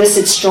 which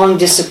elicits strong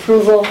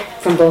disapproval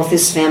from both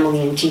his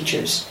family and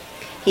teachers.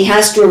 He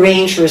has to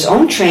arrange for his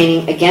own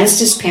training against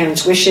his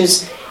parents'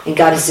 wishes and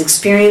got his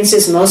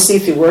experiences mostly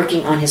through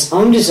working on his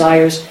own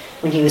desires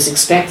when he was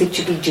expected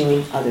to be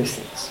doing other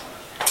things.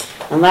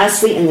 And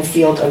lastly, in the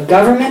field of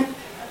government,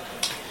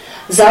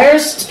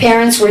 Zaire's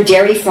parents were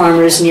dairy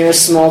farmers near a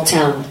small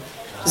town.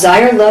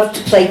 Zaire loved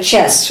to play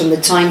chess from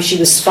the time she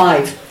was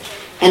 5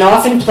 and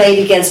often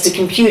played against a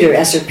computer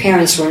as her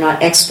parents were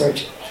not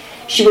expert.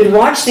 She would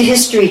watch the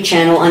History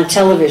Channel on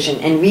television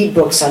and read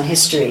books on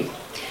history.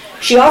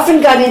 She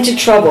often got into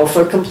trouble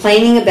for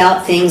complaining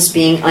about things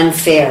being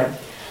unfair.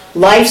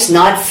 Life's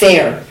not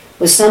fair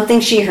was something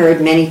she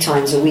heard many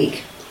times a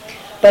week.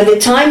 By the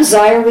time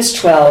Zaire was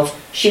 12,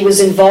 she was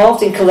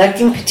involved in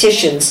collecting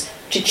petitions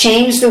to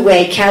change the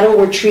way cattle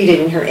were treated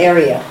in her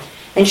area,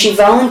 and she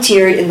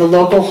volunteered in the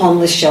local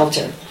homeless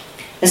shelter.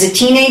 As a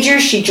teenager,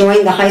 she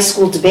joined the high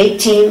school debate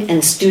team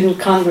and student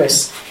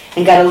congress,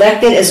 and got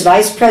elected as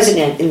vice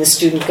president in the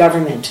student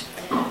government.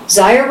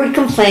 Zaire would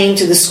complain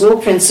to the school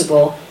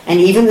principal and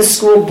even the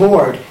school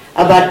board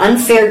about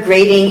unfair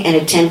grading and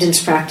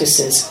attendance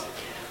practices.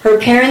 Her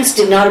parents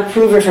did not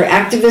approve of her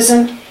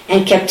activism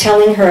and kept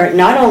telling her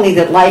not only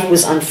that life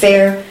was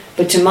unfair,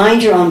 but to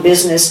mind her own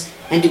business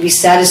and to be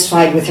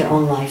satisfied with her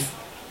own life.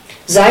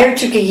 Zaire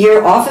took a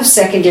year off of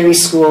secondary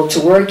school to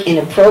work in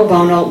a pro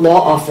bono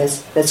law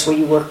office. That's where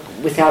you work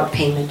without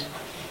payment.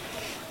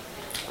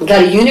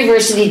 Got a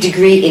university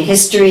degree in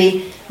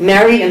history,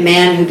 married a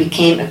man who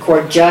became a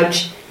court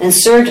judge, and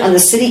served on the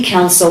city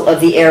council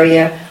of the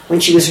area when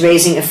she was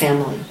raising a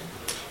family.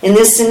 In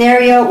this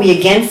scenario, we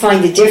again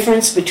find the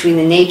difference between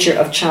the nature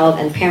of child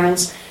and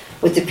parents,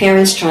 with the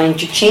parents trying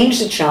to change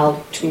the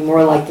child to be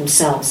more like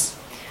themselves.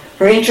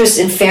 Her interests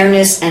in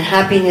fairness and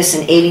happiness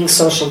and aiding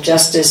social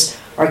justice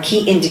are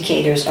key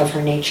indicators of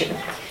her nature.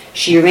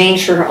 She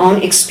arranged for her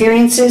own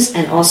experiences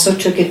and also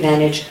took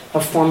advantage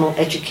of formal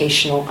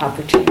educational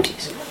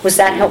opportunities. Was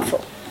that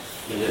helpful?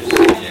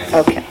 Yes.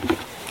 Okay.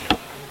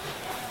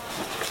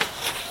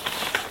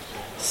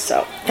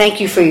 So, thank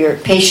you for your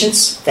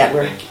patience that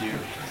we're Thank you.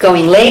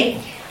 going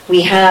late.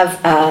 We have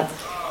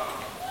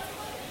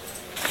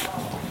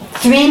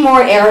 3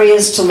 more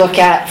areas to look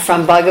at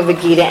from Bhagavad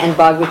Gita and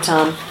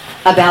Bhagavatam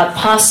about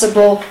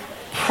possible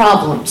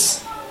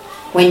problems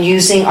when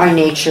using our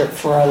nature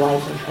for our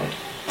livelihood.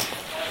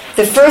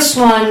 The first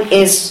one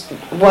is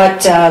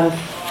what, let's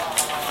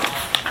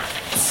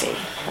see,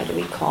 what do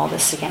we call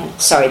this again?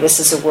 Sorry, this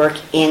is a work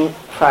in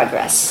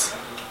progress.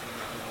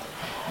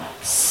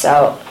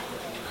 So,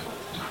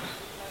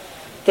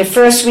 the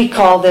first we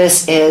call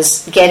this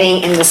is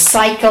getting in the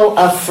cycle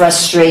of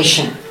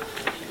frustration.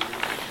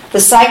 The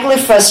cycle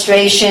of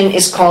frustration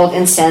is called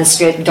in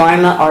Sanskrit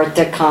Dharma,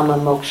 Artha, Kama,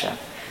 Moksha.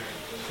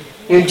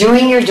 You're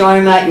doing your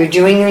Dharma, you're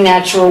doing your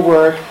natural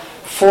work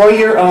for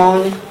your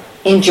own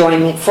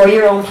enjoyment, for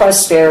your own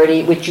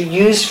prosperity, which you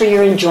use for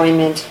your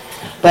enjoyment.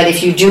 But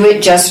if you do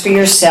it just for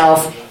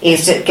yourself,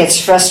 it gets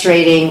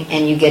frustrating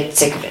and you get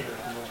sick of it.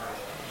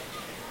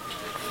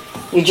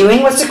 You're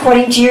doing what's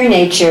according to your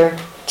nature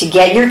to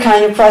get your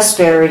kind of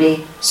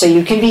prosperity so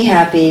you can be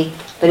happy.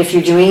 But if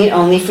you're doing it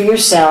only for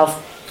yourself,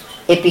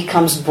 it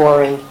becomes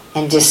boring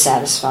and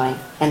dissatisfying,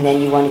 and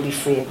then you want to be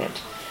free of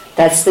it.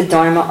 That's the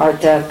Dharma,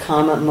 Artha,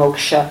 Kama,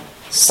 Moksha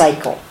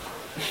cycle.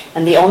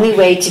 And the only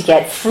way to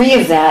get free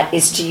of that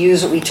is to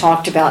use what we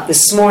talked about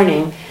this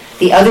morning,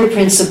 the other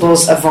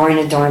principles of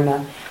Varna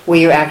Dharma, where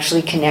you're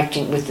actually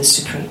connecting with the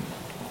Supreme.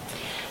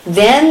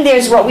 Then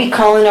there's what we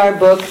call in our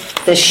book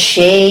the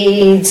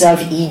shades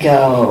of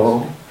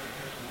ego.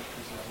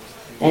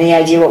 Any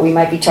idea what we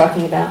might be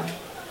talking about?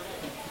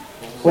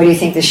 What do you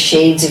think the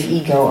shades of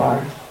ego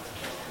are?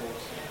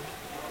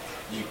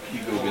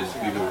 Ego gets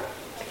bigger.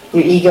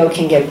 Your ego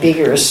can get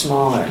bigger or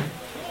smaller.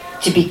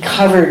 To be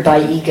covered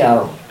by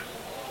ego.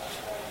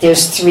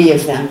 There's 3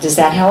 of them. Does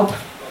that help?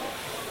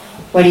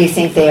 What do you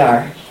think they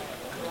are?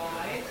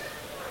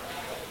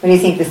 What do you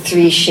think the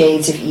 3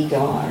 shades of ego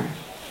are?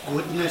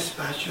 Goodness,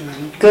 passion, and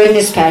ignorance.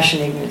 Goodness, passion,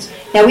 ignorance.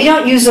 Now, we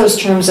don't use those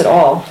terms at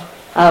all.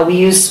 We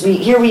use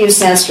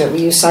Sanskrit. We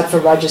use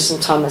Sattva, Rajas,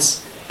 and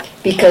Tamas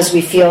because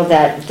we feel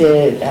that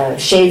the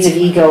shades of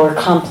ego are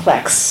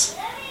complex.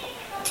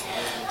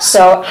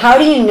 So how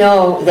do you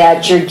know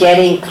that you're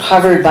getting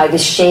covered by the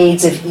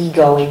shades of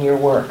ego in your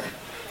work?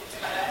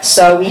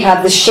 So we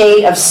have the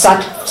shade of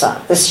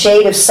Sattva. The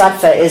shade of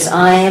Sattva is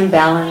I am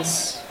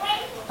balanced.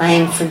 I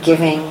am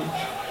forgiving.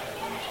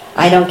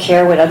 I don't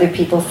care what other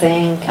people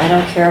think. I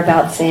don't care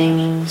about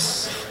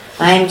things.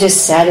 I am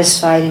just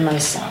satisfied in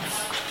myself.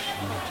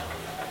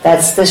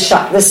 That's the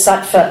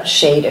Sattva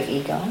shade of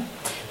ego.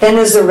 Then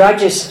there's the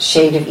Rajas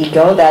shade of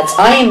ego. That's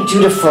I am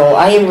dutiful.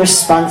 I am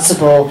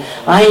responsible.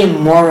 I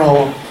am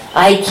moral.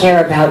 I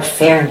care about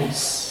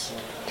fairness.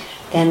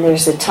 Then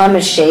there's the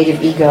Tamas shade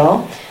of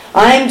ego.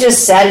 I'm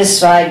just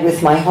satisfied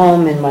with my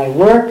home and my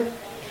work.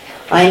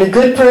 I'm a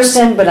good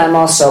person, but I'm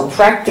also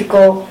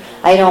practical.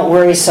 I don't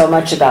worry so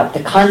much about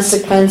the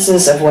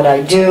consequences of what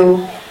I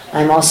do.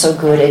 I'm also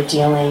good at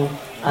dealing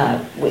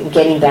with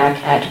getting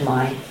back at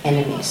my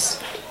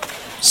enemies.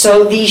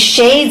 So these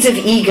shades of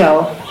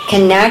ego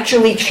can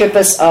naturally trip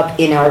us up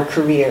in our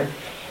career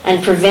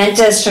and prevent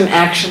us from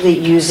actually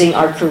using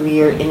our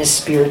career in a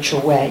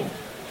spiritual way.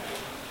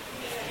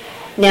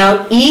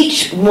 Now,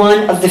 each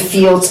one of the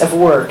fields of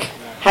work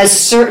has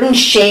certain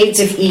shades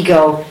of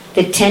ego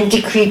that tend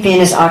to creep in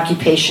as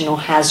occupational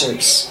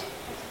hazards.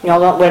 You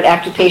know what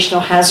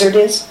occupational hazard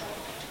is?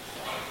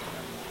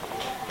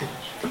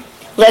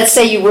 Let's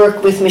say you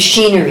work with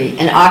machinery.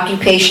 An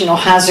occupational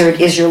hazard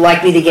is you're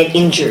likely to get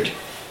injured.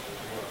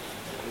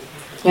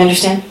 You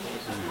understand?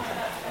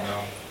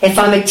 If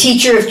I'm a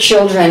teacher of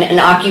children, an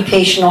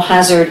occupational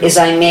hazard is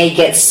I may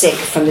get sick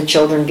from the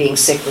children being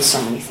sick with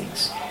so many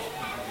things.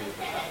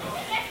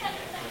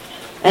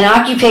 An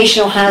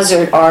occupational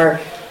hazard are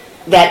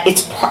that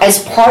it's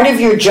as part of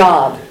your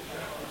job.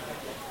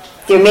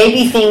 There may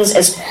be things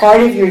as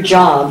part of your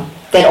job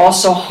that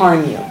also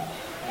harm you.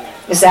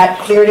 Is that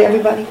clear to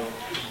everybody?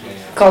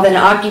 Called an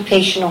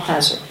occupational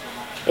hazard.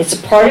 It's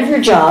a part of your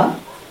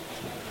job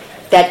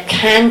that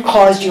can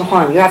cause you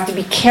harm. You have to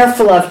be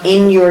careful of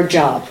in your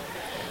job.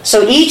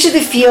 So each of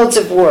the fields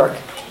of work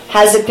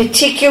has a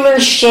particular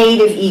shade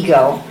of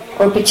ego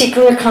or a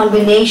particular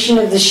combination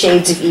of the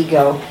shades of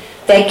ego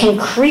that can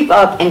creep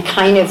up and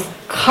kind of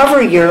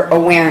cover your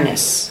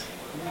awareness.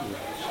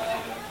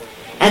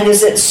 And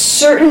there's a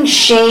certain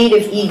shade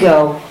of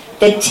ego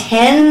that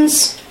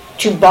tends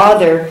to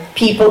bother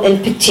people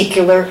in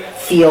particular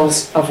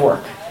fields of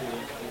work.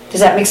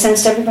 Does that make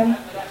sense to everybody?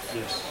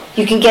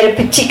 You can get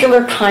a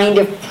particular kind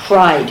of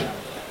pride.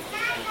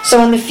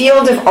 So in the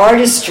field of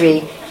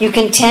artistry, you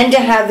can tend to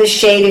have the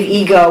shade of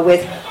ego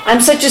with,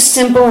 I'm such a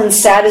simple and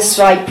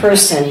satisfied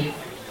person.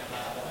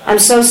 I'm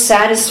so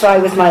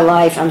satisfied with my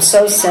life. I'm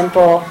so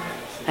simple.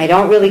 I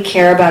don't really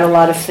care about a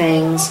lot of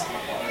things.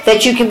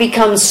 That you can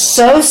become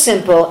so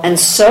simple and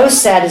so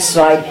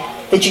satisfied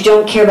that you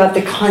don't care about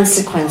the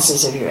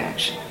consequences of your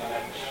action.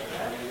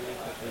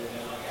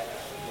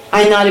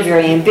 I'm not a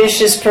very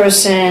ambitious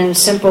person.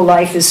 Simple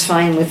life is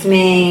fine with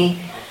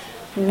me.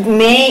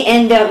 May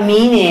end up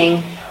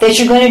meaning that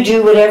you're going to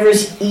do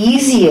whatever's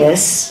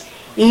easiest,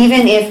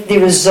 even if the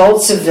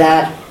results of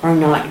that are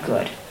not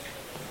good.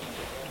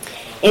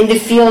 In the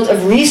field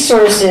of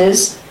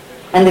resources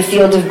and the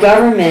field of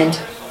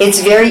government, it's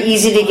very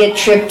easy to get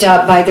tripped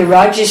up by the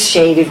Rajas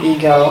shade of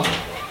ego.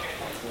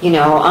 You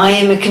know, I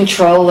am a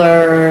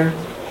controller.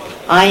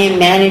 I am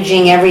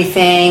managing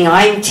everything.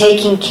 I'm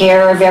taking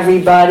care of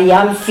everybody.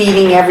 I'm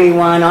feeding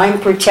everyone. I'm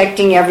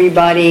protecting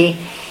everybody.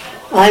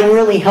 I'm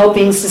really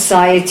helping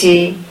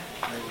society.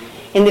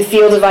 In the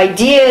field of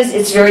ideas,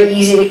 it's very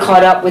easy to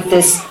caught up with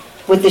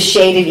the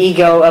shade of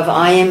ego of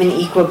I am an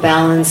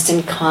equal-balanced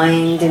and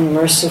kind and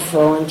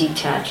merciful and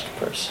detached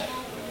person.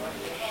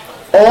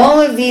 All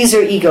of these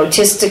are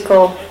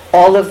egotistical.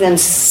 All of them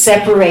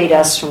separate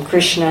us from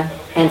Krishna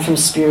and from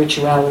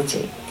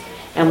spirituality.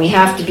 And we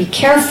have to be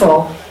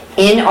careful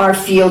in our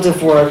field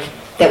of work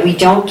that we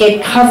don't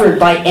get covered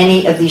by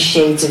any of these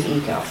shades of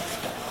ego.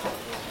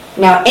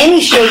 Now,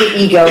 any shade of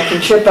ego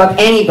can trip up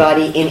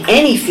anybody in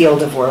any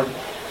field of work,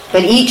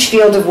 but each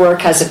field of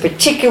work has a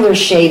particular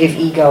shade of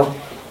ego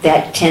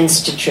that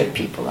tends to trip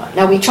people up.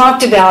 Now, we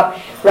talked about,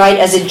 right,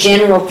 as a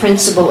general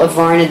principle of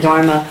Varna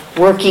Dharma,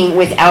 working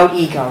without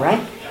ego,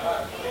 right?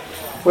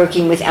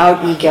 Working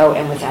without ego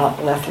and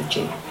without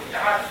lethargy.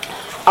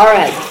 All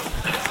right.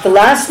 The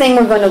last thing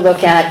we're going to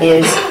look at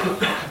is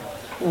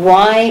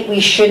why we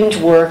shouldn't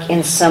work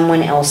in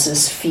someone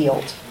else's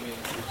field.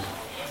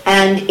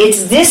 And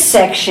it's this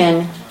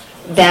section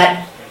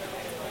that,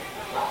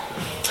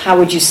 how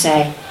would you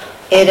say,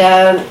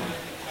 it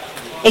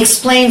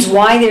explains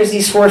why there's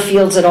these four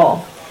fields at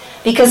all.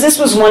 Because this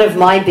was one of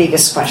my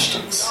biggest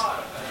questions.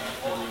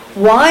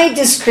 Why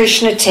does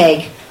Krishna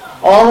take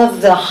all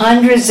of the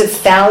hundreds of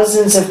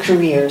thousands of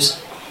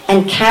careers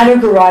and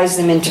categorize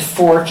them into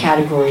four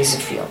categories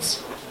of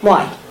fields?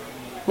 Why?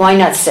 Why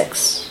not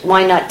 6?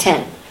 Why not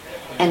 10?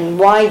 And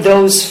why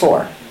those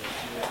 4?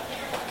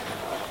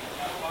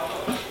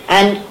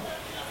 And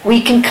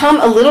we can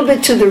come a little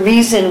bit to the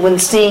reason when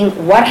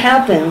seeing what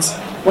happens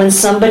when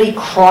somebody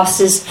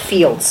crosses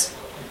fields.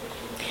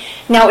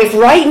 Now, if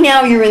right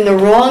now you're in the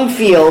wrong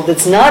field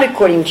that's not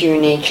according to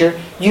your nature,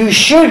 you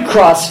should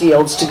cross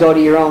fields to go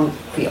to your own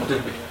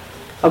field.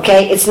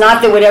 Okay? It's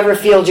not that whatever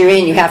field you're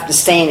in, you have to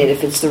stay in it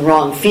if it's the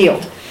wrong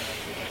field.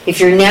 If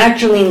you're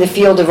naturally in the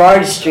field of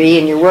artistry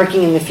and you're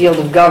working in the field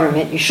of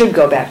government, you should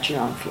go back to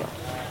your own field.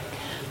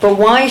 But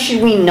why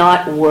should we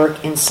not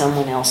work in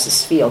someone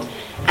else's field?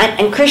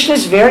 And Krishna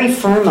is very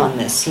firm on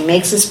this. He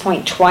makes this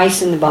point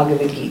twice in the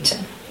Bhagavad Gita.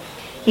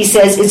 He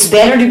says, it's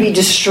better to be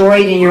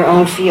destroyed in your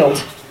own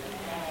field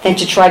than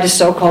to try to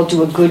so-called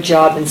do a good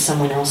job in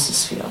someone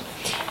else's field.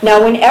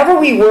 Now, whenever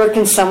we work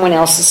in someone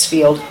else's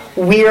field,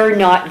 we're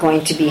not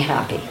going to be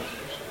happy.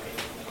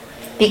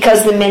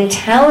 Because the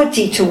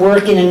mentality to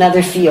work in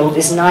another field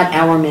is not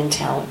our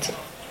mentality.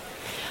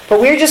 But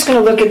we're just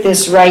going to look at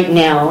this right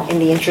now, in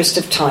the interest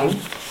of time,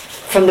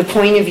 from the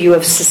point of view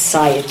of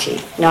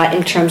society, not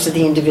in terms of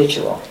the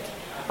individual.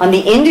 On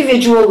the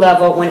individual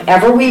level,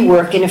 whenever we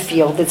work in a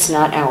field that's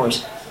not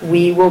ours,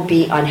 we will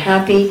be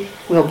unhappy,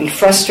 we'll be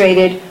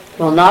frustrated,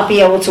 we'll not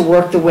be able to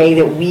work the way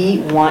that we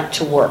want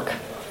to work.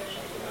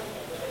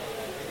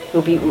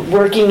 We'll be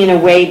working in a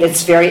way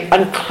that's very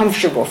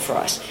uncomfortable for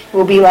us. It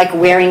will be like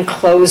wearing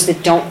clothes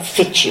that don't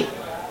fit you.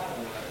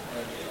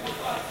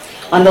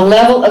 On the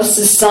level of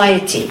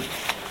society,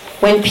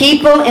 when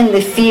people in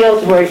the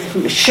field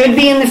who should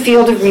be in the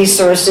field of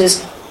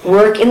resources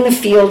work in the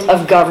field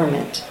of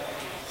government,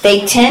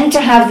 they tend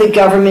to have the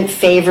government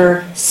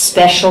favor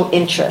special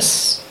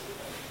interests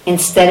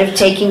instead of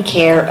taking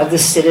care of the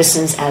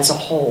citizens as a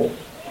whole.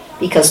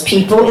 Because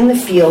people in the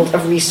field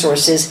of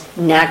resources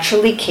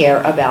naturally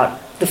care about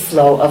the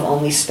flow of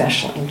only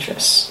special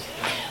interests.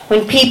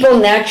 When people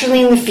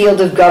naturally in the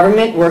field of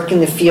government work in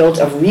the field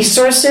of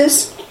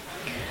resources,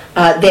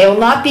 they will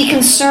not be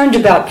concerned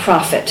about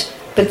profit,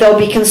 but they'll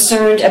be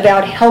concerned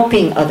about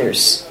helping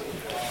others.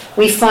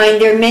 We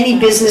find there are many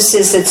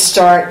businesses that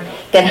start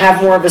that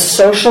have more of a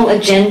social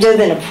agenda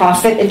than a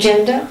profit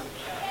agenda.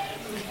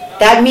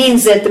 That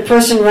means that the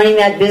person running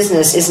that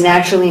business is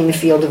naturally in the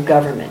field of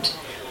government.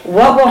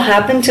 What will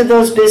happen to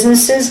those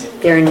businesses?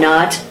 They're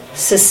not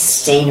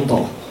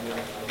sustainable.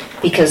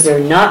 Because they're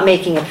not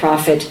making a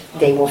profit,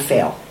 they will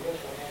fail.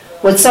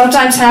 What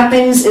sometimes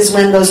happens is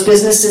when those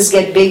businesses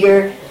get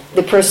bigger,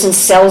 the person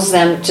sells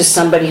them to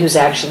somebody who's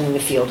actually in the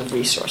field of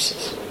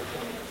resources.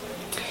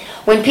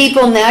 When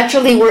people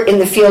naturally work in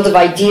the field of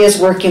ideas,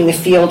 work in the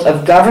field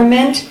of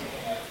government,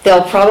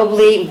 they'll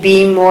probably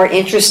be more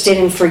interested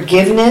in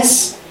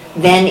forgiveness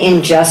than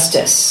in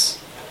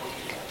justice.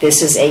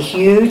 This is a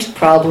huge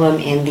problem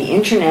in the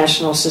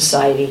International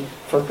Society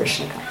for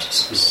Krishna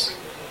Consciousness.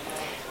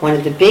 One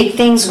of the big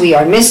things we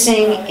are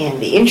missing in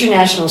the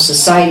International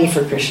Society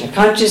for Krishna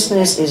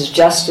Consciousness is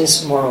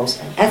justice, morals,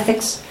 and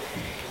ethics.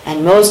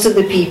 And most of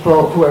the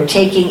people who are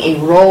taking a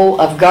role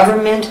of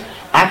government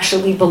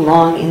actually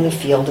belong in the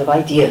field of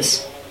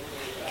ideas.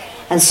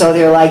 And so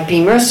they're like,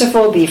 be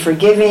merciful, be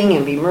forgiving,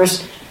 and be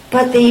merciful.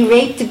 But they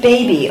raped a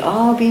baby.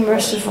 Oh, be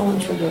merciful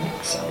and forgiving.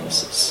 So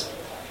this is...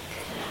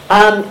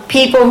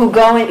 people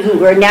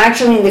who are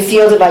naturally in the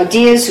field of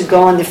ideas, who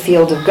go in the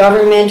field of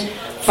government,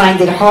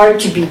 find it hard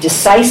to be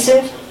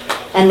decisive,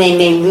 and they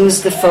may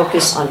lose the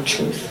focus on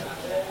truth.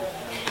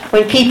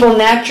 When people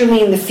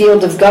naturally in the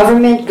field of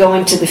government go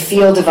into the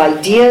field of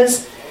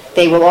ideas,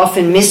 they will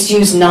often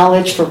misuse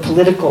knowledge for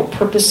political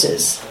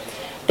purposes.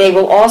 They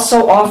will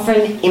also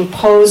often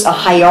impose a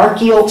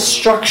hierarchical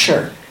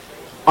structure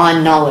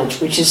on knowledge,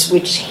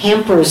 which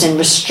hampers and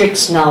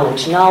restricts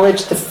knowledge.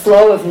 Knowledge, the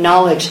flow of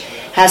knowledge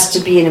has to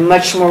be in a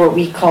much more what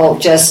we call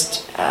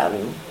just, how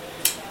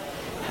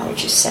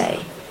would you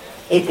say?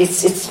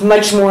 It's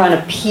much more on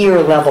a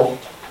peer level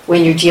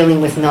when you're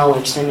dealing with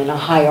knowledge than in a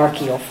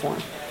hierarchical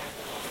form.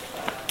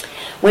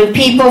 When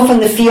people from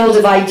the field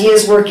of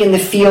ideas work in the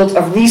field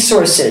of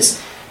resources,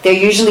 They're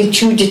usually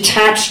too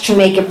detached to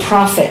make a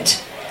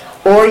profit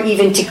or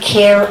even to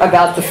care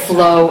about the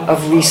flow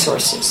of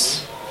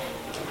resources.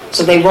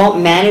 So they won't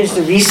manage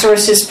the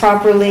resources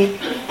properly,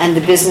 and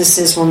the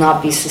businesses will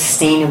not be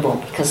sustainable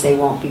because they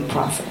won't be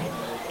profiting.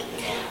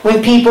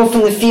 When people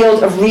from the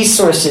field of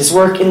resources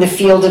work in the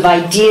field of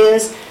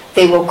ideas,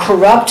 they will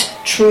corrupt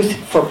truth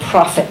for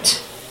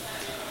profit.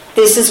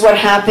 This is what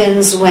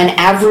happens when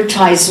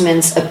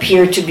advertisements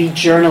appear to be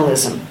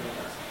journalism.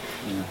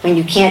 When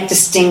you can't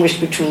distinguish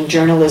between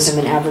journalism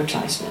and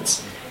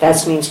advertisements.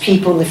 That means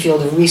people in the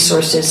field of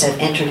resources have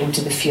entered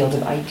into the field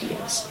of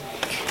ideas.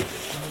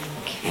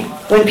 Okay.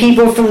 When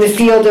people from the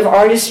field of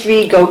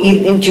artistry go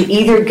into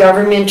either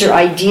government or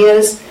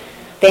ideas,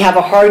 they have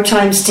a hard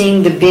time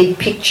seeing the big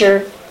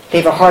picture. They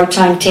have a hard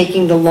time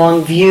taking the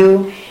long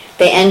view.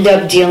 They end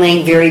up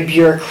dealing very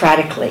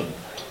bureaucratically.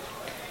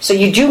 So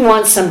you do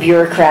want some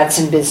bureaucrats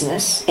in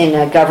business,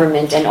 in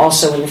government, and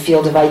also in the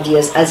field of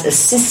ideas as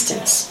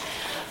assistants.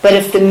 But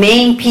if the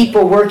main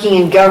people working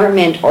in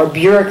government are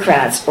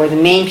bureaucrats, or the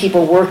main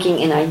people working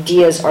in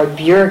ideas are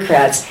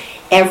bureaucrats,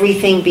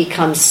 everything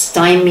becomes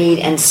stymied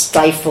and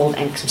stifled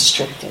and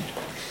constricted.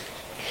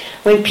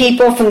 When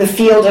people from the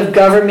field of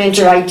government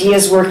or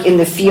ideas work in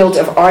the field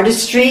of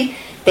artistry,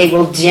 they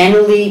will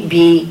generally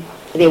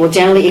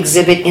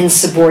exhibit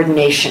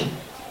insubordination.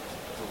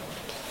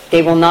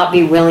 They will not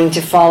be willing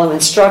to follow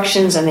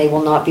instructions, and they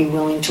will not be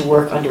willing to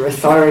work under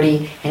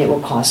authority, and it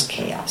will cause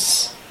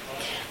chaos.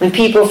 When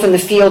people from the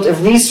field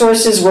of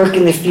resources work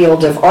in the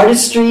field of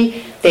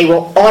artistry, they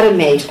will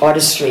automate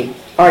artistry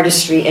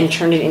and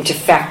turn it into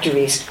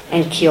factories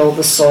and kill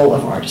the soul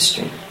of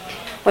artistry.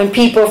 When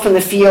people from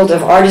the field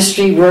of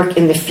artistry work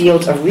in the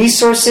field of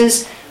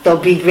resources,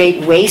 there'll be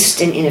great waste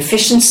and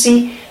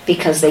inefficiency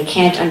because they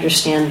can't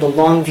understand the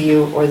long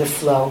view or the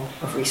flow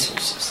of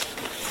resources.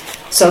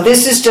 So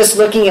this is just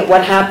looking at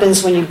what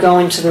happens when you go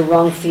into the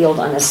wrong field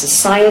on a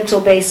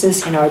societal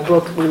basis. In our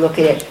book, we look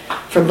at it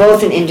from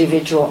both an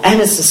individual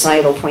and a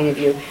societal point of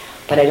view,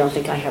 but I don't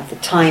think I have the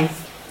time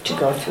to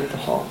go through the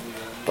whole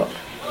book.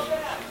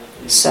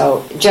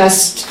 So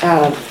just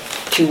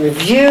to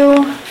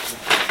review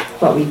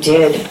what we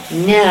did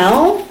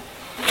now.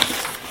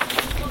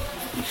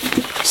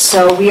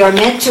 So we are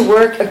meant to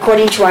work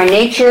according to our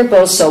nature,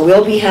 both so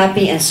we'll be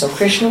happy and so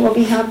Krishna will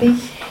be happy.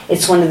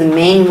 It's one of the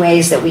main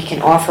ways that we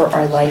can offer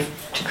our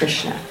life to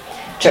Krishna.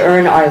 To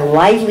earn our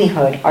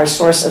livelihood, our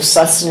source of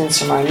sustenance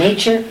from our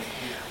nature.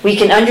 We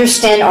can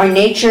understand our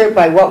nature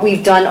by what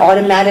we've done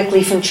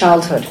automatically from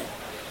childhood,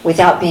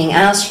 without being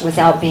asked,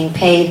 without being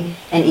paid,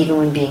 and even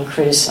when being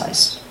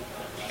criticized.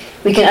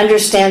 We can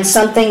understand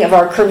something of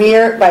our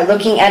career by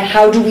looking at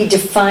how do we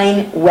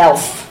define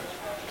wealth.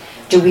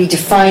 Do we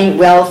define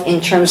wealth in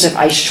terms of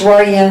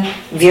Aishwarya,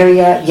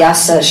 Virya,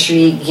 Yasa,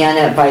 Shri,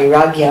 Jnana,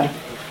 Vairagya,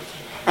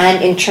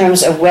 and in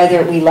terms of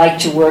whether we like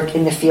to work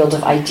in the field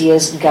of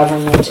ideas,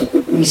 government,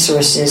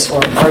 resources,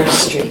 or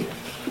artistry.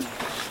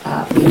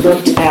 We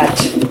looked at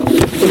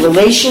the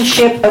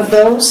relationship of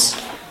those.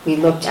 We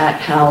looked at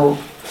how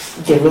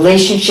the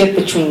relationship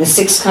between the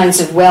 6 kinds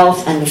of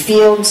wealth and the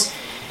fields.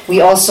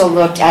 We also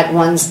looked at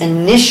one's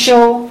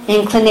initial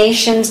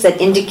inclinations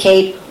that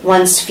indicate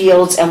one's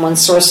fields and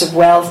one's source of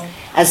wealth,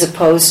 as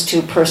opposed to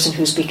a person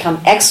who's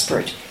become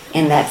expert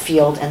in that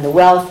field and the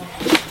wealth.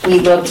 We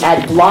looked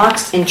at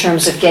blocks in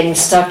terms of getting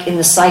stuck in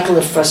the cycle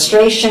of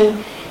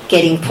frustration,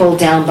 getting pulled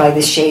down by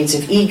the shades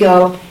of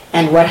ego,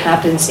 and what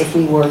happens if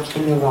we work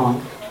in the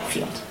wrong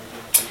field.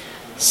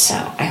 So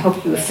I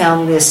hope you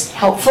found this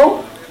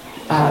helpful.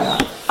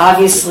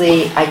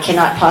 Obviously, I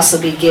cannot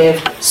possibly give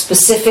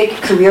specific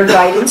career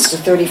guidance to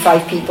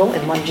 35 people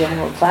in one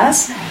general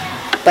class,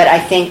 but I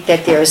think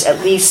that there's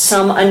at least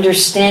some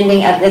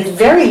understanding. At the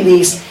very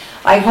least,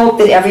 I hope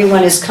that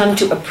everyone has come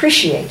to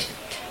appreciate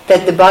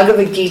that the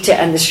Bhagavad Gita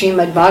and the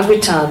Srimad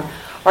Bhagavatam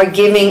are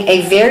giving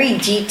a very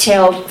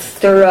detailed,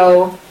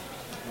 thorough,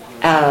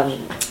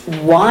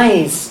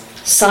 wise,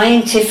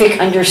 scientific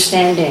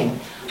understanding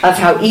of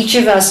how each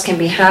of us can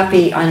be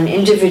happy on an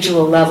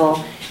individual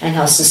level and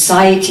how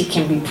society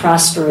can be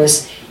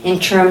prosperous in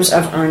terms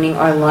of earning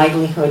our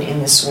livelihood in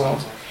this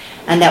world.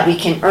 And that we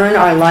can earn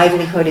our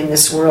livelihood in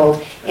this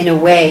world in a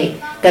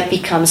way that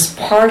becomes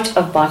part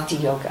of Bhakti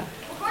Yoga,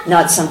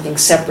 not something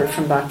separate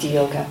from Bhakti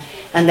Yoga.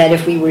 And that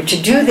if we were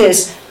to do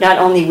this, not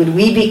only would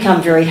we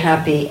become very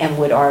happy and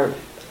would our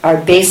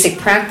basic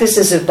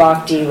practices of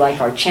bhakti, like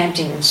our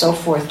chanting and so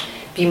forth,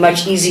 be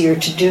much easier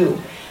to do,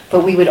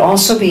 but we would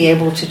also be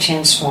able to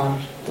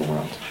transform the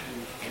world.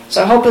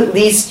 So I hope at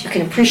least you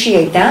can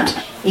appreciate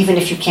that, even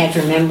if you can't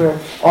remember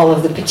all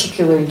of the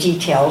particular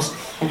details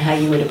and how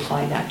you would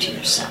apply that to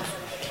yourself.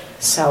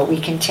 So we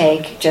can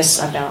take just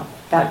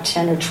about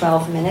 10 or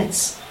 12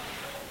 minutes.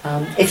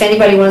 If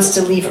anybody wants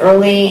to leave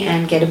early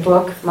and get a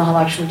book,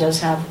 Mahalakshmi does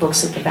have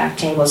books at the back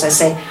table. As I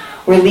say,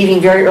 we're leaving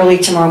very early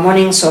tomorrow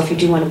morning, so if you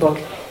do want a book,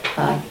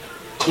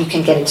 you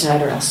can get it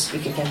tonight or else you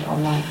can get it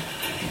online.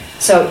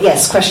 So,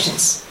 yes,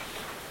 questions?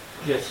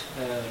 Yes.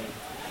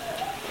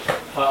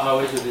 How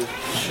is it that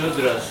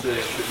Shudras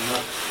should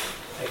not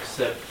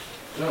accept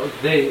No,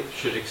 they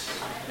should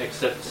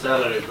accept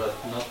salary, but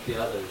not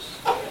the others.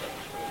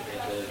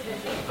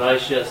 The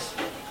Vaishyas,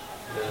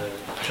 the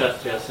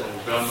Kshatriyas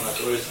and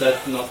Brahmanas, or is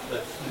that not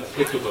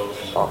applicable?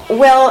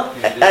 Well,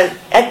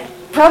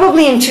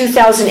 probably in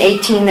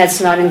 2018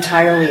 that's not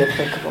entirely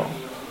applicable.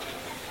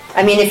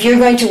 I mean, if you're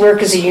going to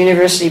work as a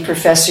university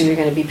professor, you're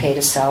going to be paid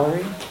a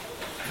salary.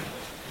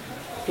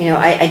 You know,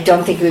 I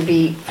don't think it would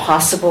be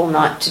possible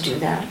not to do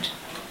that.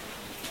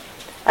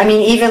 I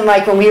mean, even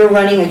like when we were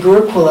running a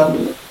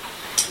Gurukula,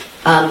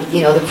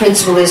 you know, the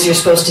principle is you're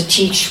supposed to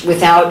teach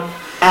without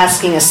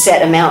asking a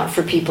set amount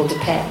for people to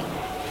pay.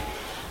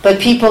 But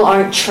people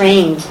aren't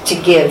trained to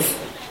give.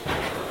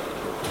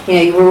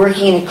 You know, we're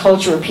working in a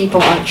culture where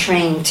people aren't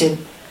trained to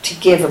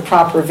give a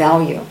proper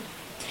value.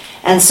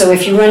 And so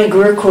if you run a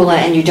Gurukula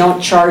and you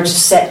don't charge a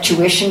set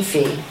tuition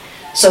fee,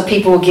 so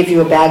people will give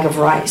you a bag of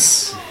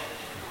rice.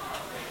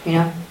 You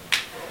know?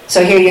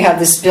 So here you have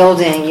this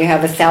building, you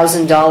have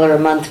 $1,000 a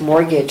month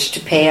mortgage to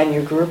pay on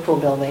your Gurukul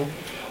building,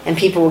 and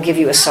people will give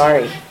you a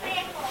sari.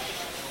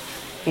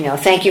 You know,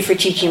 thank you for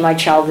teaching my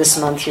child this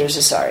month, here's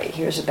a sari,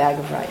 here's a bag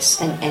of rice.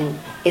 And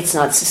it's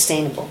not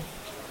sustainable.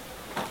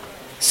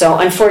 So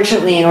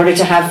unfortunately, in order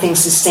to have things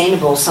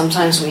sustainable,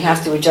 sometimes we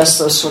have to adjust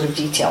those sort of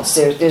details.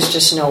 There's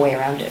just no way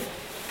around it.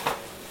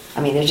 I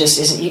mean, there just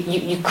isn't.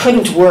 You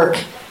couldn't work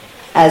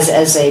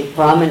as a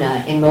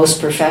brahmana in most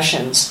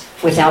professions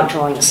without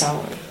drawing a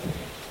salary.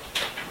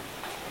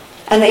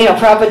 And, you know,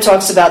 Prabhupada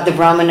talks about the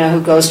brahmana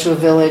who goes to a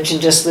village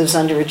and just lives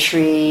under a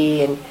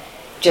tree and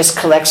just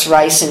collects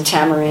rice and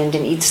tamarind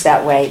and eats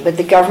that way. But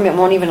the government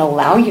won't even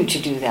allow you to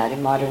do that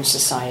in modern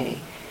society.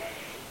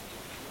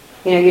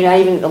 You know, you're not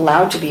even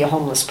allowed to be a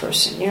homeless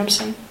person. You know what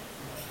I'm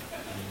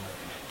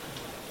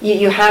saying?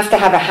 You have to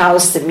have a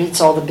house that meets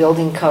all the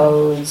building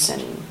codes,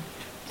 and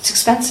it's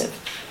expensive.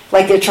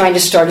 Like they're trying to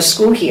start a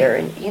school here,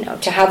 and, you know,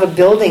 to have a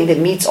building that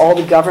meets all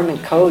the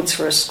government codes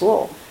for a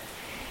school,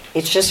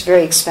 it's just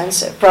very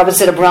expensive. Prabhupada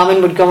said a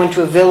Brahmin would go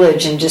into a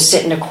village and just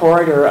sit in a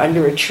corridor or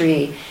under a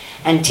tree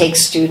and take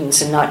students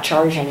and not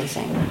charge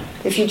anything.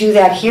 If you do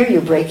that here,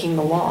 you're breaking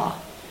the law.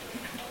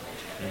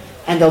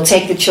 And they'll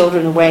take the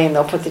children away and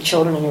they'll put the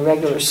children in a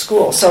regular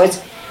school. So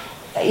it's,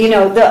 you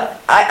know,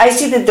 I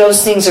see that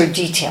those things are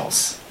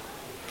details.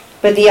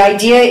 But the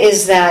idea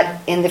is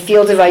that in the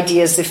field of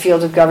ideas, the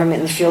field of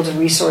government, and the field of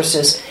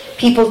resources,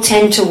 people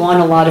tend to want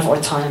a lot of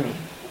autonomy.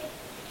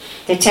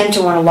 They tend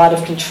to want a lot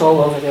of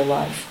control over their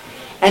life.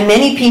 And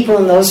many people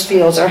in those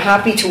fields are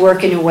happy to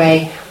work in a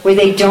way where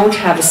they don't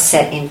have a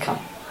set income.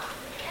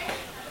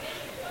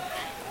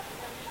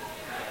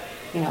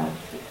 You know,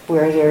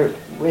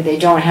 where they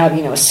don't have,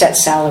 you know, a set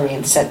salary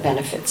and set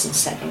benefits and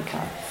set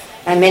income.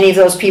 And many of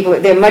those people,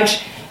 they're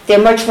much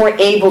more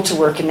able to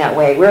work in that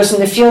way. Whereas in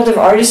the field of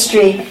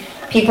artistry,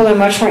 people are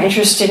much more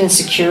interested in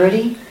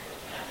security.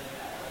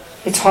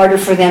 It's harder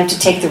for them to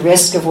take the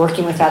risk of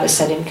working without a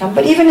set income.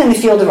 But even in the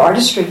field of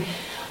artistry,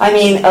 I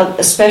mean,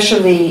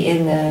 especially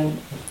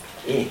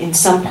in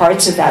some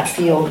parts of that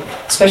field,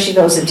 especially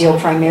those that deal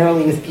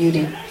primarily with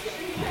beauty,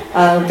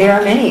 there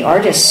are many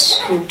artists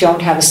who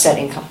don't have a set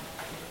income.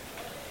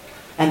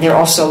 And they're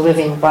also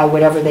living by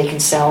whatever they can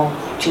sell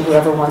to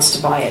whoever wants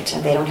to buy it.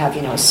 And they don't have,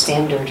 you know, a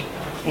standard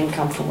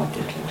income for what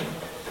they're doing.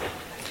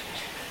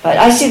 But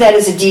I see that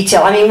as a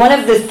detail. I mean, one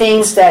of the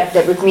things that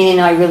Rukmini and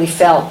I really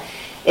felt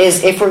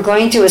is if we're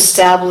going to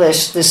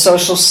establish the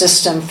social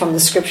system from the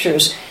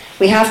scriptures,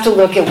 we have to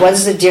look at what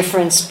is the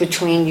difference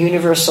between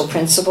universal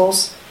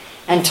principles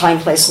and time,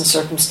 place, and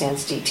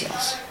circumstance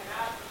details.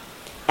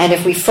 And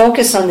if we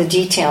focus on the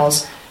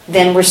details,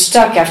 then we're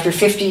stuck. After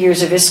 50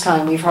 years of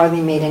ISKCON, we've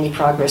hardly made any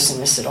progress in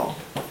this at all.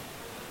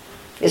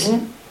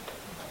 Isn't it?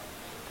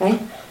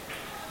 Right?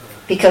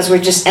 Because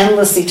we're just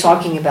endlessly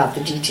talking about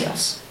the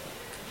details,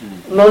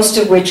 most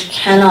of which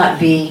cannot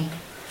be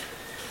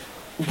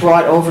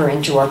brought over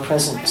into our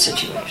present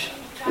situation.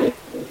 It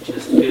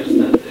just feels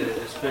that,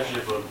 especially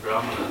for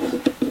brahmanas,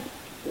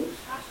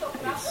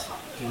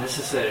 it's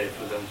necessary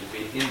for them to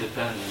be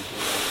independent and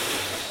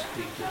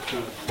speak the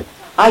truth.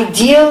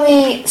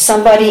 Ideally,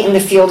 somebody in the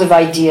field of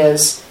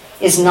ideas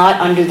is not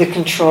under the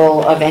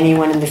control of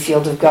anyone in the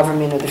field of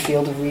government or the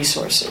field of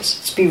resources.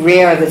 It's be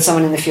rare that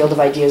someone in the field of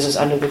ideas is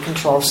under the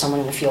control of someone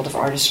in the field of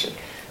artistry.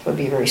 It would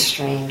be a very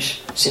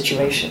strange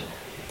situation.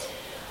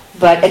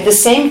 But at the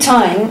same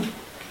time,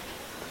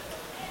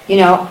 you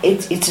know,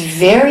 it's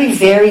very,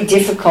 very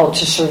difficult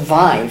to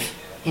survive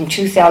in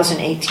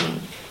 2018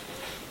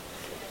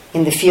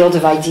 in the field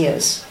of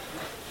ideas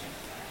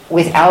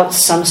without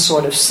some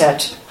sort of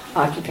set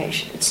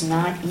occupation. It's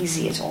not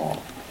easy at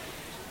all.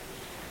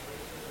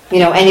 You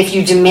know, and if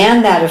you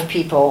demand that of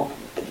people,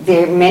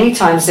 many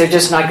times they're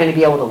just not going to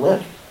be able to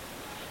live.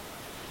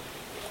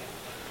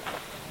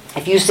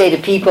 If you say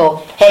to people,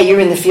 hey,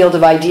 you're in the field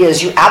of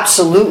ideas, you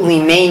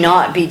absolutely may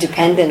not be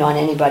dependent on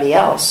anybody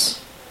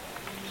else.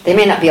 They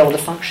may not be able to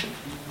function.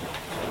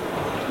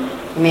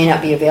 They may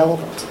not be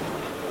available to them.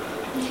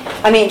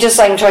 I mean, just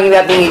like I'm talking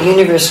about being a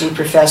university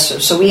professor.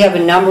 So we have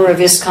a number of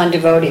ISKCON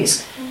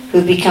devotees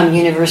who've become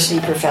university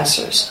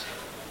professors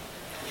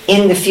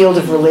in the field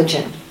of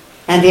religion.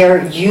 And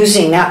they're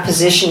using that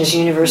position as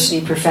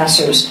university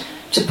professors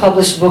to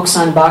publish books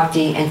on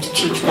bhakti and to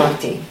teach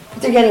bhakti.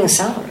 But they're getting a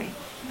salary.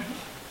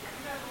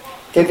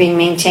 They're being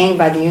maintained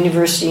by the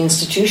university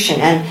institution,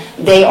 and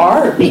they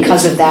are,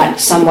 because of that,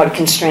 somewhat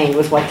constrained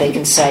with what they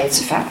can say. It's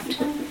a fact.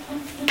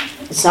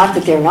 It's not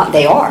that they're not,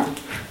 they are.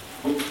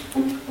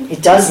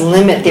 It does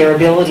limit their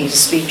ability to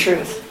speak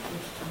truth.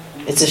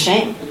 It's a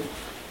shame.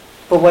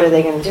 But what are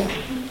they going to do?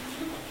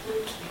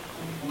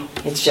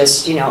 It's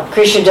just,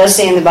 Krishna does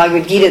say in the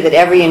Bhagavad Gita that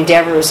every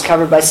endeavor is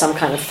covered by some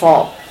kind of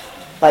fault,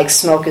 like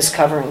smoke is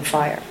covering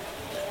fire.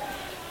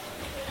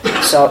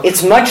 So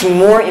it's much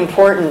more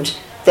important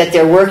that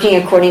they're working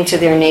according to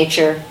their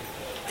nature,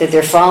 that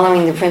they're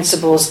following the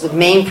principles, the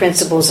main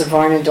principles of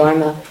Varna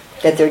Dharma,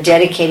 that they're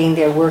dedicating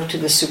their work to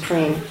the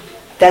Supreme.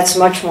 That's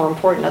much more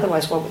important.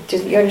 Otherwise, do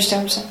you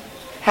understand what I'm saying?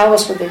 How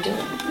else would they do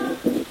it?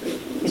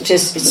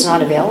 It's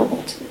not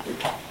available to them.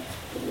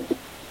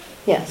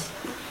 Yes?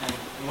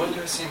 What do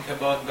you think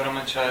about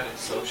brahmacharis?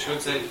 So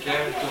should they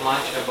care too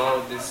much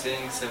about these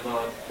things,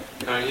 about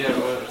career,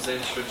 or they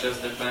should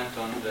just depend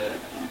on the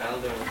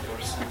elder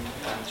person?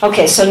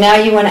 Okay, so now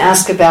you want to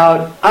ask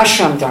about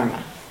ashram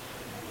dharma.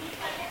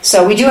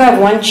 So we do have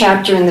one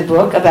chapter in the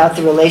book about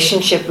the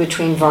relationship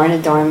between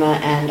Varna Dharma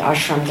and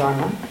ashram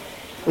dharma.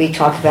 We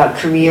talk about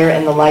career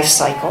and the life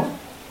cycle.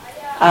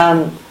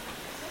 The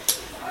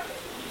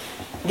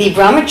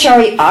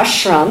brahmachari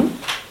ashram,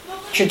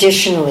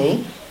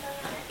 traditionally,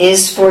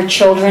 is for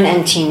children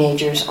and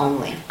teenagers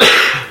only.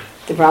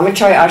 The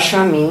brahmachari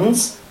ashram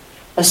means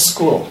a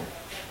school.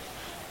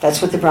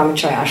 That's what the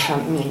brahmachari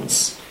ashram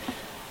means.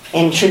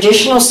 In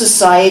traditional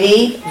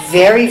society,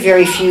 very,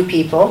 very few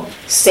people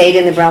stayed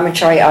in the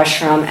brahmachari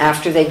ashram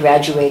after they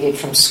graduated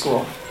from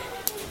school.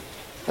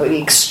 It would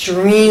be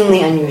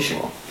extremely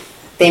unusual.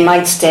 They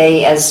might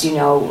stay as,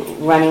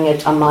 running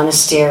a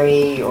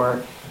monastery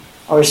or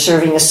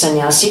serving a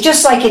sannyasi,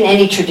 just like in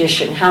any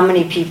tradition. How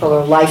many people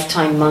are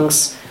lifetime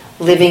monks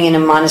living in a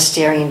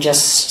monastery and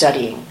just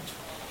studying?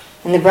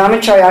 In the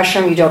brahmachari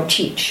ashram, you don't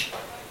teach.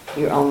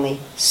 You're only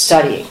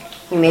studying.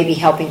 You may be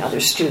helping other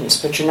students,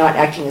 but you're not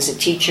acting as a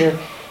teacher.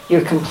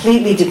 You're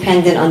completely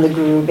dependent on the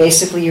guru.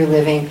 Basically, you're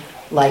living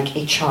like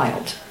a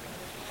child.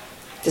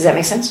 Does that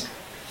make sense?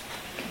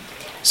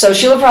 So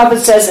Srila Prabhupada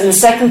says in the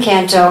second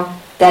canto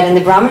that in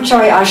the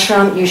brahmachari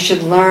ashram you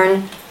should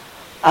learn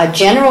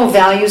general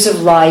values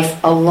of life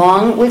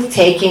along with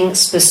taking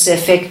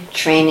specific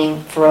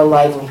training for a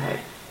livelihood.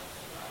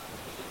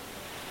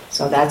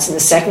 So that's in the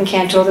second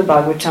canto of the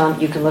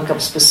Bhagavatam. You can look up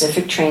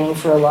specific training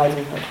for a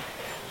livelihood.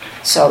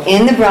 So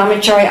in the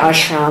brahmachari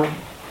ashram,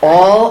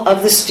 all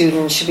of the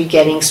students should be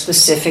getting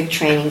specific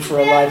training for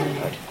a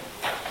livelihood.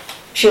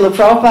 Srila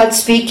Prabhupada,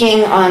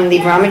 speaking on the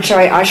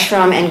brahmachari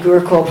ashram and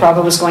Gurukul,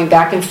 Prabhupada was going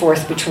back and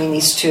forth between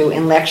these two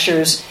in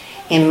lectures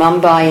in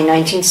Mumbai in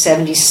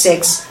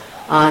 1976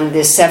 on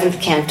the seventh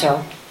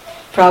canto.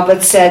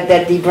 Prabhupada said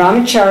that the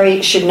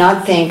brahmachari should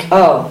not think,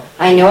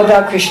 I know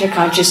about Krishna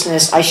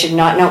consciousness, I should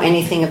not know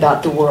anything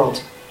about the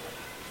world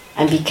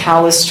and be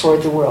callous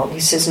toward the world. He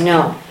says,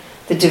 no,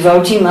 the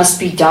devotee must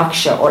be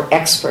daksha or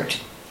expert.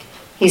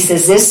 He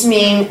says this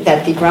means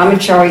that the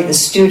brahmachari, the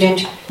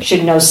student,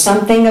 should know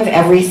something of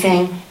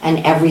everything and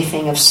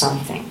everything of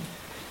something.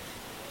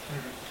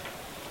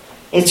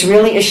 It's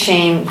really a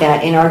shame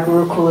that in our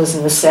Gurukulas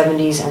in the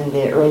 70s and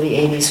the early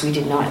 80s we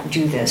did not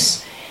do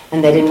this,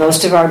 and that in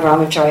most of our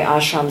brahmachari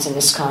ashrams in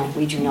ISKCON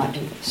we do not do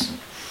this.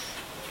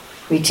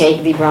 We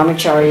take the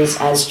brahmacharis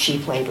as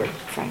cheap labor,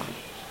 frankly.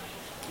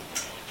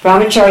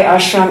 Brahmachari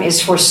ashram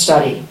is for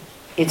study.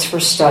 It's for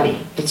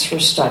study. It's for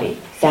study.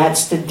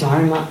 That's the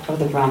dharma of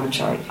the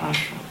brahmachari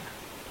ashram.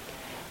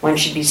 One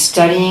should be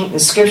studying the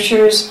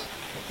scriptures,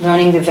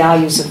 learning the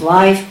values of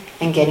life,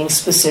 and getting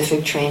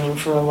specific training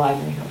for a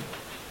livelihood.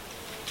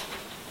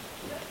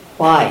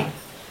 Why?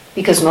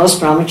 Because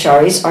most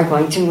brahmacharis are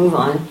going to move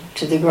on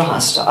to the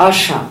grahastha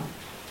ashram.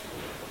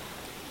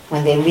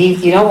 When they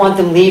leave, you don't want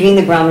them leaving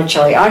the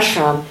brahmachari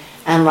ashram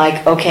and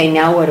okay,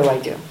 now what do I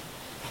do?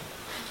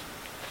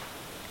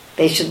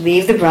 They should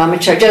leave the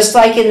brahmachari. Just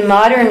like in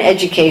modern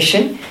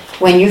education,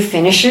 when you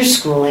finish your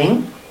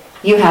schooling,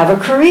 you have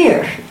a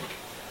career.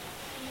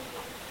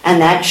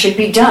 And that should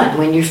be done.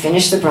 When you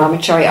finish the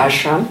brahmachari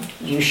ashram,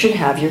 you should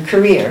have your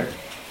career.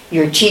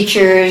 Your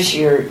teachers,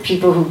 your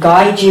people who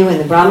guide you in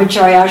the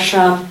brahmachari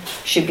ashram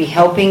should be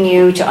helping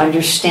you to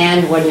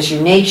understand what is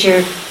your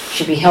nature,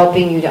 should be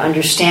helping you to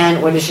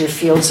understand what is your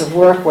fields of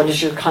work, what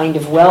is your kind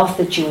of wealth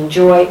that you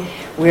enjoy,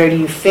 where do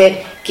you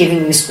fit,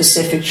 giving you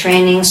specific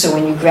training so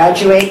when you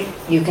graduate,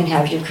 you can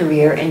have your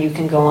career and you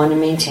can go on and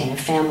maintain a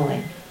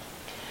family.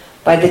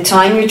 By the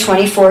time you're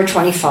 24 or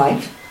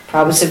 25,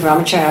 Prabhupada said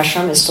brahmachari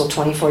ashram is still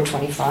 24,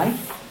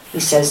 25. He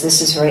says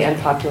this is very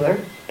unpopular,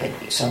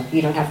 so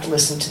you don't have to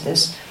listen to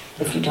this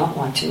if you don't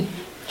want to.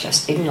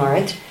 Just ignore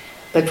it.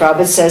 But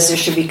Prabhupada says there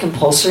should be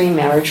compulsory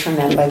marriage for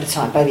men by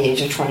the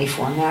age of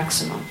 24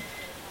 maximum.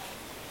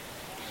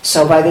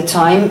 So by the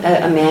time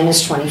a man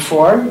is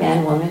 24,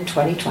 man, woman,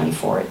 20,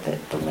 24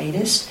 at the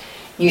latest,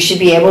 you should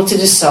be able to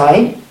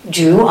decide,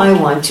 do I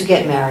want to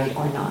get married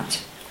or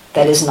not?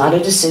 That is not a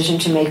decision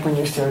to make when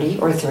you're 30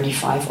 or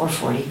 35 or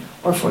 40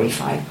 or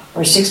 45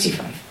 or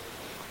 65.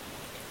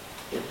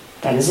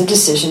 That is a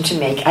decision to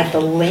make at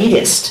the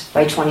latest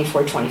by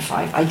 24,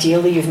 25.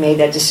 Ideally, you've made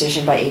that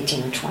decision by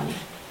 18 or 20.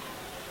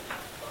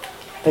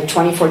 But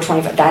 24,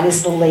 25, that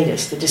is the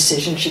latest. The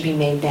decision should be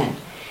made then.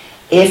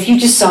 If you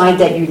decide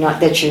that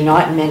you're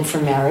not meant for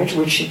marriage,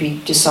 which should be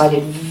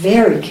decided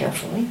very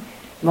carefully,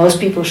 most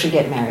people should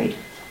get married.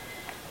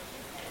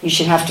 You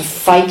should have to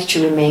fight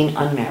to remain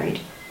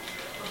unmarried.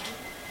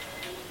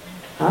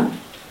 Huh?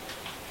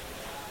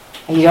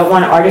 And you don't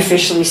want to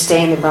artificially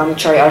stay in the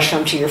brahmachari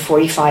ashram till you're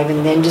 45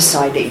 and then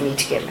decide that you need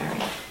to get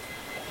married.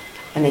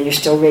 And then you're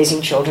still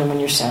raising children when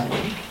you're 70.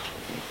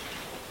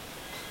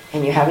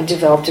 And you haven't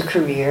developed a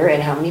career,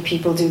 and how many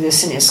people do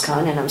this in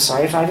ISKCON, and I'm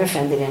sorry if I've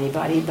offended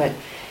anybody, but,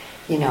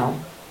 you know,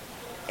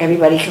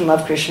 everybody can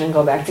love Krishna and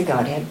go back to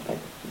Godhead, but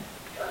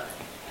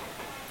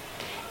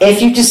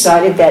if you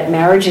decided that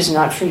marriage is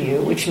not for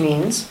you, which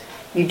means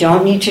you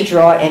don't need to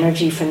draw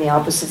energy from the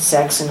opposite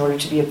sex in order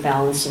to be a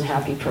balanced and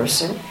happy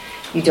person,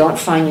 you don't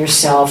find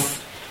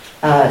yourself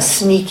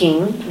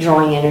sneaking,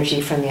 drawing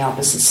energy from the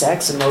opposite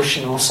sex,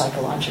 emotional,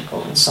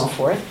 psychological, and so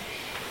forth,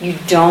 you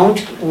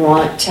don't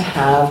want to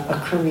have a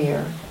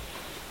career.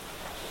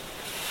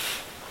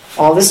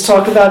 All this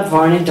talk about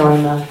Varna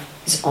Dharma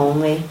is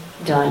only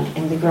done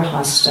in the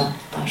Grihastha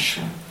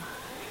ashram.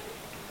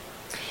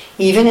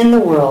 Even in the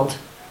world,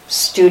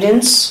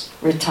 students,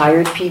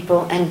 retired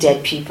people, and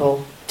dead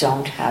people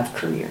don't have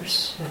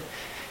careers.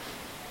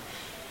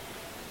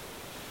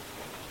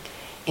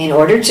 In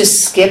order to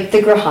skip the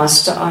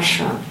Grihastha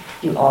ashram,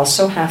 you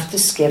also have to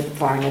skip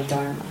Varna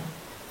Dharma.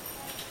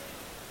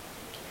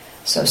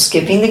 So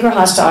skipping the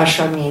Grihastha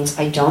ashram means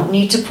I don't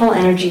need to pull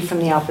energy from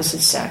the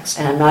opposite sex,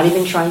 and I'm not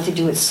even trying to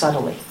do it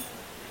subtly.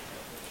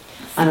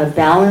 I'm a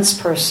balanced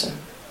person.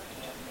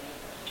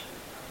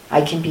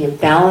 I can be a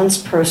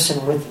balanced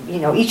person with,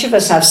 each of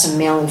us have some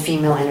male and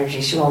female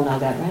energies. You all know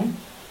that, right?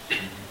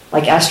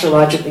 Like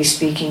astrologically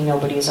speaking,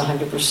 nobody is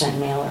 100%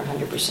 male or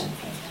 100%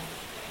 female.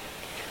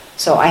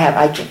 So I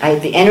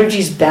have the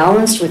energy's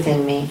balanced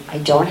within me. I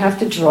don't have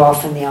to draw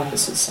from the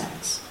opposite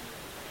sex.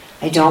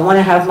 I don't want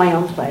to have my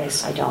own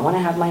place. I don't want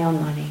to have my own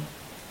money.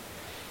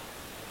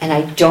 And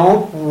I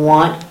don't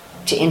want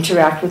to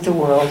interact with the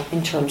world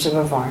in terms of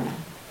a varna.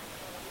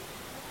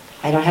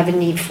 I don't have a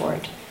need for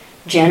it.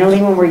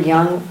 Generally, when we're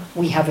young,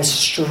 we have a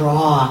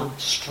strong,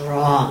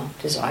 strong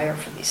desire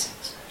for these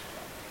things.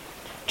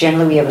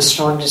 Generally, we have a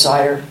strong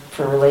desire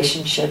for a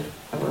relationship,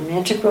 a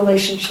romantic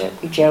relationship.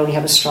 We generally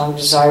have a strong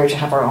desire to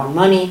have our own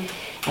money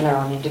and our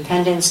own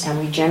independence, and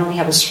we generally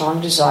have a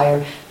strong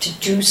desire to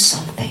do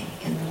something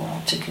in the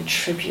world, to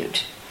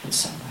contribute in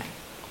some way.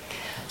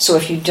 So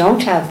if you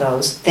don't have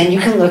those, then you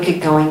can look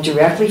at going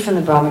directly from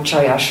the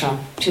brahmachari ashram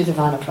to the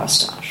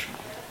vanaprastha ashram.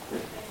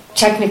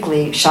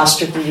 Technically,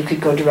 shastrically, you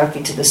could go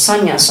directly to the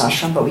sannyas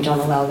ashram, but we don't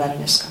allow that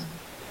in ISKCON.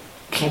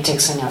 You can't take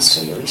sannyas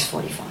till you're at least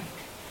 45.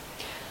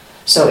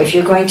 So if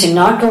you're going to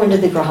not go into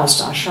the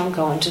grihastha ashram,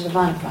 go into the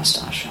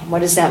vanaprastha ashram. What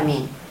does that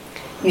mean?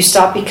 You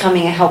stop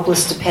becoming a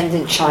helpless,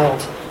 dependent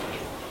child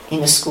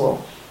in a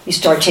school. You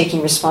start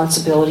taking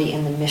responsibility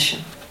in the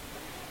mission.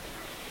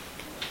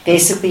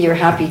 Basically, you're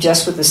happy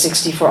just with the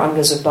 64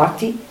 angas of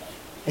bhakti,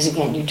 as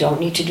again, you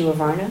don't need to do a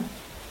varna,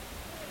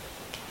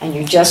 and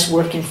you're just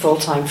working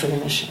full-time for the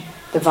mission.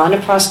 The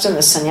vanaprastha and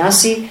the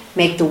sannyasi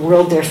make the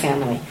world their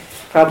family.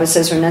 Prabhupada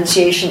says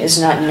renunciation is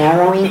not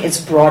narrowing,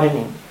 it's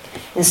broadening.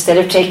 Instead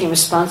of taking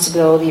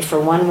responsibility for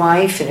one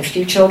wife and a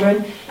few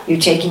children, you're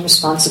taking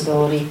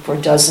responsibility for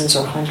dozens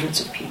or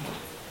hundreds of people.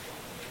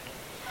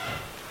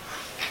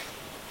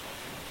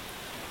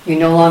 You're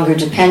no longer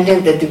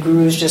dependent that the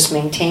guru is just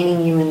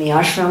maintaining you in the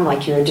ashram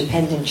like you're a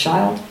dependent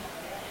child.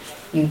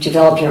 You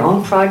develop your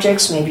own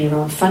projects, maybe your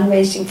own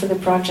fundraising for the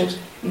projects.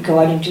 You go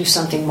out and do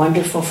something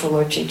wonderful for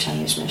Lord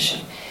Chaitanya's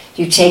mission.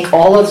 You take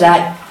all of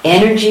that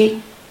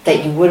energy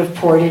that you would have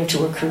poured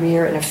into a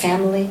career and a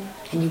family,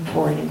 and you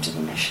pour it into the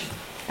mission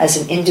as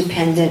an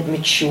independent,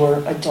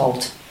 mature,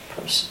 adult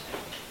person.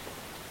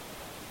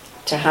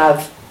 To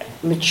have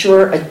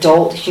mature,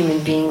 adult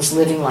human beings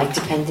living like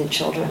dependent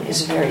children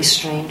is very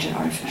strange and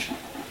artificial.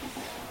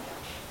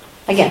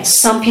 Again,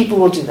 some people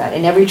will do that.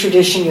 In every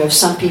tradition, you have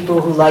some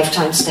people who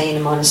lifetime stay in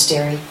a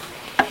monastery.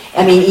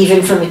 I mean,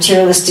 even for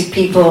materialistic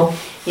people,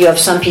 you have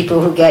some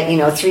people who get,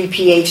 3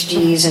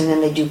 PhDs and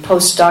then they do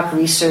postdoc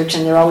research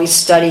and they're always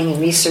studying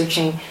and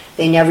researching.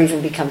 They never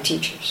even become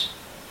teachers.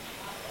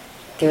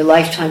 They're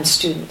lifetime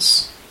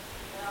students.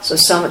 So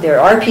there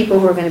are people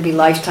who are going to be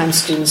lifetime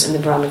students in the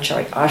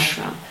brahmachari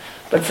ashram.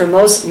 But for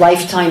most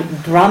lifetime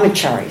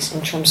brahmacharis,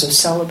 in terms of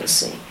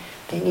celibacy,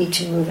 they need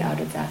to move out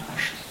of that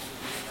ashram.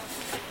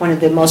 One of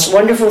the most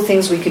wonderful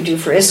things we could do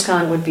for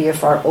ISKCON would be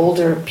if our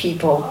older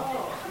people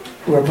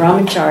who are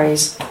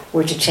brahmacharis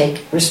were to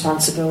take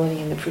responsibility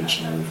in the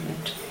preaching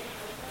movement.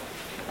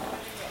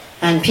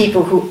 And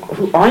people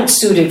who aren't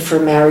suited for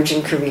marriage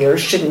and career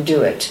shouldn't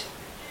do it.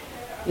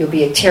 You'll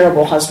be a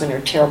terrible husband or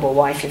a terrible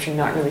wife if you're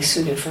not really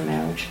suited for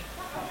marriage.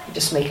 You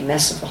just make a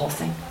mess of the whole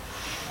thing.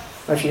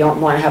 Or if you don't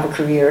want to have a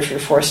career, if you're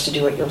forced to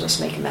do it, you'll just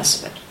make a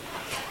mess of it.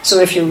 So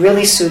if you're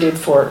really suited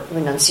for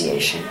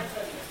renunciation,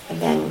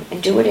 then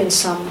do it in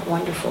some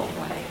wonderful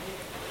way.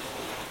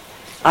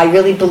 I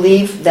really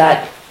believe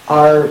that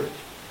our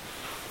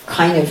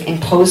kind of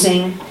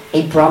imposing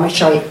a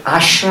brahmachari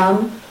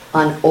ashram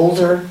on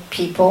older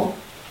people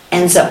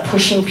ends up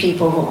pushing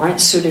people who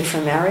aren't suited for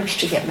marriage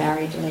to get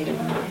married later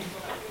in life.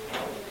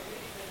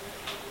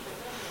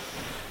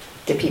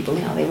 The people,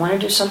 they want to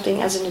do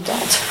something as an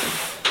adult.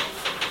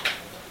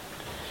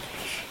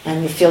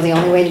 And they feel the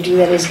only way to do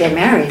that is get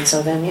married.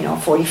 So then,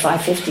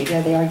 45, 50,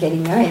 there they are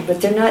getting married.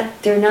 But they're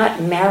not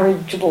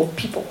marriageable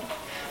people.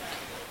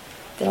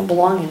 They don't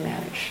belong in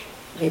marriage.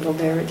 They're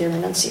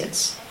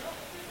renunciates.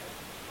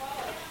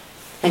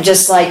 And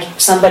just like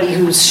somebody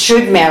who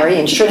should marry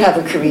and should have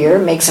a career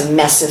makes a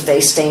mess if they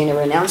stay in a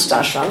renounced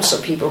ashram,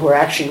 so people who are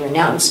actually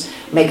renounced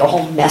make a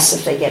whole mess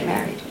if they get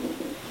married.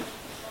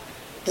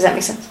 Does that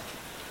make sense?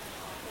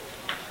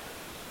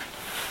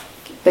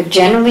 But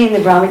generally in the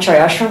brahmachari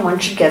ashram, one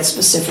should get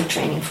specific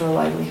training for a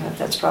livelihood.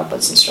 That's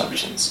Prabhupada's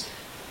instructions.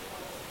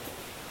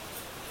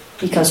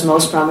 Because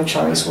most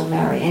brahmacharis will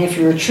marry. And if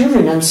you're a true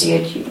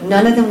renunciate,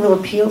 none of them will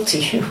appeal to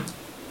you.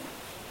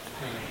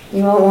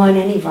 You won't want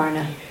any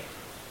varna.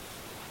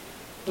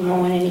 You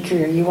won't want any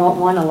career. You won't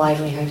want a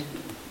livelihood.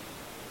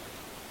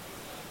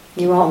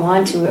 You won't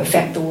want to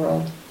affect the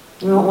world.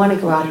 You won't want to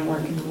go out and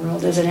work in the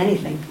world as in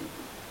anything.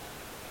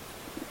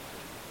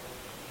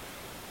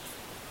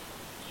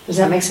 Does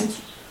that make sense?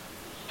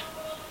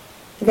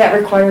 That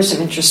requires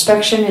some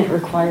introspection and it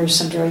requires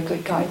some very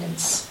good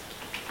guidance.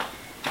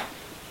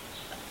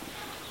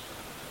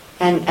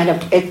 And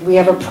we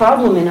have a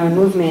problem in our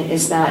movement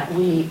is that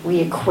we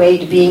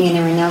equate being in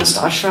a renounced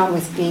ashram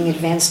with being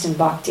advanced in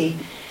bhakti,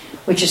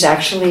 which is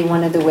actually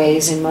one of the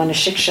ways in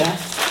Manashiksha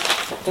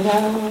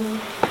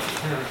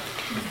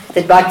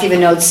that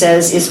Bhaktivinoda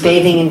says is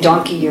bathing in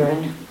donkey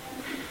urine,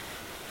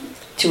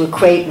 to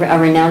equate a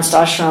renounced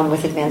ashram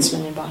with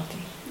advancement in bhakti.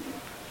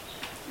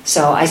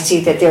 So I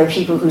see that there are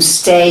people who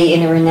stay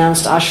in a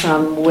renounced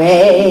ashram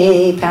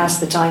way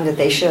past the time that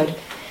they should,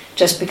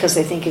 just because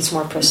they think it's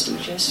more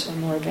prestigious or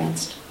more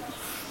advanced.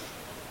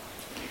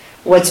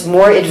 What's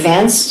more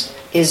advanced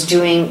is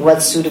doing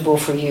what's suitable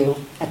for you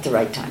at the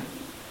right time.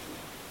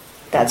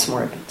 That's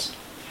more advanced.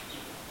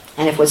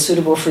 And if what's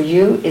suitable for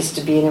you is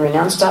to be in a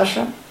renounced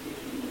ashram,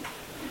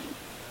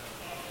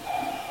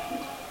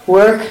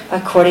 work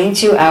according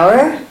to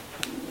our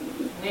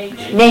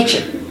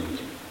nature.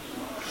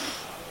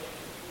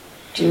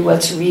 Do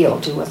what's real,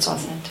 do what's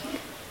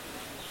authentic.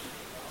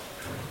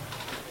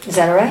 Is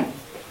that all right?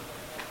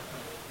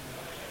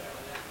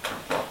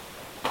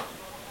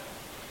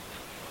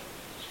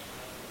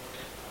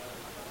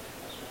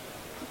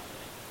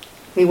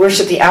 We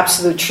worship the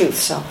absolute truth,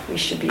 so we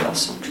should be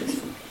also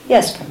truthful.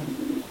 Yes, Prabhu.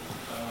 You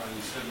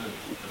said that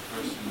the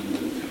person in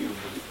the field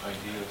of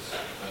ideas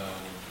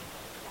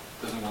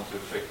doesn't want to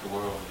affect the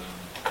world.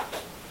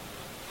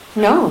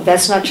 No,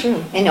 that's not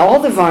true. In all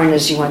the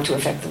varnas you want to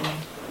affect the world.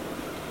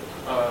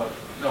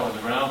 No, in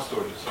the renounced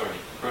order, sorry.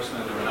 The person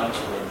in the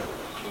renounced order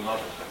will not...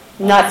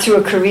 Not through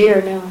a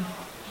career, no.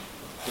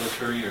 Through a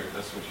career,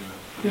 that's what you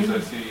meant. Because I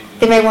see...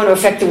 They may want to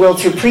affect the world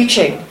through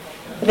preaching,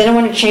 but they don't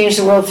want to change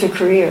the world through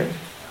career.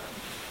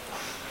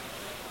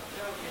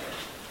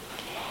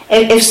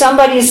 If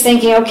somebody is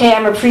thinking, okay,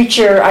 I'm a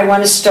preacher, I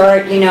want to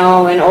start,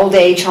 an old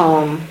age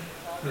home.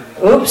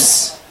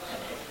 Oops.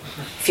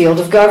 Field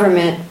of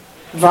government,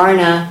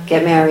 varna,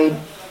 get married.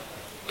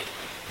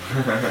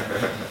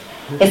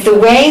 If the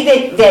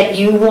way that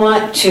you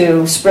want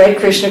to spread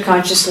Krishna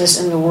consciousness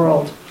in the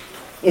world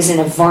is in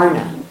a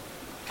varna,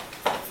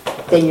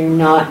 then you're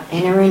not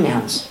in a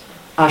renounced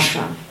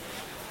ashram.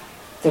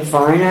 The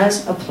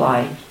varnas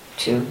apply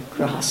to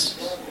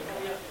grihastas.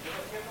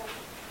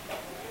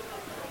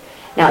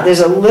 Now, there's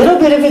a little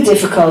bit of a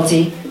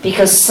difficulty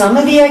because some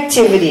of the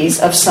activities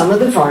of some of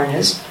the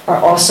varnas are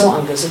also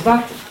angas of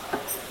bhakti.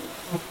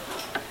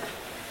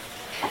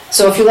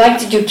 So if you like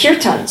to do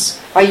kirtans,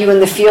 are you in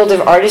the field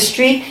of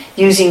artistry,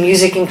 using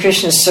music in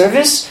Krishna's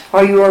service, or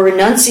are you a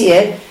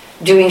renunciate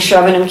doing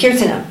shravanam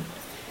kirtanam?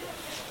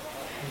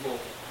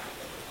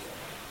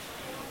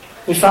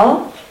 You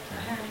follow?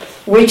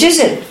 Which is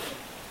it?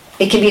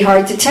 It can be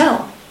hard to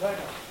tell.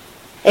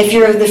 If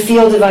you're in the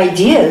field of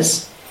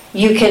ideas,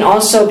 you can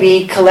also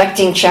be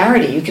collecting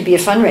charity. You could be a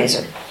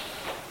fundraiser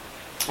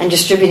and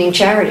distributing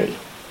charity.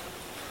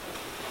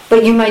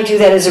 But you might do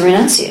that as a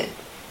renunciate.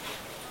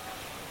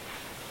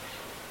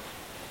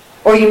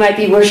 Or you might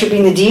be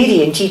worshipping the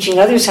deity and teaching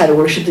others how to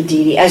worship the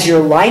deity as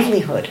your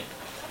livelihood.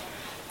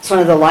 It's one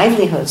of the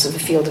livelihoods of the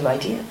field of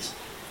ideas.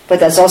 But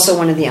that's also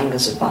one of the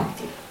angas of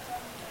bhakti.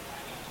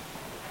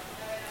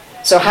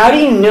 So how do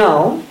you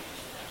know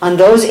on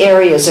those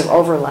areas of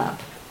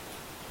overlap?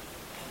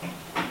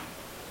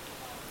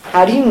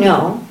 How do you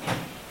know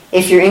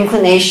if your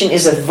inclination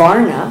is a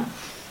varna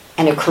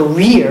and a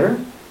career,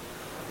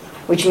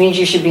 which means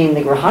you should be in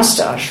the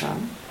grihasta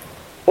ashram,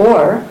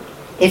 or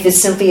if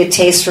it's simply a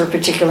taste for a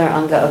particular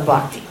anga of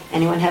bhakti?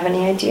 Anyone have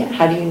any idea?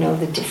 How do you know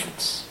the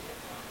difference?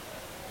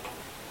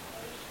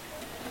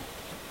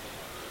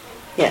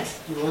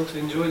 Yes. You want to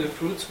enjoy the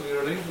fruits of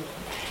your labor.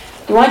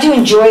 You want to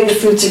enjoy the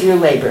fruits of your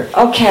labor.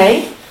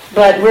 Okay,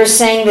 but we're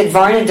saying that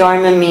Varna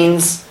Dharma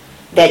means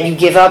that you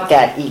give up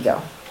that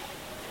ego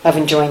of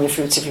enjoying the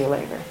fruits of your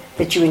labor,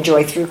 that you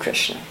enjoy through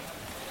Krishna.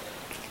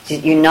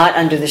 You're not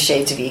under the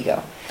shades of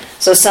ego.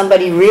 So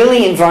somebody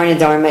really in Varna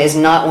Dharma is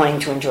not wanting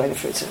to enjoy the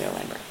fruits of their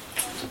labor.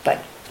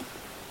 But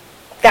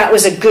that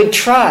was a good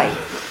try.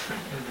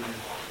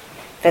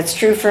 That's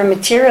true for a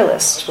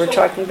materialist. We're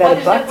talking about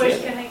a bhakti. What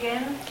is the question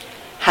again?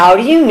 How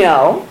do you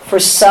know,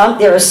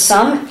 there are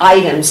some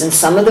items in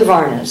some of the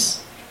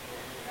varnas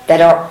that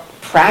are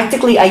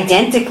practically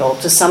identical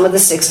to some of the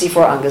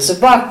 64 angas of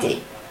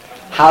bhakti.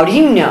 How do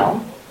you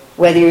know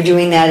whether you're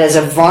doing that as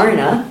a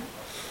varna,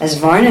 as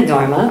Varna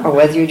Dharma, or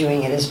whether you're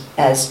doing it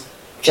as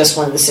just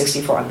one of the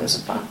 64 angas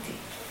of bhakti?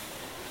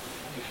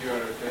 If you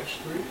are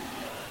attached to it?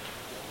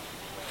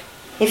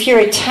 If you're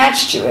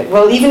attached to it,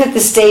 well, even at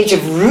the stage of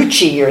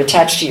ruchi, you're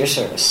attached to your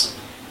service.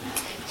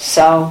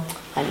 So,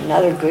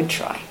 another good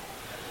try.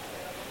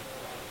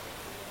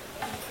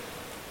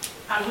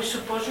 Are we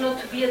supposed not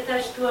to be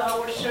attached to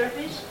our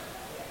service?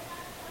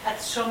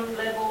 At some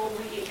level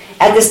we...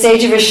 At the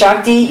stage of a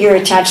Shakti, you're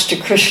attached to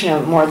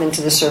Krishna more than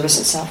to the service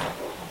itself.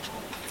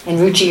 In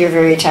Ruchi, you're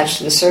very attached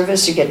to the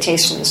service. You get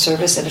taste from the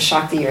service. At a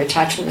Shakti, your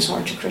attachment is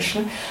more to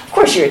Krishna. Of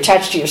course, you're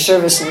attached to your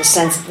service in the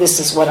sense that this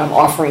is what I'm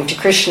offering to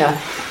Krishna,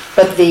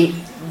 but the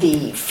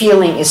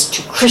feeling is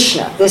to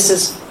Krishna. This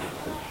is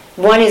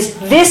what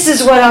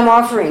I'm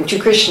offering to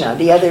Krishna.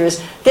 The other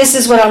is, this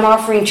is what I'm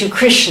offering to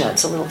Krishna.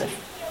 It's a little different.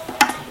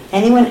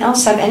 Anyone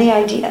else have any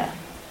idea?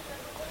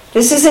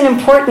 This is an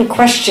important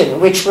question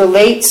which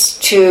relates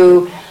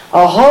to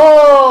a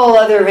whole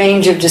other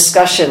range of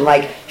discussion,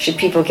 like should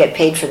people get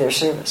paid for their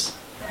service?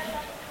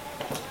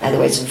 In other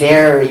words,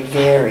 very,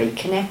 very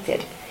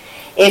connected.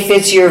 If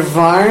it's your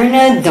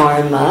Varna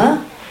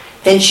Dharma,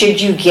 then should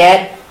you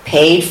get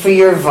paid for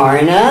your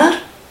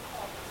Varna?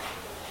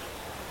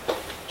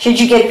 Should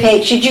you get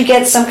paid? Should you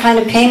get some kind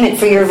of payment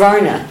for your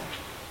Varna?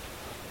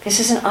 This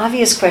is an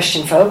obvious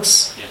question,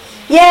 folks.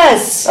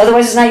 Yes,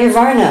 otherwise it's not your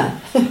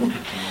Varna.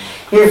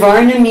 Your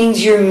Varna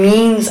means your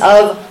means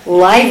of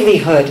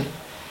livelihood.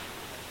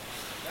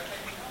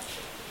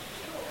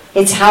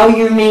 It's how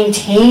you're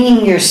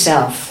maintaining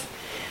yourself.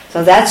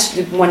 So that's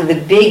one of the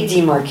big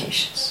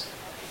demarcations.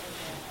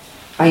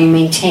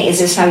 Is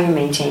this how you're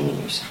maintaining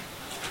yourself?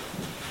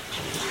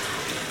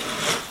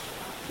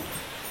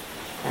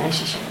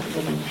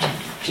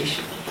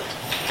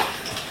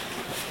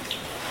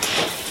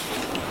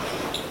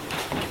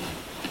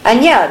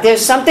 And yeah,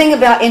 there's something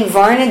about in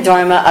Varna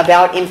Dharma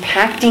about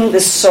impacting the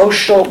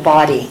social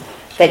body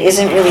that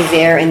isn't really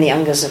there in the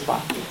Angas of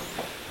Bhakti.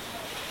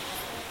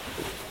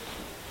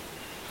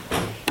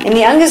 In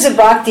the Angas of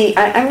Bhakti,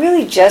 I'm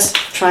really just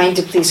trying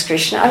to please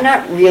Krishna. I'm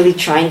not really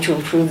trying to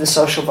improve the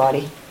social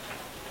body.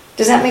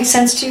 Does that make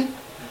sense to you?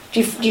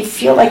 Do you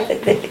feel like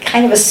the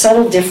kind of a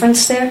subtle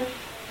difference there?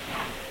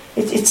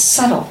 It's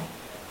subtle.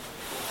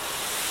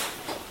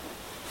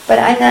 But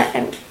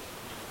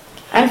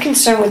I'm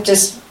concerned with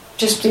just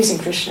pleasing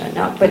Krishna.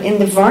 No, but in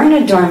the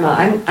Varna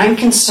Dharma, I'm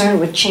concerned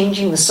with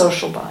changing the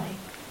social body.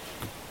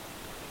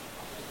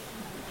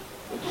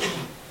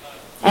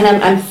 And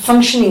I'm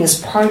functioning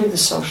as part of the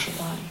social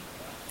body.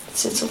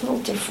 It's a little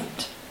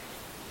different.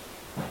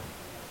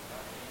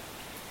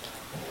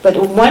 But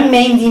one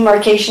main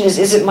demarcation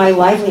is it my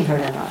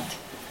livelihood or not?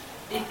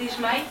 It is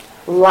my?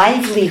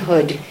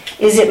 Livelihood.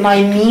 Is it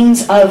my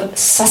means of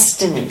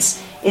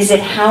sustenance? Is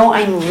it how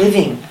I'm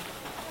living?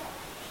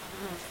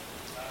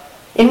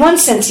 In one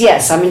sense,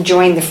 yes, I'm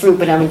enjoying the fruit,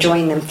 but I'm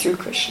enjoying them through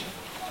Krishna.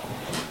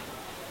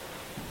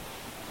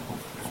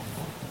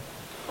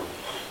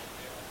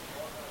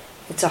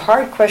 It's a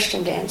hard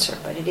question to answer,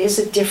 but it is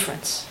a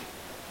difference.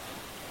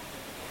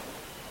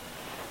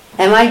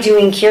 Am I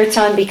doing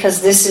kirtan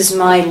because this is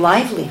my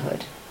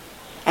livelihood?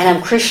 And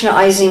I'm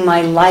Krishnaizing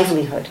my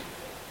livelihood.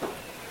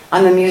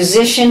 I'm a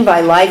musician by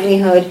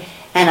livelihood,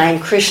 and I'm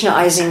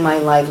Krishnaizing my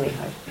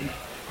livelihood.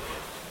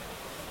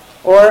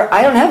 Or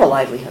I don't have a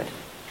livelihood.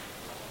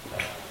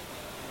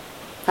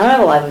 I don't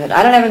have a livelihood.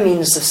 I don't have a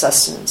means of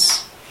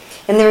sustenance.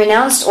 In the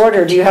renounced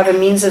order, do you have a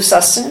means of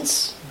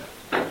sustenance?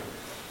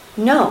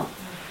 No.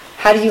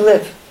 How do you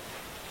live?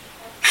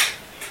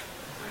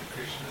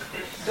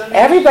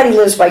 Everybody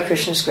lives by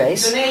Krishna's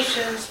grace.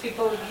 Donations,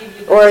 people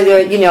give you... Or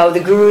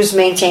the guru's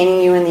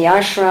maintaining you in the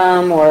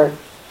ashram, or...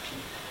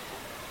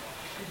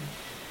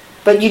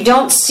 But you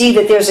don't see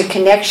that there's a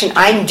connection.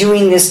 I'm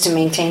doing this to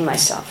maintain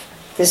myself.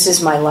 This is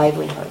my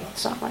livelihood.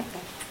 It's not like that.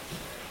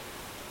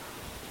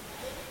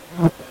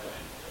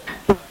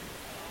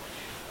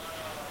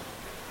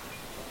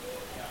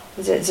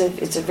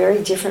 It's a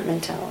very different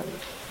mentality.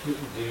 Do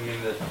you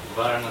mean that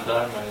Varna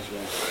Dharma is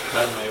like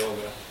Karma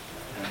Yoga?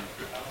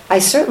 I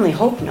certainly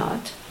hope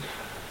not.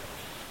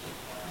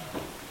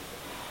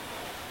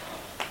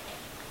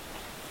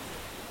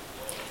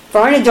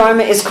 Varna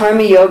Dharma is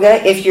Karma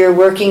Yoga if you're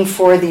working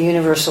for the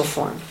universal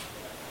form.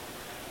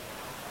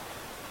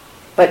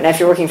 But if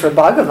you're working for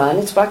Bhagavan,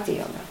 it's Bhakti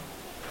Yoga.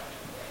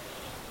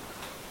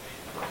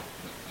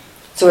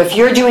 So if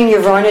you're doing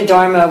your Varna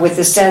Dharma with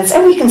the sense,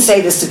 and we can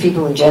say this to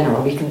people in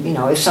general, we can,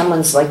 if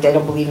someone's like they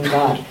don't believe in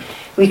God,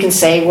 we can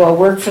say, well,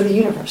 work for the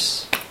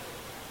universe.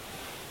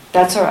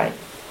 That's all right.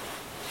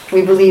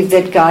 We believe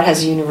that God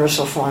has a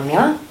universal form,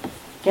 yeah?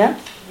 Yeah?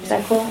 Is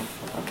that cool?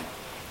 Okay.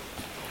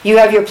 You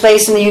have your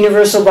place in the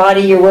universal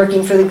body, you're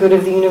working for the good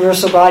of the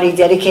universal body,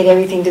 dedicate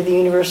everything to the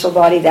universal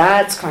body,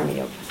 that's Karma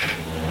Yoga.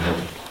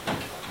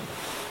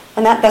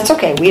 And that's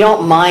okay. We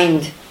don't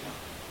mind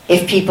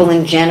if people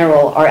in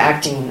general are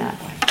acting in that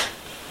way.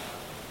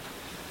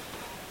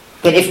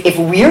 But if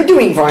we're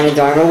doing Varna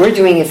Dharma, we're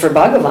doing it for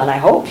Bhagavan, I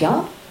hope,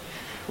 yeah?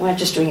 We're not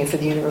just doing it for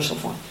the universal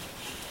form.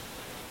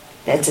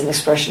 That's an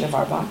expression of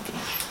our bhakti.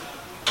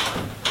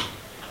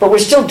 But we're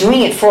still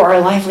doing it for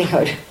our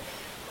livelihood.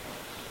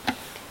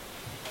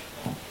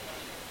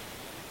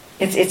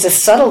 It's a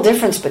subtle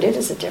difference, but it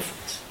is a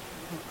difference.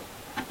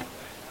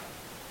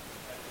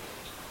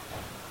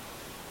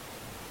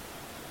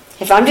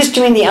 If I'm just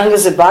doing the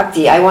Angas of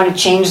Bhakti, I want to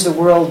change the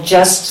world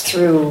just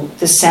through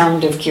the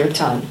sound of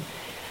kirtan.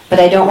 But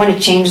I don't want to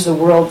change the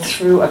world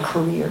through a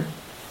career.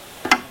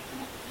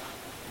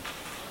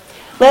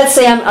 Let's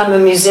say I'm a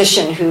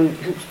musician who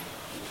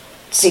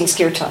sings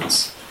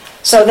kirtans.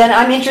 So then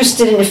I'm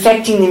interested in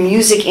affecting the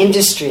music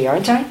industry,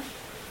 aren't I?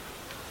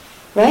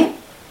 Right?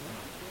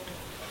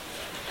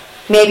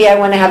 Maybe I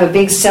want to have a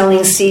big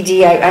selling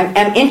CD.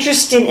 I'm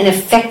interested in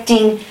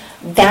affecting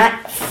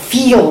that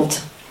field.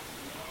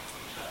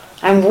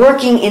 I'm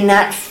working in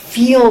that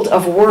field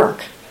of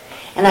work.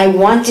 And I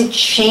want to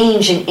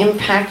change and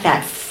impact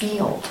that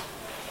field.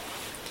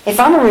 If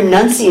I'm a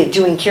renunciate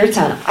doing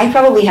kirtan, I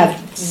probably have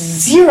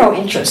zero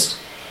interest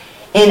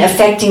in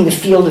affecting the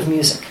field of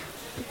music.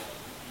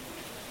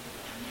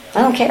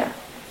 I don't care.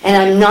 And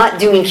I'm not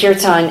doing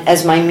kirtan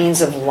as my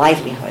means of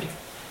livelihood.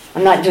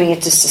 I'm not doing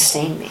it to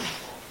sustain me.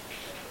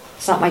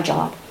 It's not my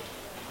job.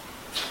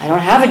 I don't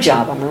have a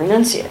job. I'm a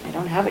renunciate. I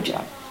don't have a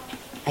job.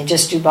 I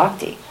just do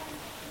bhakti.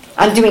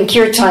 I'm doing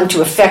kirtan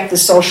to affect the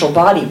social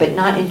body, but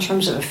not in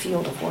terms of a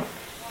field of work.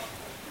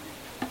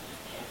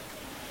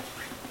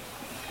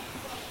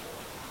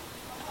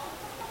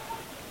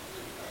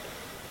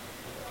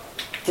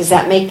 Does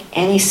that make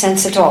any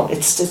sense at all?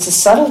 It's a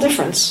subtle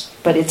difference,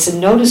 but it's a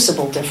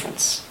noticeable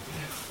difference.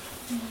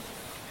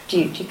 Do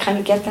you kind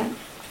of get that?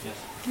 Yes.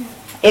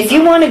 If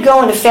you want to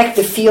go and affect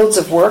the fields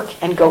of work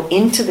and go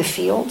into the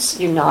fields,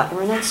 you're not a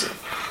renunciate.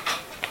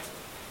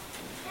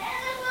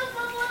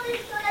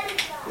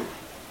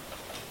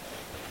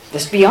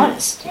 Just be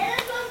honest.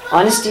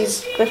 Honesty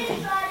is a good thing.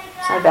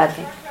 It's not a bad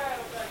thing.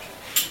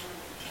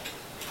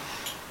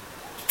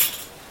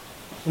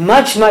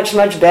 Much, much,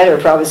 much better,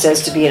 Prabhupada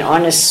says, to be an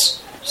honest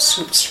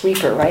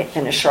sweeper, right,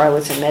 than a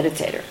charlatan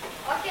meditator.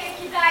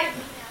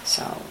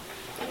 So,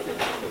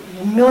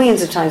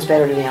 millions of times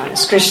better to be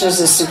honest. Krishna's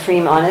the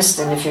supreme honest,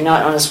 and if you're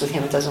not honest with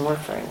him, it doesn't work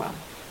very well.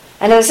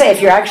 And as I say, if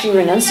you're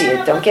actually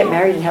renunciate, don't get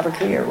married and have a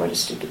career. What a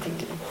stupid thing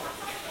to do.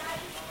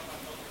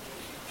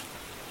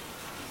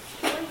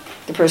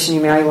 The person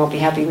you marry won't be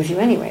happy with you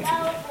anyway if you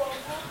do that.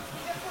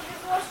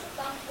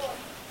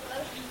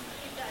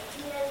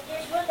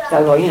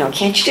 They'll go,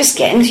 can't you just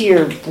get into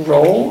your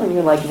role? And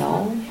you're like,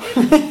 no.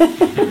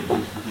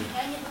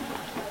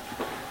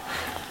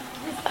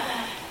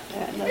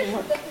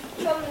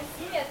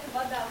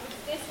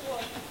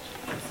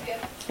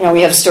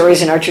 We have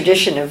stories in our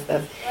tradition of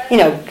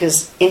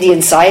because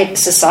Indian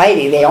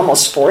society, they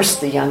almost force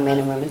the young men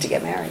and women to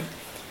get married.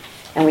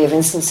 And we have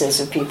instances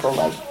of people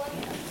like,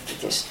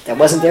 that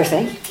wasn't their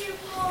thing.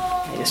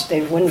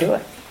 They wouldn't do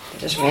it. They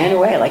just ran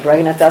away, like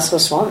Raghunath Das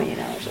Goswami,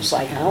 just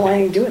like, I don't want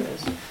anything to do with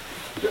this.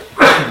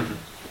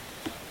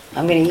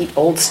 I'm going to eat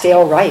old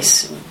stale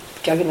rice and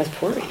Jagannath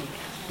Puri.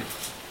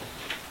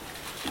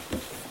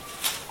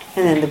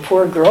 And then the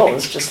poor girl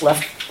is just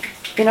left,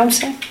 you know what I'm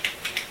saying?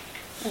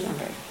 I don't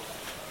know.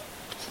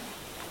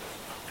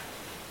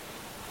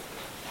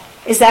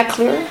 Is that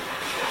clear?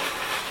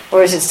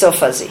 Or is it still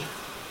fuzzy?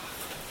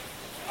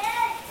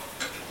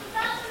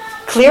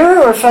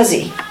 Clearer or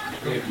fuzzy?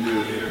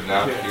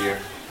 Now clear.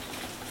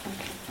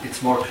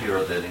 It's more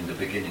clear than in the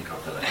beginning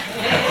of the lecture.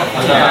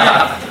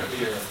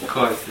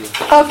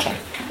 Okay.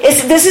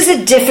 This is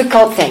a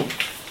difficult thing.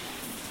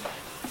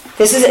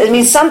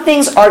 Some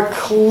things are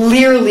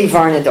clearly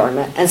Varna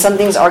Dharma, and some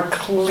things are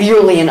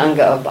clearly an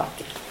Anga of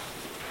Bhakti.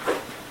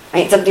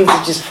 Some things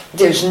are just,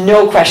 there's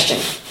no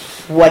question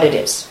what it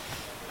is.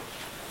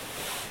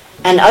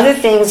 And other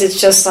things,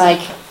 it's just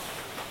like,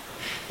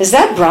 is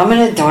that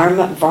Brahmana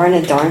Dharma,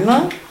 Varna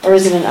Dharma, or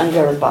is it an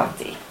Anga of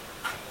Bhakti?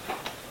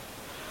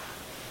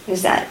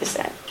 Is that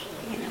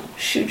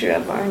Shudra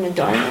Varna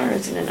Dharma, or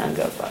is it an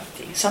Anga of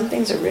Bhakti? Some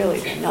things are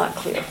they're not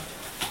clear.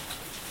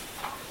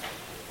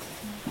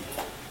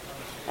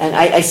 And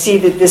I see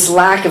that this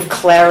lack of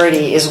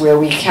clarity is where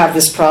we have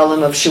this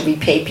problem of should we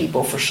pay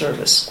people for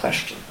service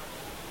question.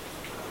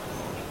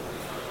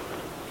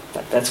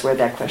 That's where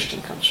that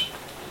question comes from.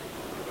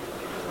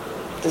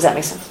 Does that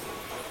make sense?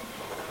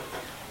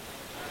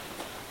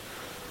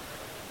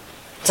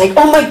 It's like,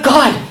 oh my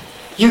God,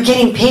 you're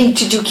getting paid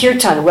to do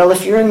kirtan. Well,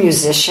 if you're a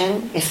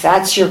musician, if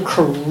that's your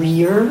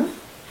career,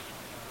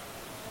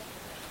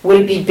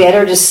 would it be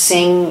better to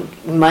sing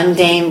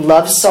mundane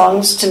love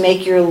songs to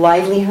make your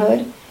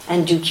livelihood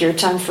and do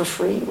kirtan for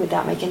free? Would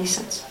that make any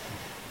sense?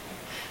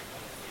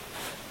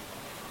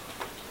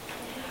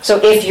 So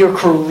if your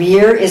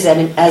career is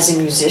as a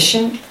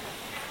musician,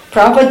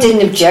 Prabhupada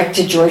didn't object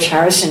to George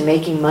Harrison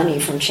making money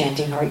from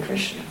chanting Hare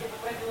Krishna.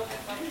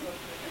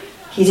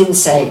 He didn't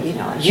say,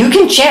 you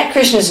can chant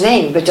Krishna's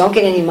name, but don't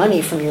get any money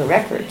from your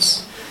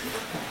records.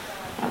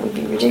 That would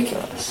be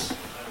ridiculous.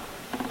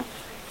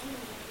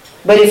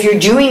 But if you're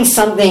doing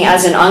something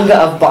as an anga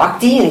of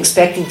bhakti and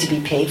expecting to be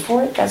paid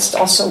for it, that's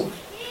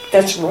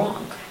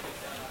wrong.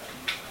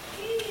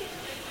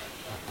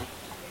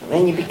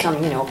 Then you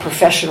become, a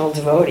professional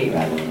devotee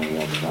rather than a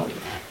real devotee.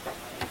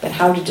 But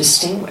how to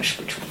distinguish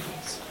between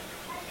these?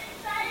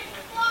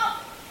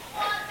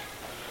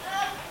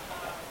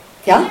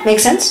 Yeah, make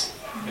sense?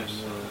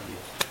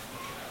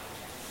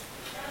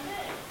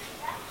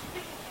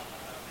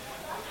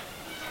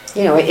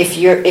 If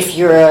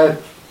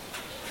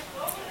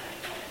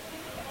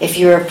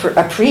you're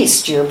a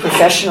priest, you're a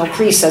professional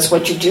priest, that's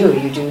what you do.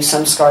 You do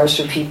some scars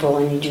for people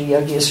and you do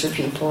yajnas for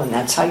people, and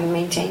that's how you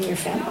maintain your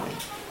family.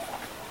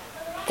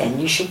 Then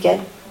you should get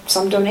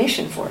some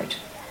donation for it.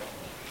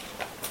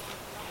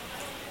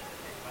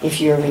 If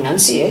you're a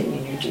renunciate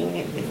and you're doing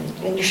it,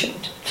 then you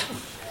shouldn't.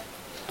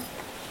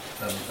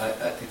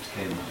 It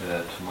came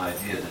to my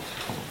idea that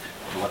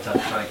what I'm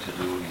trying to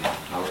do in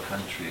our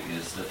country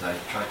is that I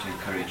try to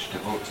encourage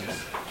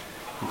devotees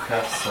who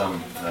have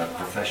some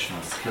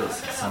professional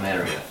skills in some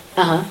area,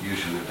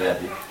 usually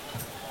Vedic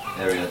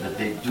area, that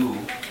they do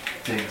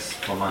things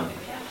for money.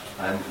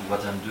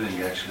 What I'm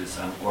doing actually is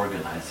I'm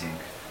organizing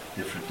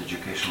different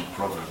educational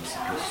programs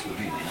across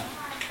Slovenia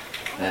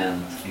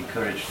and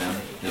encourage them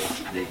that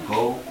they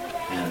go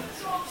and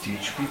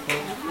teach people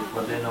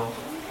what they know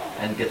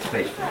and get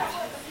paid for it.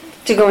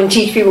 To go and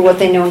teach people what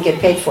they know and get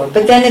paid for it.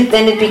 But then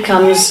it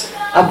becomes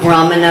a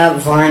Brahmana,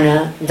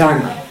 Varna,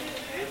 Dharma.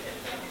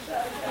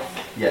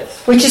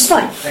 Yes. Which is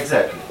fine.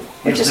 Exactly.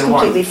 Which is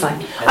completely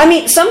fine. I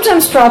mean,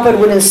 sometimes Prabhupada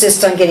would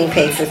insist on getting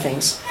paid for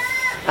things.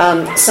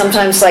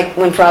 Sometimes, like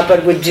when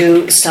Prabhupada would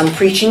do some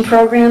preaching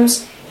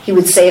programs, he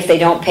would say, if they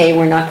don't pay,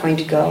 we're not going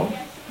to go.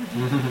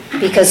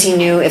 Because he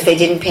knew if they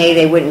didn't pay,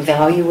 they wouldn't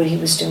value what he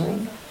was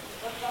doing.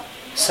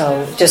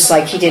 So, just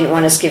like he didn't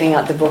want us giving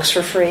out the books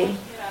for free,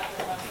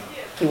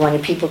 he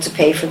wanted people to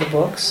pay for the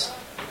books.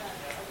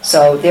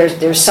 So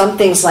there's some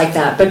things like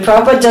that. But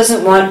Prabhupada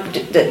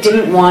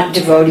didn't want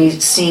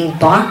devotees seeing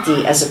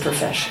bhakti as a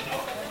profession.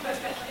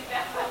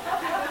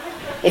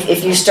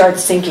 If you start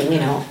thinking,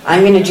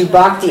 I'm going to do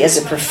bhakti as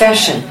a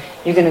profession,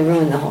 you're going to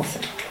ruin the whole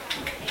thing.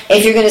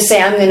 If you're going to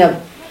say, I'm going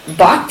to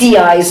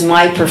bhaktiize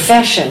my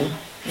profession,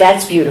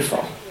 that's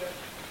beautiful.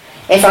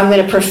 If I'm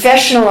going to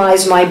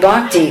professionalize my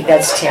bhakti,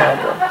 that's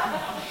terrible.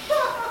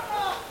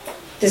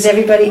 Does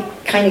everybody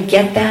kind of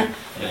get that?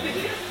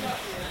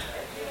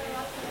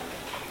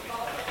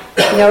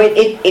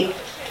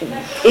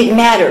 It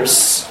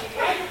matters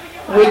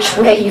which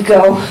way you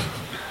go.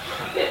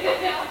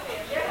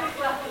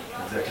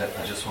 Exactly.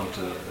 I just want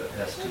to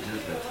ask to do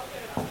that,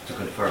 to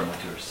confirm what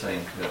you're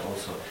saying.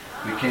 Also,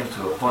 we came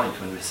to a point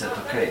when we said,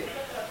 okay,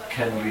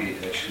 can we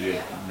actually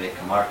make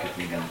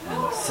marketing and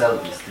sell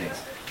these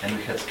things? And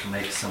we had to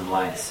make some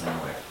lines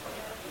somewhere.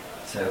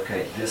 Say,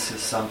 okay, this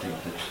is something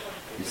that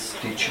is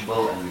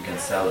teachable and we can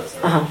sell as a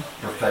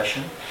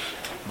profession.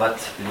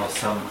 But,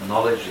 some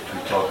knowledge that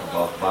we talk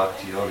about,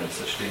 bhakti, yoga and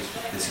such things,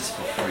 this is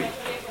for free.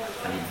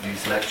 And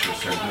these lectures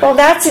are doing... Well,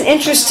 that's an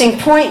interesting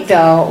point,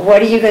 though.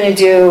 What are you going to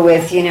do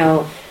with,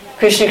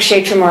 Krishna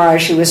Kshetra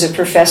Maharaj, who was a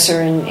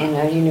professor in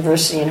a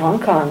university in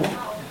Hong Kong,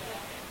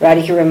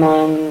 Radhika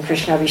Raman,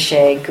 Krishna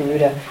Abhishek,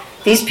 Garuda.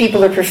 These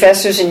people are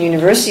professors in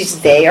universities.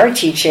 They are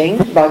teaching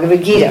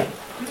Bhagavad Gita,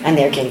 and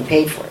they're getting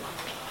paid for it.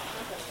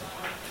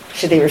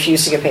 Should they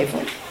refuse to get paid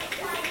for it?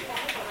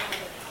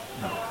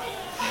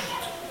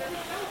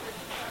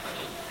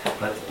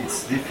 But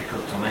it's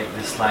difficult to make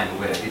this line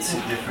where it's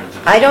different.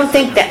 I don't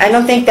think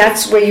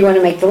that's where you want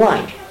to make the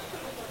line.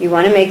 You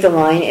want to make the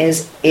line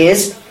is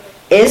this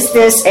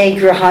a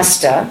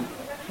grihasta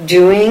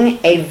doing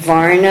a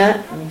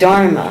varna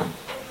dharma?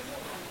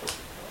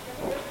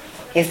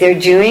 If they're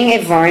doing a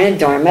varna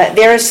dharma,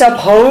 they're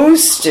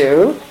supposed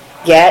to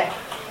get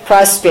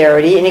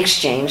prosperity in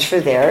exchange for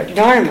their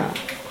dharma.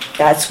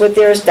 It's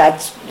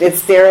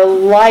their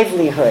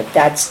livelihood.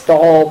 That's the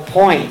whole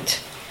point.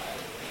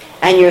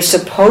 And you're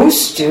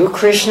supposed to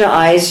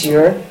Krishnaize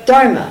your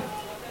dharma.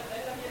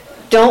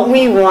 Don't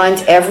we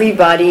want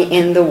everybody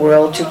in the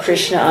world to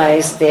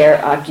Krishnaize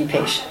their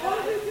occupation?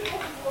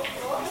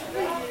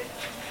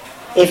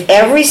 If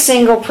every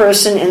single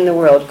person in the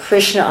world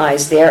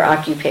Krishnaized their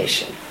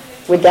occupation,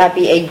 would that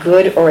be a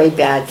good or a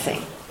bad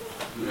thing?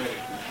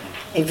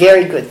 A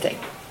very good thing.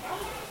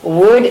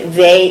 Would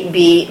they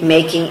be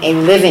making a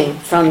living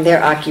from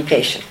their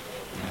occupation?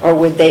 Or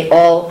would they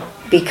all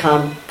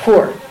become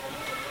poor?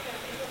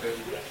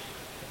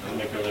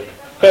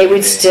 They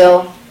would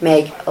still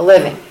make a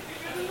living.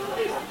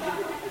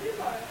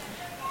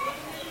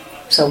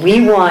 So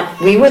we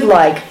would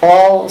like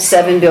all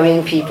 7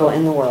 billion people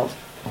in the world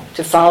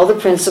to follow the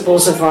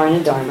principles of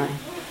Varna Dharma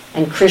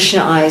and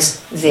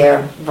Krishnaize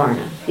their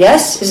Varna.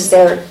 Yes? Is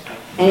there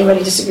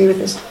anybody disagree with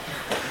this?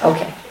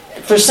 Okay.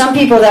 For some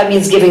people that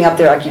means giving up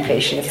their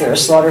occupation, if they're a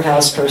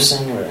slaughterhouse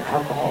person or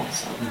alcohol.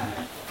 So.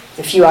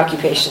 A few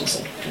occupations.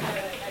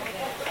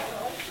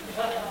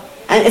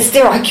 And it's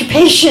their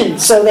occupation,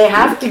 so they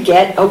have to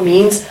get a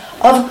means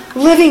of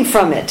living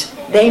from it.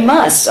 They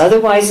must,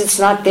 otherwise it's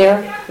not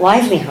their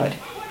livelihood.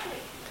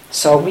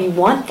 So we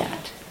want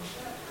that.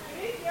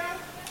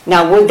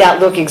 Now, would that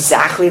look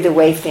exactly the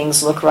way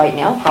things look right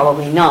now?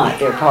 Probably not.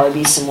 There'd probably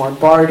be some more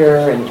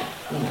barter and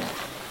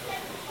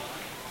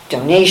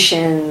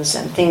donations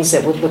and things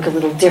that would look a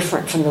little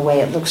different from the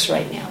way it looks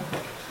right now.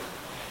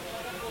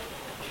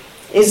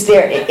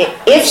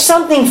 If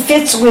something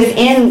fits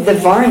within the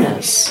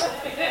Varnas,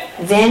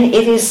 then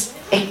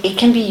it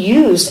can be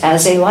used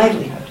as a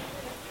livelihood.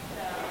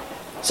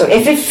 So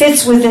if it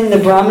fits within the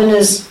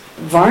Brahmana's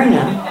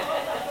Varna,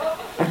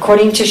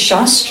 according to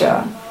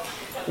Shastra,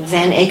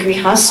 then a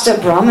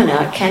Grihastha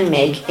Brahmana can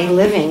make a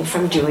living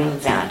from doing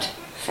that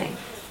thing.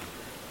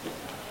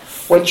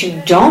 What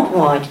you don't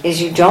want is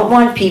you don't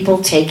want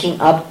people taking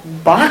up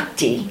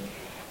bhakti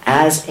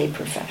as a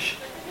profession.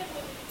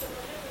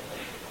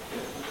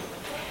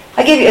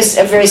 I'll give you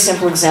a very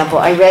simple example.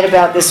 I read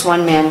about this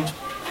one man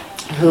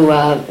who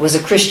was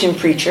a Christian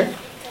preacher,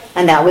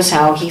 and that was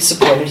how he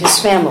supported his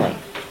family,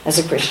 as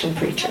a Christian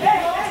preacher.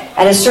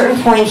 At a certain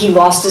point, he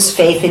lost his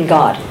faith in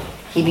God.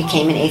 He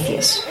became an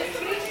atheist.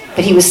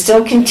 But he was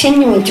still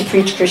continuing to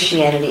preach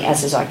Christianity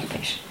as his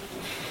occupation.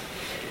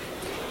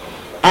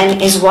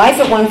 And his wife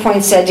at one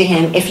point said to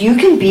him, if you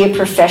can be a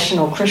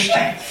professional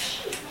Christian,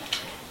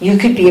 you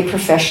could be a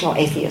professional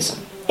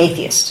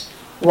atheist.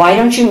 Why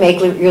don't you make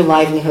your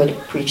livelihood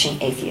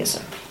preaching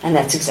atheism? And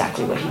that's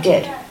exactly what he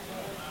did.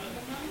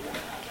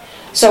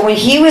 So when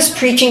he was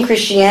preaching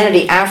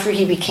Christianity after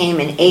he became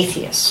an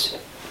atheist,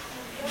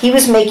 he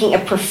was making a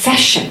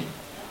profession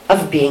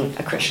of being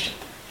a Christian.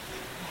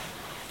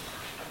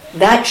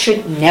 That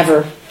should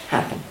never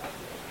happen.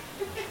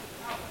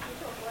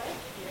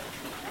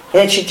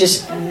 That should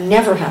just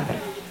never happen.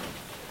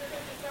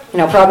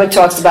 Prabhupada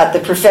talks about the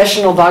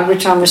professional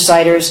Bhagavatam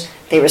reciters.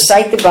 They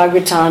recite the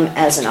Bhagavatam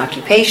as an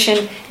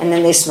occupation, and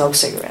then they smoke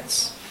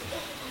cigarettes.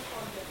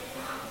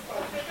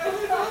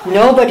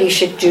 Nobody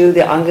should do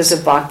the Angas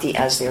of Bhakti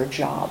as their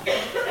job.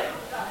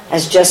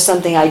 As just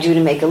something I do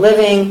to make a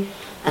living,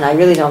 and I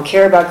really don't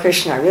care about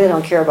Krishna, I really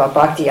don't care about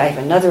Bhakti, I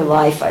have another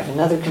life, I have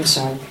another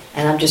concern,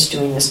 and I'm just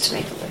doing this to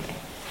make a living.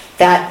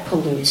 That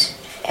pollutes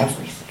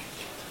everything.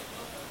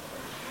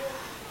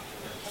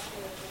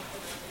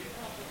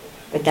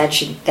 But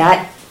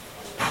that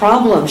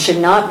problem should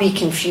not be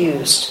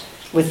confused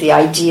with the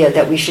idea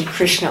that we should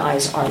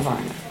Krishnaize our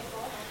Varna.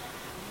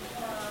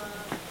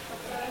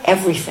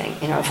 Everything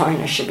in our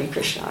Varna should be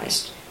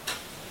Krishnaiized.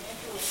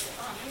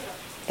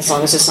 As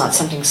long as it's not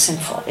something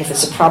sinful. If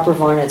it's a proper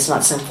Varna, it's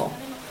not sinful.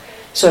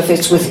 So if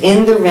it's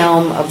within the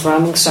realm of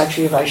Brahmin,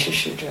 Kshatriya, Vaishya,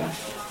 Shudra,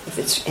 if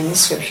it's in the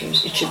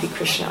scriptures, it should be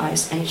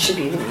Krishnaized, and it should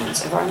be the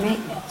means of our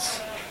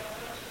maintenance.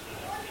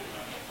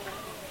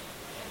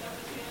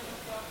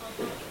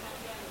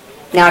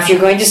 Now, if you're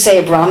going to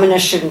say a Brahmana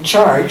shouldn't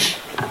charge,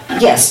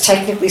 yes,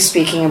 technically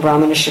speaking, a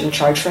Brahmana shouldn't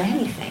charge for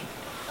anything.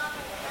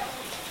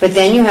 But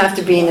then you have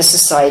to be in a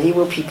society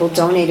where people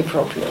donate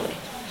appropriately.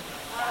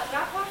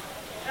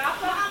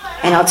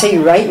 And I'll tell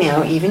you right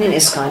now, even in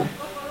ISKCON,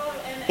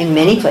 in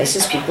many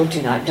places people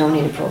do not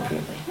donate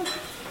appropriately.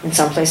 In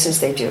some places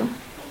they do,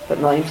 but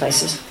many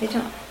places they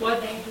don't.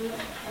 What they do?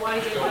 Why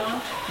they don't?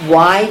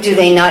 Why do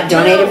they not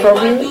donate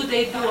appropriately? What do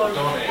they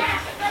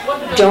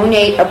do?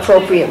 Donate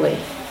appropriately.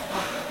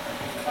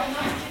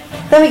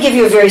 Let me give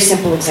you a very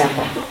simple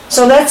example.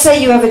 So let's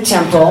say you have a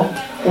temple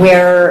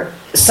where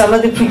some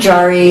of the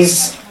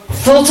pujaris,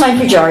 full-time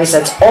pujaris,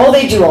 that's all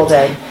they do all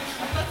day,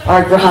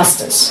 are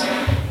grihastas.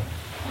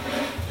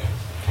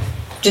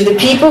 Do the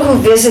people who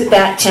visit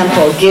that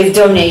temple give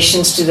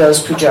donations to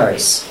those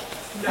pujaris?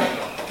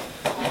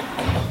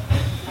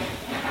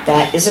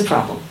 That is a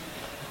problem.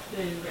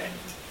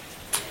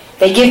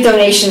 They give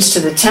donations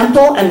to the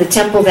temple, and the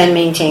temple then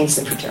maintains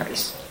the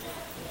pujaris.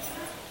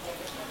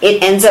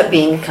 It ends up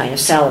being a kind of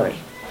salary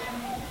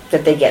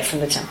that they get from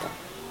the temple.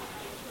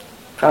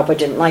 Prabhupada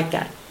didn't like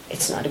that.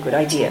 It's not a good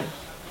idea.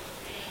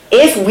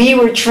 If we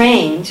were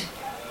trained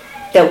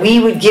that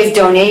we would give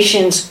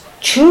donations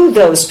to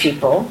those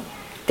people,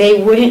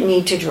 they wouldn't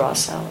need to draw a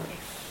salary.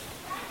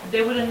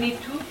 They wouldn't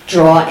need to?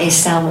 Draw a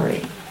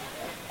salary.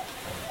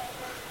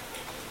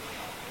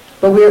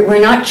 But we're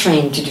not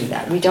trained to do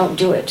that. We don't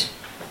do it.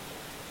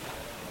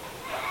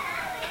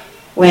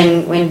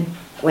 When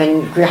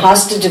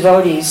Grihastha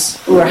devotees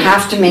who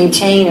have to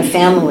maintain a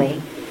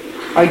family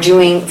are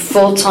doing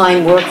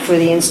full-time work for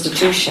the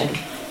institution,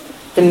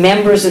 the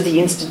members of the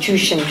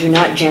institution do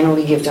not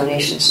generally give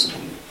donations to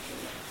them,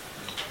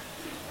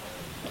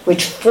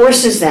 which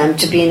forces them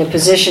to be in a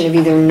position of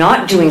either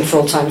not doing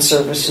full-time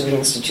service to the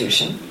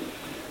institution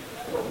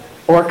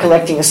or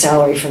collecting a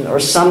salary from, or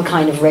some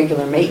kind of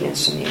regular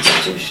maintenance from the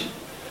institution.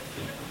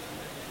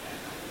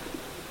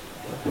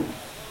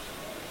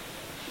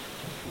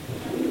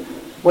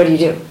 What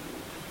do?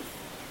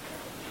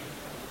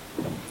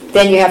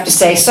 Then you have to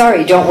say,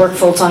 sorry, don't work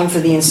full-time for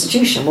the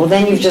institution. Well,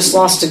 then you've just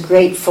lost a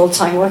great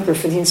full-time worker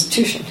for the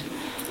institution.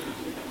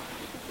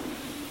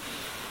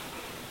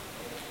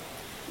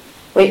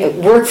 Wait,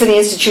 work for the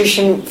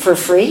institution for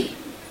free?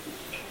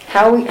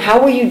 How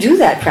will you do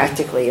that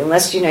practically?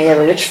 Unless, you have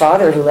a rich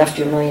father who left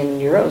you €1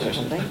 million or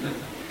something.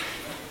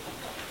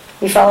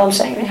 You follow what I'm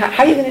saying?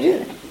 How are you going to do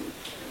that?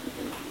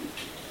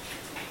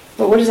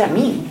 Well, what does that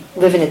mean?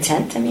 Live in a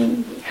tent? I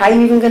mean, how are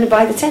you even going to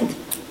buy the tent?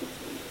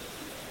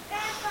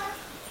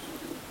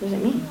 What does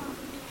it mean?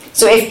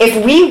 So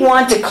if we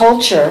want a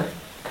culture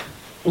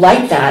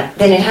like that,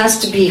 then it has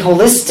to be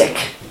holistic.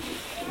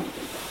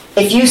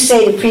 If you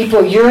say to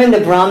people, you're in the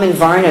Brahman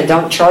Varna,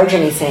 don't charge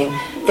anything,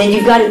 then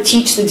you've got to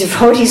teach the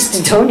devotees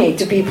to donate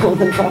to people in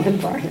the Brahman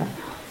Varna.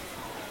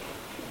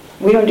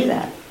 We don't do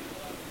that.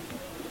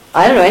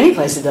 I don't know any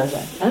place that does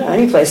that. I don't know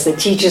any place that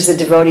teaches the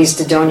devotees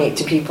to donate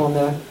to people in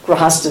the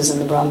Grahastas in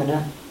the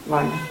Brahmana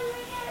Varna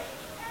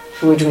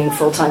who are doing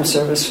full-time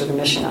service for the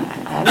mission. I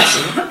haven't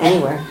seen it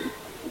anywhere.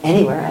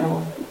 Anywhere, I don't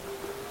know.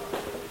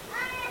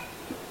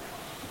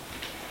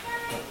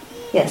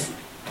 Yes?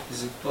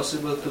 Is it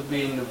possible to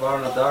be in the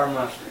Varna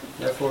Dharma,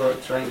 therefore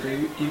trying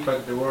to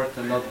impact the world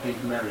and not be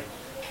married?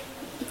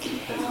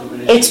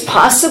 It's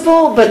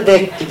possible, but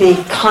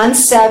the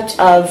concept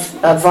of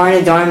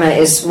Varna Dharma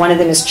is, one of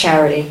them is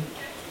charity.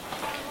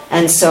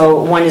 And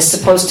so one is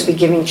supposed to be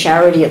giving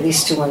charity at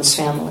least to one's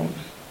family.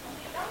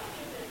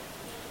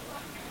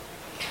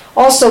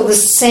 Also, the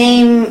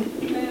same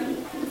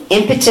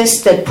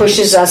impetus that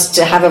pushes us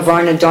to have a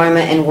Varna Dharma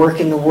and work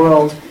in the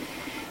world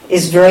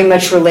is very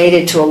much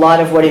related to a lot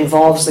of what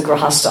involves the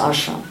Grahasta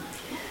ashram.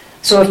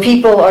 So if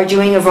people are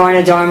doing a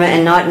Varna Dharma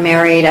and not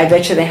married, I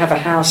bet you they have a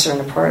house or an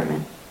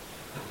apartment.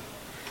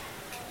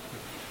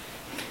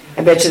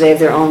 I bet you they have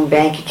their own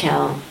bank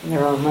account and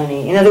their own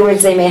money. In other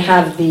words, they may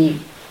have a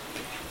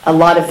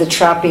lot of the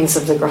trappings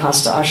of the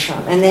Grahasta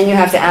ashram. And then you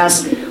have to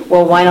ask,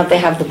 well, why don't they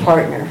have the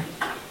partner?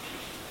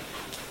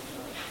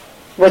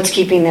 What's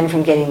keeping them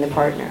from getting the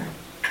partner?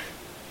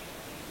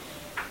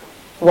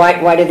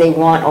 Why do they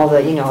want all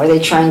the, are they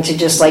trying to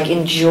just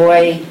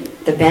enjoy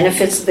the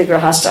benefits of the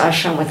Grahasta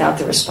ashram without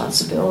the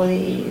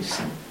responsibilities?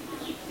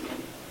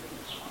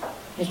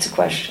 It's a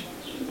question.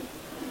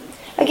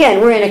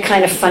 Again, we're in a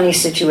kind of funny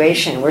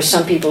situation where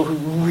some people who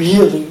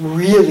really,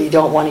 really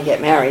don't want to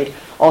get married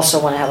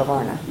also want to have a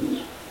Varna.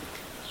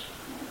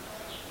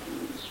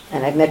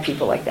 And I've met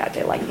people like that.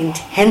 They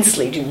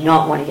intensely do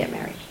not want to get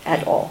married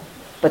at all.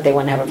 But they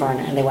want to have a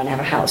Varna, and they want to have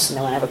a house, and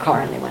they want to have a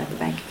car, and they want to have a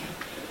bank account.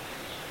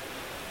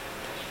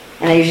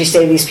 And I usually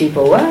say to these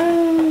people, what?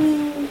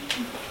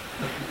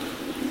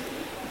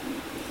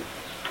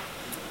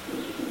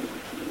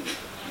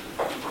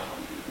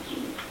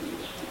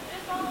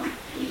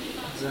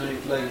 Isn't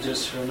it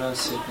just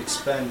renunciate,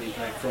 expanding,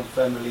 from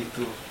family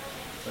to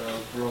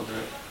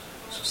broader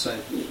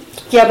society?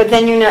 Yeah, but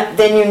then you're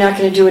not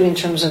going to do it in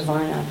terms of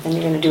Varna. Then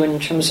you're going to do it in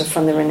terms of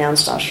from the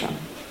renounced ashram.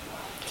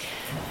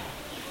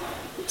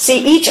 See,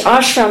 each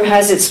ashram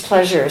has its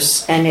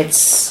pleasures and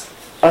its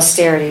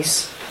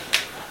austerities.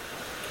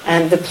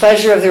 And the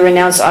pleasure of the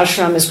renounced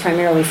ashram is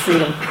primarily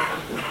freedom.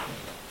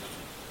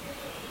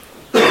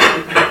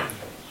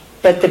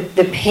 But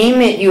the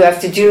payment you have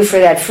to do for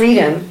that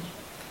freedom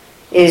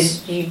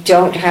is you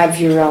don't have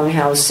your own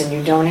house, and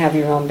you don't have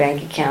your own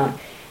bank account,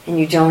 and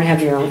you don't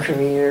have your own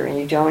career, and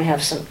you don't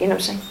have some, you know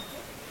what I'm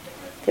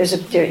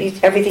saying?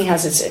 Everything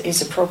has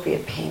its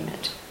appropriate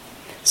payment.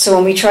 So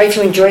when we try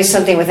to enjoy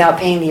something without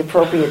paying the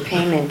appropriate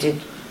payment,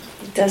 it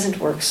doesn't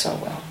work so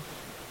well.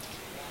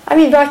 I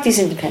mean, bhakti's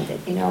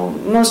independent.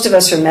 Most of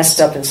us are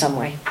messed up in some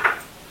way.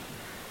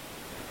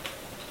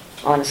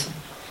 Honestly.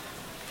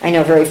 I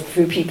know very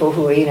few people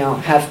who,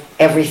 have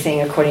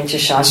everything according to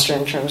Shastra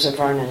in terms of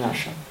Varna and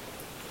ashram.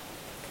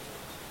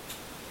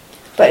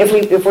 But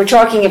if we're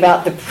talking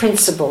about the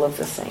principle of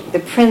the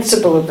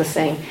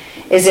thing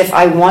is if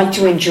I want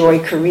to enjoy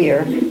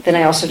career, then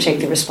I also take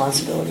the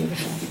responsibility of the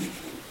family.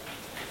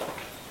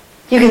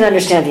 You can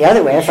understand the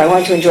other way. If I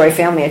want to enjoy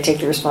family, I take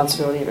the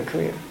responsibility of a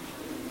career.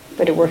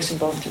 But it works in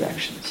both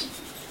directions.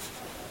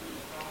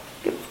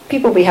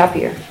 People will be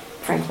happier,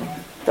 frankly.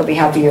 They'll be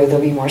happier,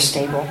 they'll be more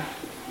stable.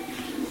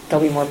 They'll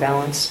be more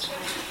balanced.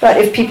 But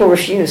if people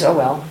refuse, oh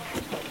well,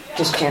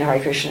 just chant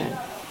Hare Krishna and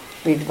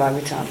read the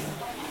Bhagavatam.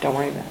 Don't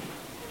worry about it.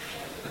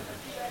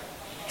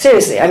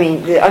 Seriously, I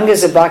mean, the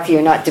Angas of Bhakti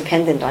are not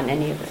dependent on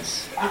any of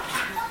this.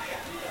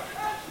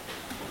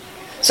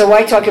 So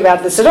why talk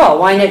about this at all?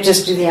 Why not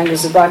just do the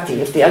Angas of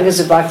Bhakti? If the Angas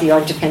of Bhakti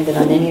aren't dependent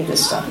on any of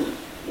this stuff,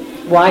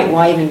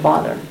 why even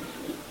bother?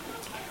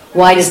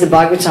 Why does the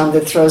Bhagavatam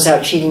that throws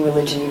out cheating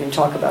religion even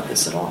talk about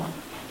this at all?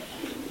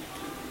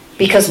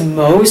 Because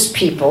most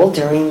people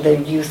during the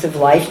youth of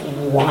life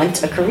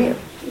want a career.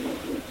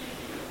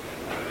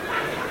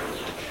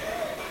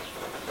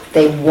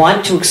 They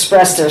want to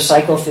express their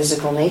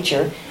psychophysical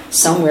nature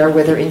somewhere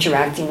where they're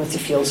interacting with the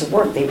fields of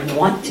work. They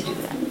want to do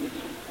that.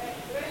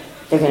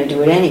 They're going to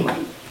do it anyway.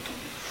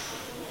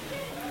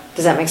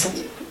 Does that make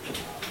sense?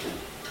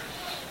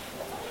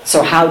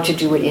 So how to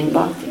do it in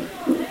bhakti?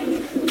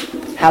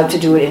 How to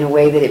do it in a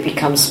way that it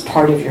becomes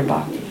part of your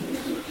bhakti?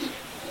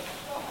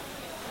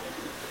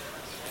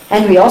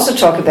 And we also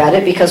talk about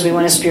it because we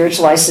want to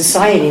spiritualize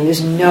society, and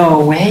there's no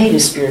way to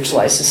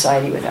spiritualize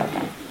society without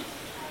that.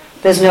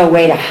 There's no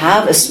way to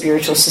have a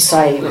spiritual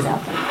society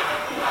without that.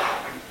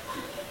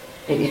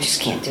 You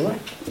just can't do it.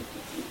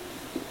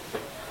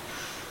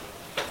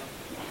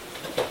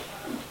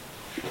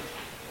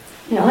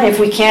 You know, if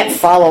we can't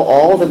follow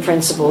all the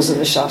principles of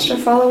the Shastra,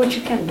 follow what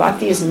you can.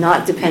 Bhakti is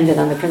not dependent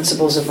on the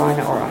principles of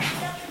Varna or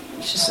Ashram.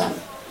 It's just not.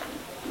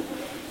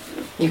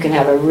 You can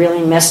have a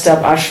really messed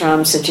up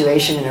ashram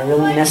situation and a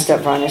really messed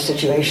up Varna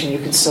situation. You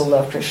can still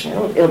love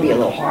Krishna. It'll be a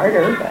little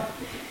harder, but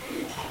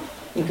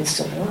you can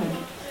still do it.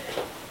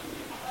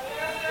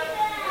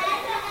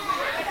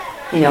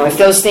 You know, if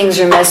those things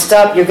are messed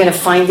up, you're going to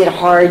find it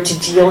hard to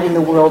deal in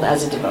the world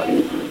as a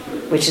devotee,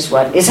 which is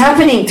what is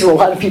happening to a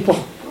lot of people.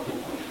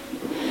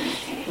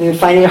 You would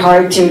find it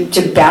hard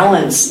to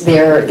balance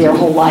their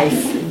whole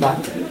life in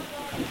bhakti.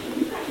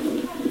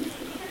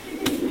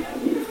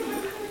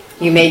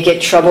 You may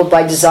get troubled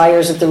by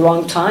desires at the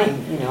wrong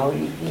time. You know,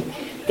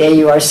 there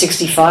you are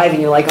 65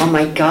 and you're like, oh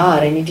my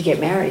God, I need to get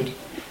married.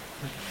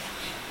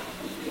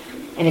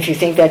 And if you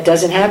think that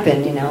doesn't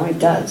happen, you know, it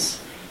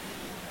does.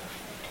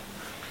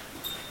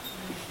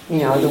 You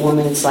know, the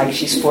woman, it's like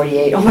she's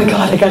 48. Oh my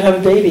God, I gotta have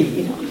a baby.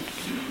 You know,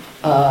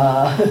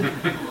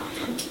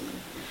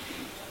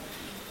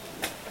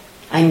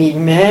 I meet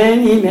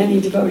many,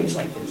 many devotees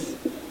like this.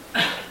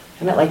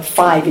 I met like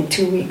 5 in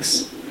 2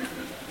 weeks.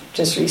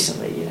 Just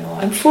recently, you know,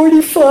 I'm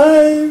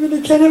 45 and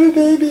I can't have a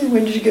baby.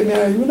 When did you get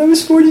married? When I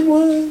was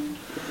 41.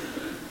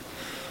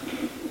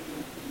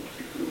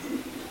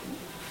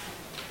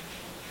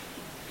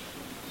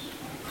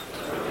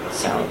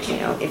 So, you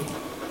know,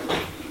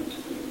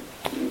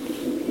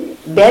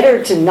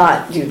 better to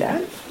not do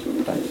that.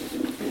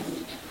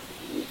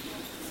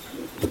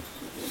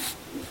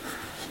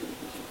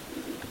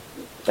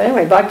 But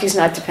anyway, bhakti is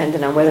not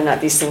dependent on whether or not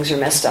these things are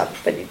messed up.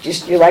 But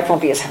your life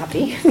won't be as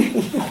happy.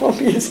 It won't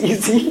be as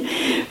easy.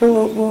 It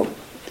won't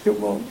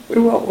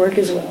work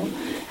as well.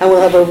 And we'll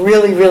have a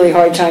really, really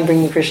hard time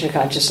bringing Krishna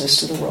consciousness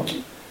to the world.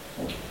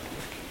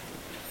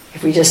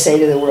 If we just say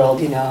to the world,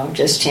 you know,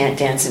 just chant,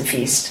 dance, and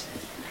feast.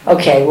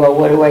 Okay, well,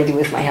 what do I do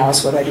with my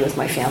house? What do I do with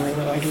my family?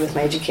 What do I do with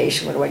my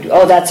education? What do I do?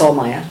 Oh, that's all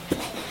Maya.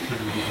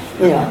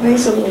 You know, it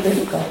makes it a little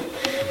difficult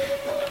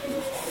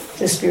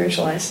to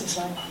spiritualize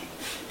society.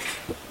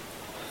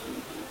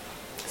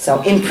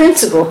 So, in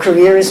principle,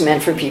 career is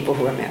meant for people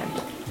who are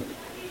married.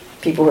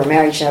 People who are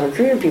married should have a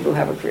career. People who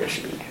have a career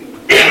should be married.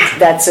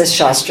 That's a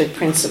Shastric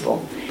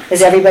principle.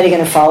 Is everybody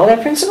going to follow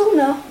that principle?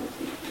 No.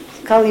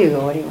 Kali Yuga,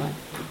 what do you want?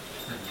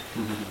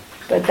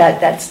 But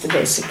that's the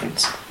basic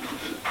principle.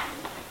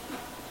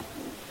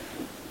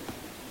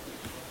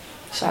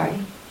 Sorry.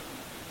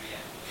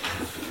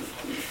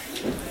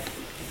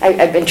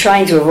 I've been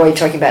trying to avoid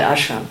talking about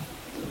ashram.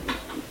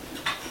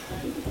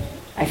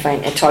 I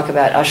find talk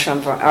about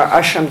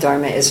ashram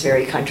dharma is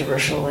very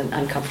controversial and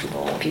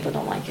uncomfortable. People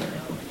don't like it.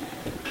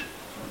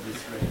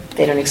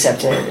 They don't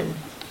accept it.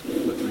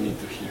 But we need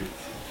to hear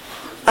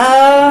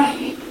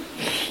it.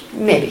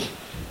 Maybe.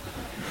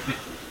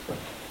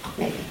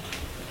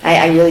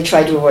 I really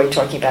try to avoid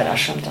talking about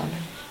ashram dharma.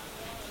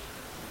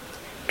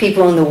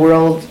 People in the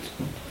world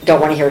don't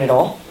want to hear it at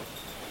all,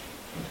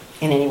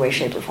 in any way,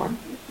 shape, or form.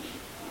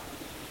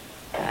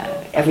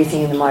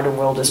 Everything in the modern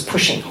world is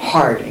pushing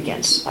hard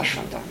against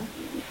ashram dharma.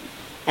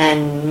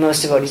 And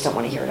most devotees don't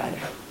want to hear it either.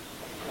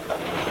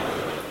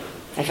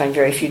 I find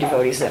very few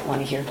devotees that want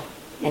to hear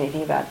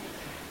anything about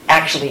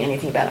ashram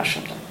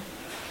dharma.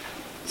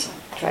 So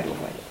try to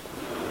avoid it.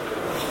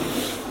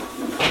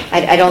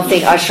 I don't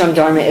think ashram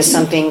dharma is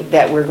something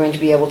that we're going to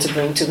be able to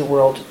bring to the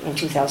world in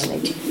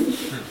 2018.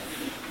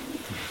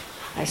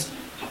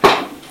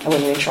 I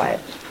wouldn't even try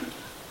it.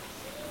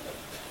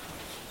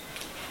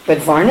 But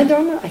Varna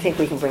dharma, I think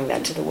we can bring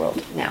that to the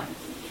world now.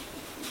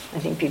 I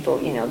think people,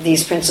 you know,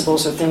 these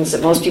principles are things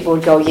that most people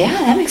would go, yeah,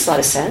 that makes a lot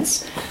of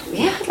sense.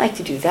 Yeah, I'd like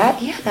to do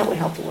that. Yeah, that would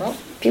help the world.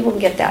 People can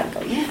get that and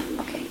go, yeah,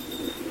 okay.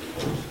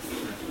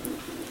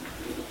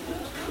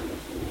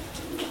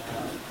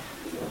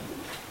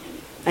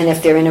 And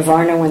if they're in a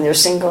Varna when they're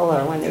single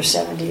or when they're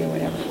 70 or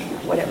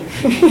whatever.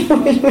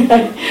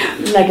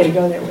 I'm not going to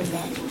go there with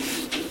that.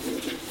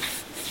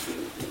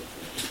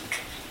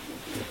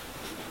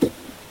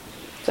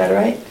 Is that all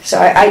right? So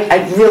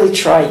I really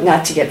try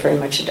not to get very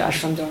much into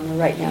ashram dharma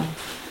right now.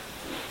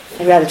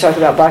 I'd rather talk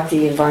about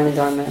bhakti and varna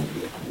dharma and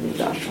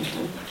ashram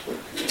dharma.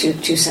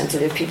 Too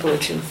sensitive. People are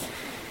too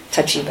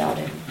touchy about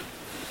it.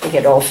 They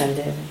get all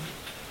offended.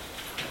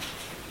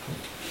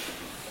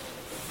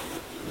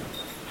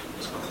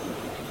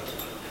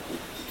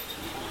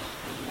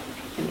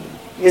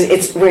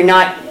 Because we're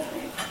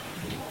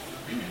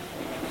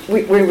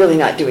really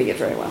not doing it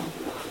very well.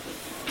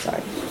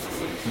 Sorry.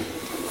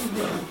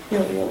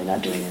 Really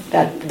not doing it,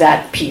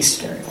 that piece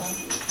very well.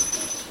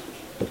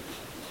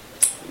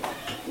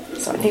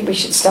 So I think we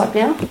should stop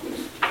now.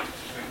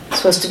 It's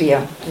supposed to be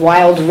a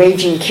wild,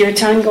 raging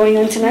kirtan going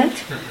on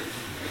tonight.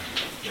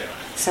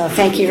 So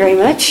thank you very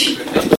much.